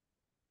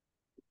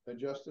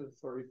 Adjust it at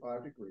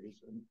 35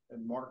 degrees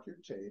and mark your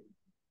tape,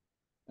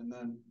 and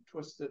then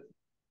twist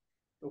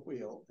the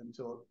wheel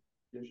until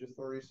it gives you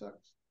 30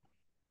 seconds.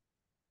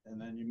 And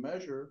then you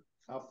measure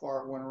how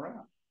far it went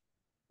around.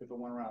 If it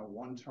went around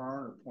 1 turn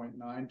or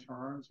 0.9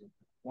 turns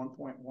or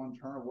 1.1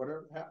 turn or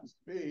whatever it happens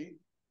to be,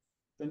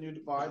 then you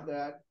divide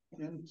that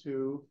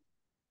into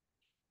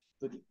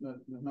the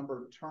number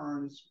of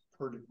turns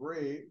per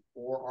degree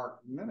or arc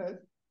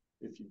minute,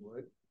 if you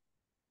would.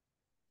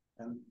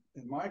 And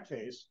in my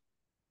case,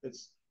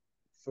 it's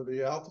for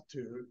the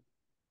altitude,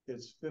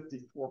 it's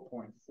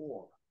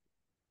 54.4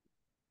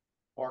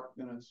 arc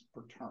minutes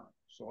per turn.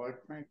 So I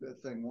crank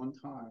that thing 1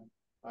 time,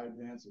 I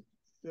advance it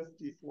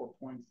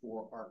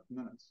 54.4 arc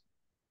minutes.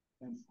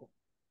 And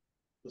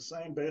the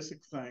same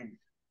basic thing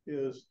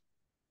is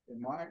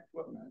in my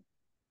equipment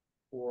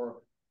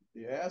for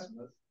the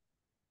azimuth.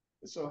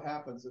 It so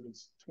happens that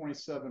it's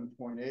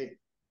 27.8,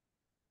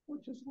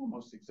 which is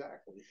almost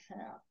exactly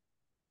half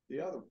the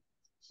other one.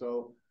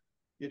 So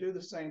you do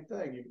the same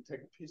thing. You can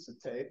take a piece of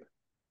tape.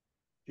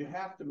 You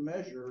have to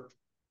measure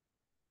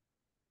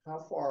how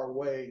far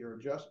away your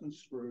adjustment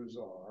screws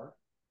are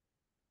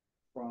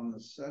from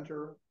the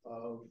center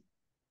of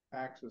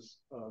axis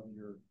of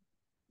your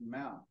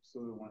mount. So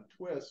that when it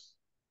twists,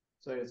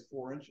 say it's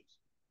 4 inches,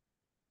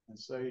 and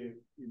say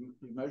you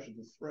measure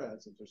the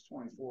threads, if there's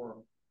 24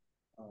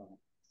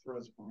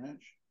 threads per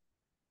inch,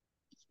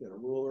 just get a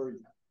ruler.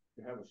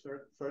 You have a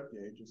thread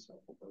gauge, it's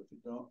helpful, but if you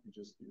don't, you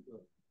just use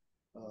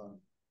a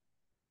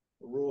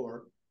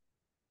ruler,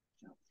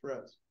 count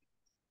threads.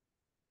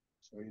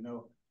 So in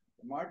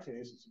my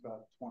case, it's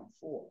about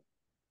 24.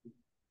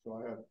 So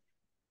I have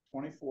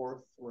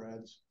 24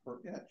 threads per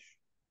inch.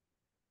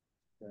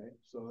 Okay,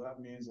 so that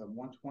means I'm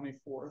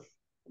 1/24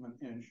 of an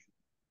inch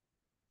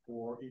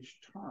for each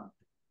turn.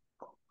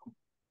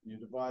 You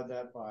divide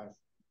that by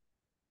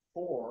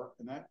 4,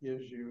 and that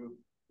gives you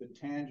the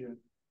tangent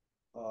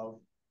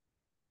of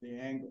the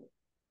angle,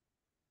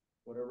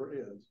 whatever it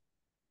is.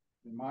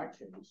 In my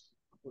case,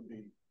 it would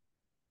be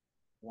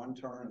 1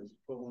 turn is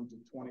equivalent to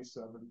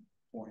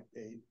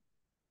 27.8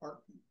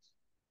 arc minutes.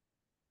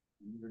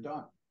 And you're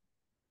done.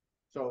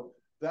 So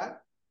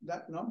that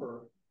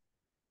number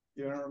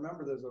You know,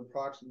 remember there's an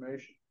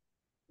approximation.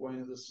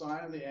 When the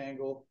sine of the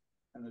angle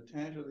and the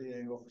tangent of the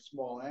angle for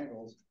small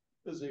angles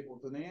is equal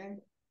to the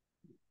angle,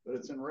 but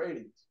it's in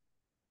radians.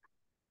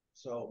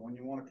 So when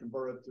you want to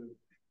convert it to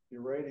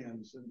your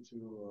radians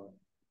into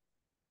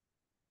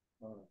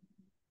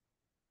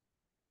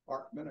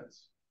arc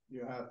minutes,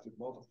 you have to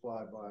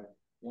multiply by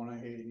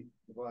 180,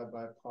 divide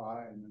by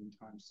pi, and then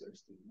times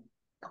 60.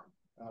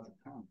 Out it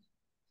comes.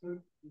 So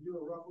you do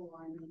a rough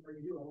alignment, or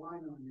you do a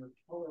line on your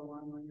polar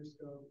line on your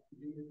scope, you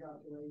do your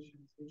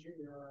calculations, get your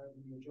error,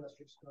 and you adjust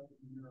your scope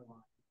and mirror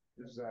line.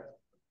 Exactly.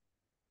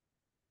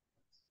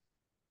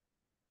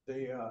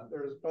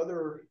 There's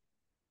other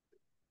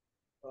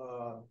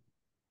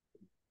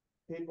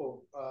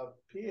people.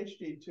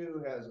 PhD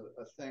 2 has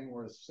a thing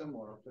where it's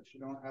similar, but you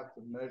don't have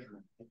to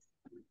measure it.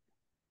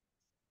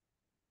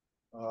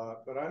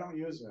 But I don't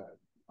use that.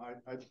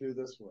 I do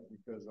this way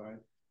because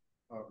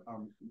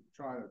I'm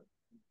trying to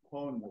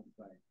hone the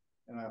thing,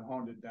 and I've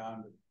honed it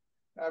down to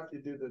after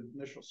you do the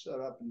initial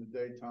setup in the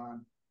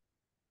daytime.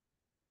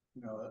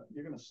 You know,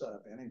 you're going to set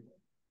up anything.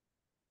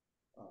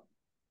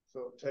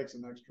 So it takes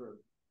an extra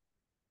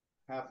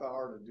half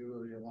hour to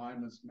do the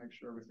alignments, make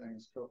sure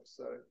everything's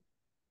copacetic.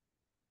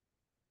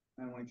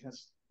 And when it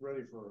gets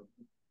ready for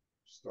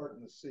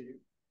starting to see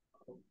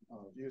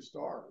view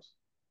stars,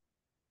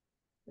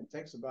 it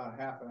takes about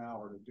half an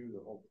hour to do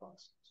the whole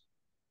process.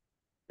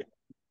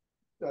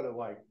 Instead of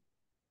like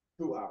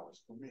 2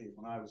 hours for me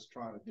when I was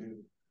trying to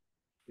do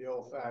the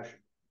old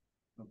fashioned.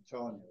 I'm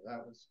telling you,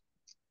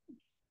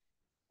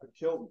 it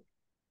killed me.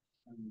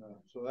 And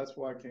so that's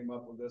why I came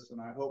up with this,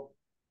 and I hope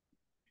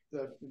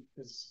that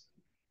it's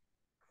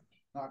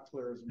not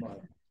clear as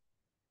mud.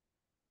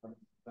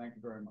 Thank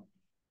you very much.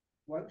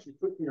 Why don't you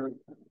put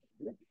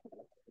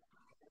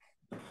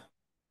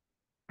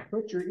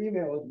your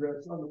email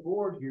address on the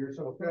board here,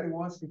 so if anyone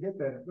wants to get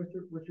that, what's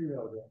your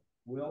email address?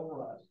 Will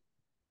Russ.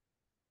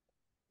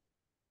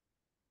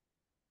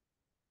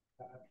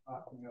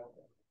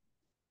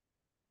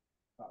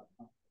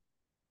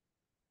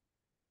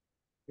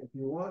 If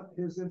you want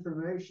his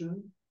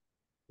information,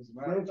 his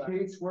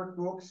spreadsheets,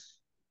 workbooks,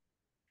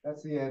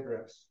 that's the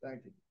address.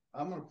 Thank you.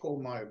 I'm going to pull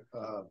my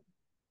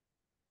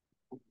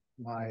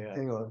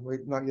hang on,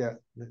 wait, not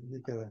yet.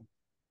 You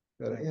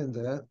gotta end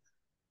that.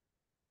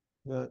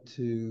 Got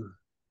to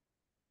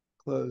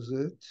close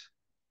it.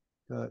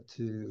 Got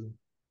to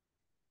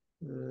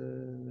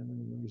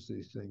where's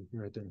the thing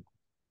right there?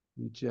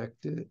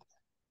 Reject it.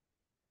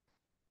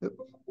 Yep.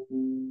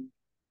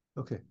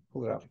 Okay,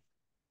 pull it out.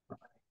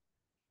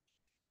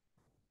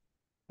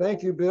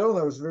 Thank you, Bill.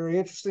 That was very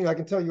interesting. I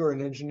can tell you're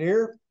an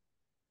engineer.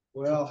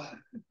 Well,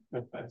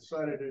 I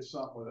decided to do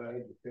something with that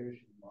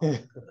education.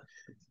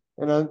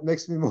 And it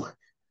makes me more,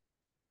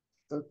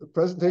 a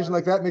presentation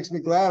like that makes me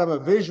glad I'm a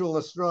visual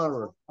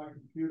astronomer. My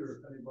computer,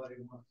 if anybody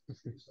wants to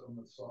see some of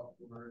the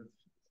software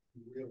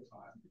in real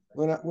time.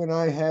 When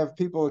I have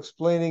people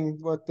explaining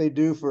what they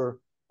do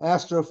for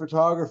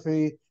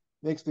astrophotography,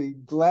 makes me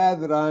glad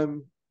that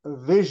I'm a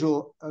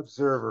visual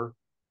observer.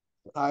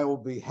 I will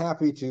be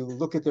happy to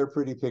look at their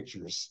pretty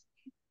pictures.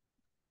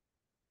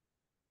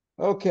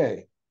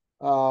 Okay.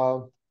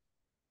 Door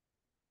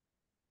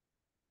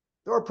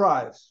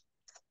prize.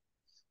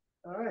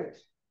 All right.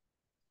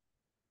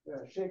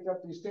 Shake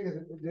up these tickets.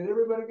 Did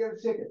everybody get a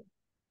ticket?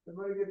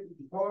 Everybody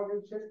get Paul get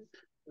a ticket?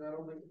 I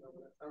don't think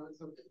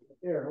so.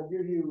 Here, we'll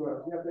give you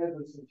Jeff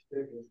Edmondson's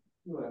ticket.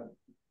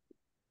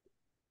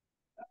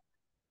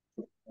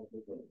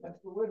 That's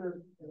the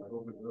winner.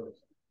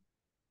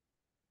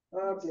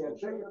 Okay,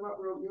 check them up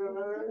real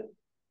good.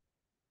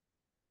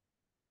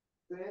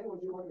 Dan,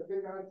 would you like a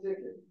big on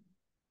ticket?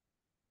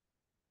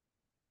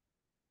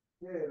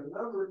 Okay, the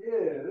number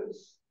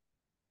is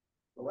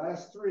the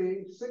last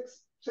three,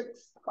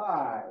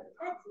 665.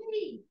 That's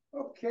me.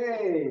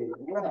 Okay.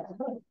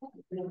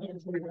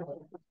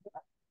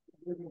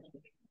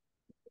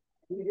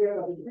 You get a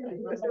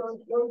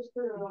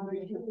poster, and I'll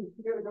make sure you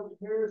get a couple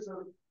pairs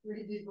of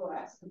 3D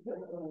glasses.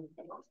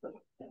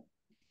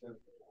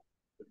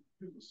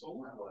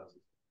 Solar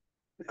glasses.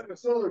 The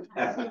solar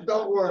glasses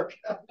don't work.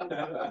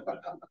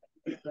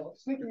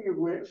 Speaking of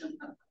which,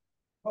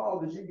 Paul,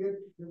 were you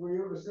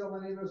able to sell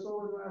any of those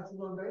solar glasses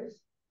on base?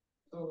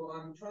 So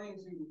I'm trying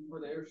to for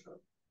the air show.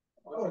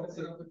 I'm trying to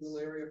set up a little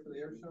area for the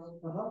air show,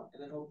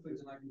 and then hopefully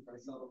tonight we can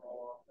sell them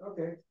all off.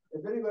 Okay.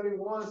 If anybody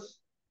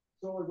wants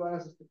solar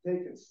glasses to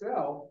take and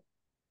sell,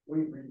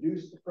 we've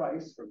reduced the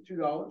price from $2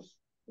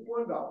 to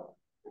 $1.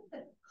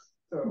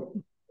 So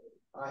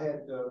I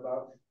had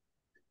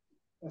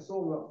I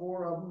sold about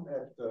 4 of them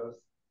at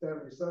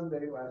Saturday,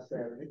 Sunday, last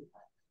Saturday.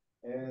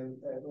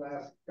 And at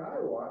last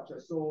Skywatch, I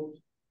sold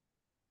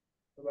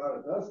about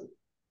a dozen.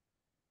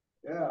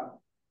 Yeah,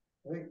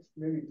 I think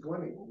maybe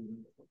 20.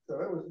 So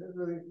it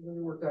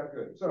really worked out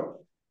good.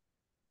 So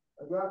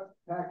I've got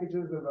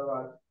packages of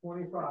about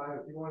 25.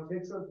 If you want to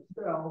take some to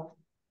sell,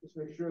 just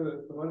make sure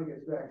that the money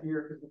gets back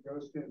here because it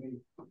goes to the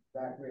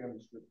back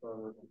management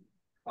fund.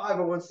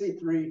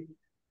 501c3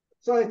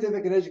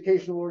 scientific and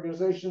educational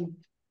organization.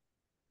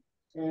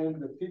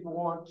 And if people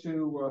want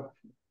to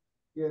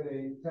get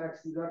a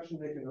tax deduction.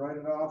 They can write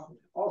it off.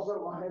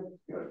 Also, I have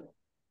you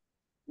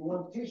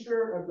want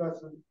t-shirt. I've got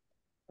some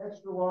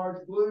extra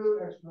large blue,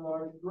 extra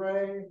large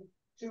gray,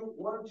 2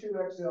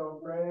 XL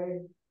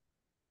gray,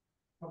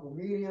 a couple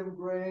medium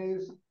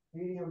grays,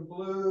 medium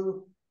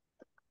blue,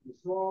 the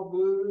small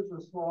blues,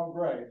 and small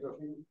gray. So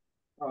if you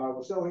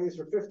we're selling these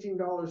for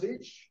 $15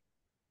 each,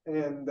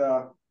 and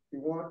if you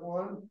want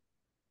one,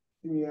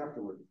 see me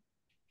afterwards.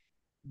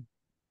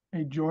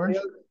 Hey, George.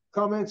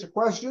 Comments or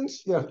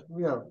questions? Yeah.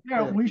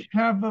 We should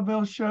have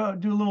Bill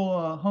do a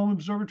little home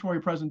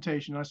observatory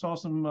presentation. I saw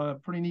some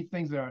pretty neat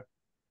things there.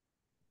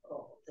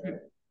 Oh, okay.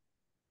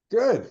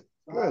 Good.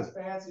 Not as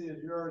fancy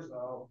as yours,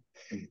 though.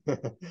 Yeah,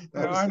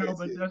 I know,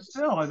 but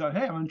still, I thought,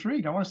 hey, I'm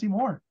intrigued. I want to see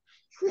more.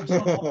 I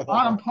saw the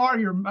bottom part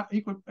of your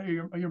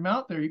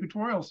mount there,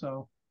 equatorial.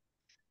 So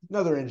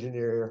another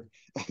engineer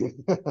here.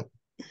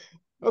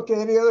 Okay.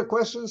 Any other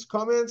questions,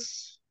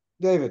 comments,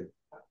 David?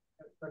 I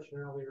had a question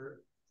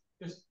earlier.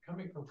 Just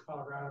coming from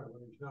Colorado,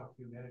 where there's no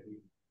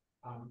humidity,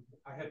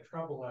 I had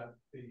trouble at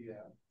the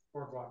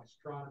boardwalk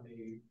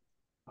astronomy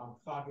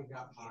fogging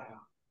up my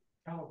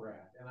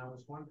Telrad, and I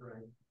was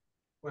wondering,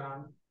 when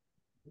I'm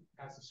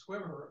as a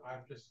swimmer,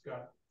 I've just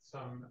got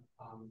some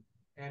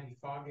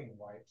anti-fogging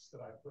wipes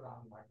that I put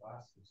on my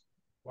glasses.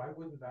 Why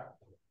wouldn't that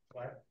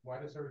work? Why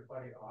does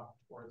everybody opt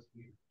towards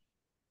heaters?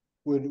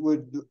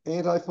 Would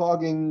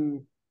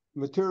anti-fogging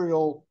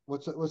material,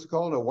 what's it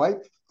called, a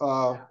wipe?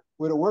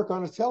 Would it work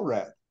on a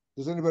Telrad?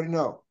 Does anybody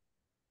know?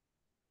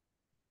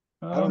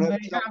 I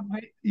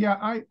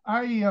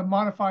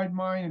modified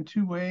mine in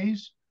 2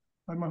 ways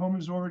on my home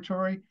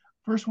observatory.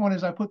 First one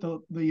is I put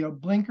the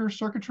blinker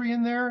circuitry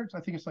in there. I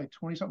think it's like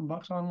 20 something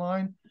bucks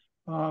online.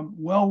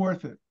 Well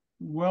worth it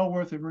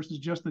versus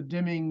just the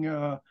dimming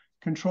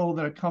control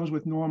that it comes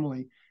with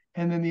normally.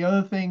 And then the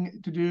other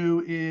thing to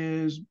do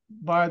is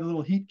buy the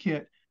little heat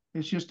kit.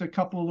 It's just a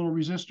couple of little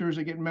resistors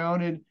that get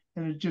mounted,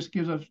 and it just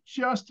gives us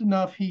just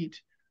enough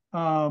heat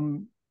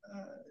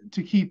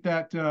to keep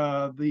that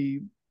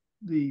the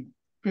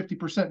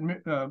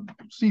 50%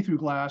 see-through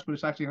glass, but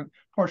it's actually a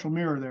partial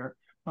mirror there.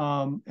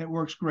 It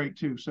works great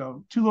too.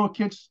 So 2 little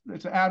kits.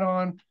 It's an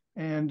add-on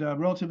and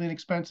relatively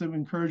inexpensive.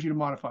 Encourage you to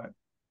modify it.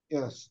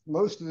 Yes,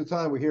 most of the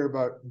time we hear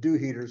about dew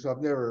heaters.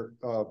 I've never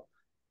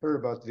heard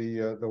about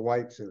the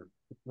wipes here.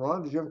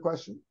 Ron, did you have a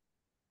question?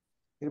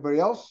 Anybody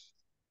else?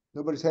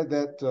 Nobody's had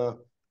that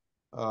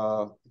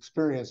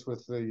experience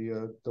with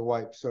the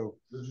wipe. So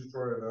did you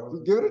try it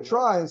out? Give it a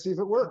try and see if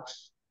it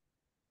works.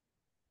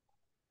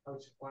 I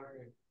was just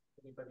wondering if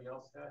anybody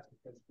else has,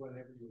 because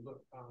whenever you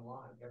look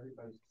online,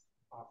 everybody's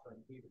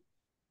offering heaters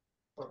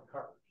or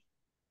covers.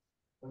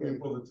 I mean,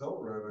 for the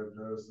Telrad, I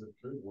guess it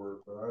could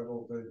work, but I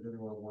don't think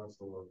anyone wants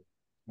to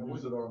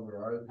use it on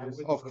their eyepiece.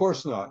 Of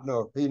course not.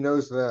 No, he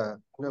knows that.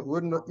 No, you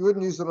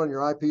wouldn't use it on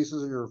your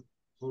eyepieces or your.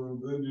 So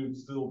then you'd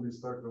still be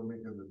stuck on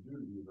making the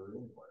dew heater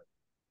anyway.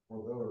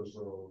 Or those,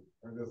 so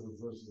I guess it's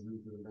just as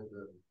easy to make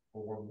it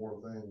for one more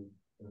thing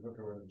and hook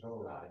it in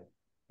Telrad.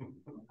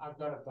 I've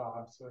got a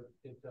dog, so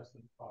it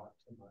doesn't fog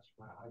too much.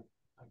 I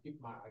keep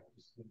my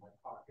eyepieces in my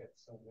pocket,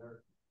 so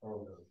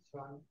so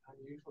I'm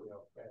usually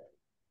okay.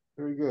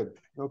 Very good.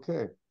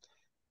 Okay.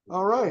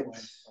 All right.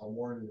 I'll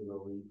warn you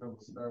though, when you come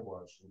to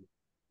Skywatch,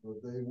 the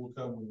day will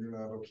come when you're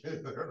not okay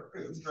there.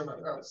 It's gonna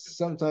happen.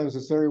 Sometimes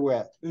it's very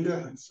wet.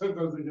 Yeah,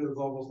 sometimes it gets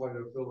almost like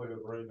it feels like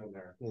it's raining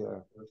there.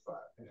 Yeah. It's fine.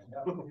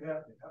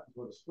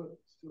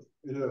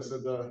 Yes,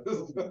 it does.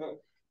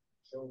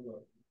 So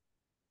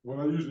what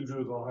I usually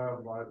do is I'll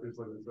have my piece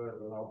like you said,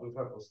 and I'll just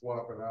have to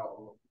swap it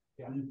out.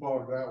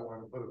 Defog that one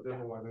and put a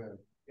different one in.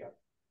 Yeah.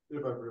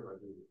 If I do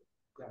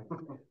it.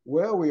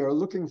 Well, we are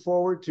looking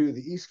forward to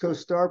the East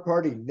Coast Star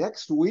Party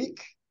next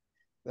week.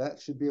 That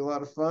should be a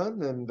lot of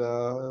fun and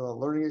a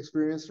learning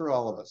experience for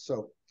all of us.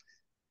 So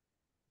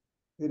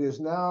it is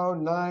now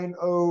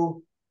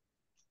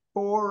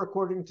 9:04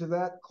 according to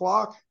that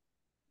clock.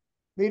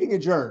 Meeting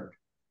adjourned.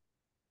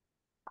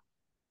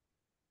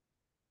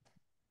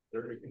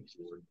 Very good.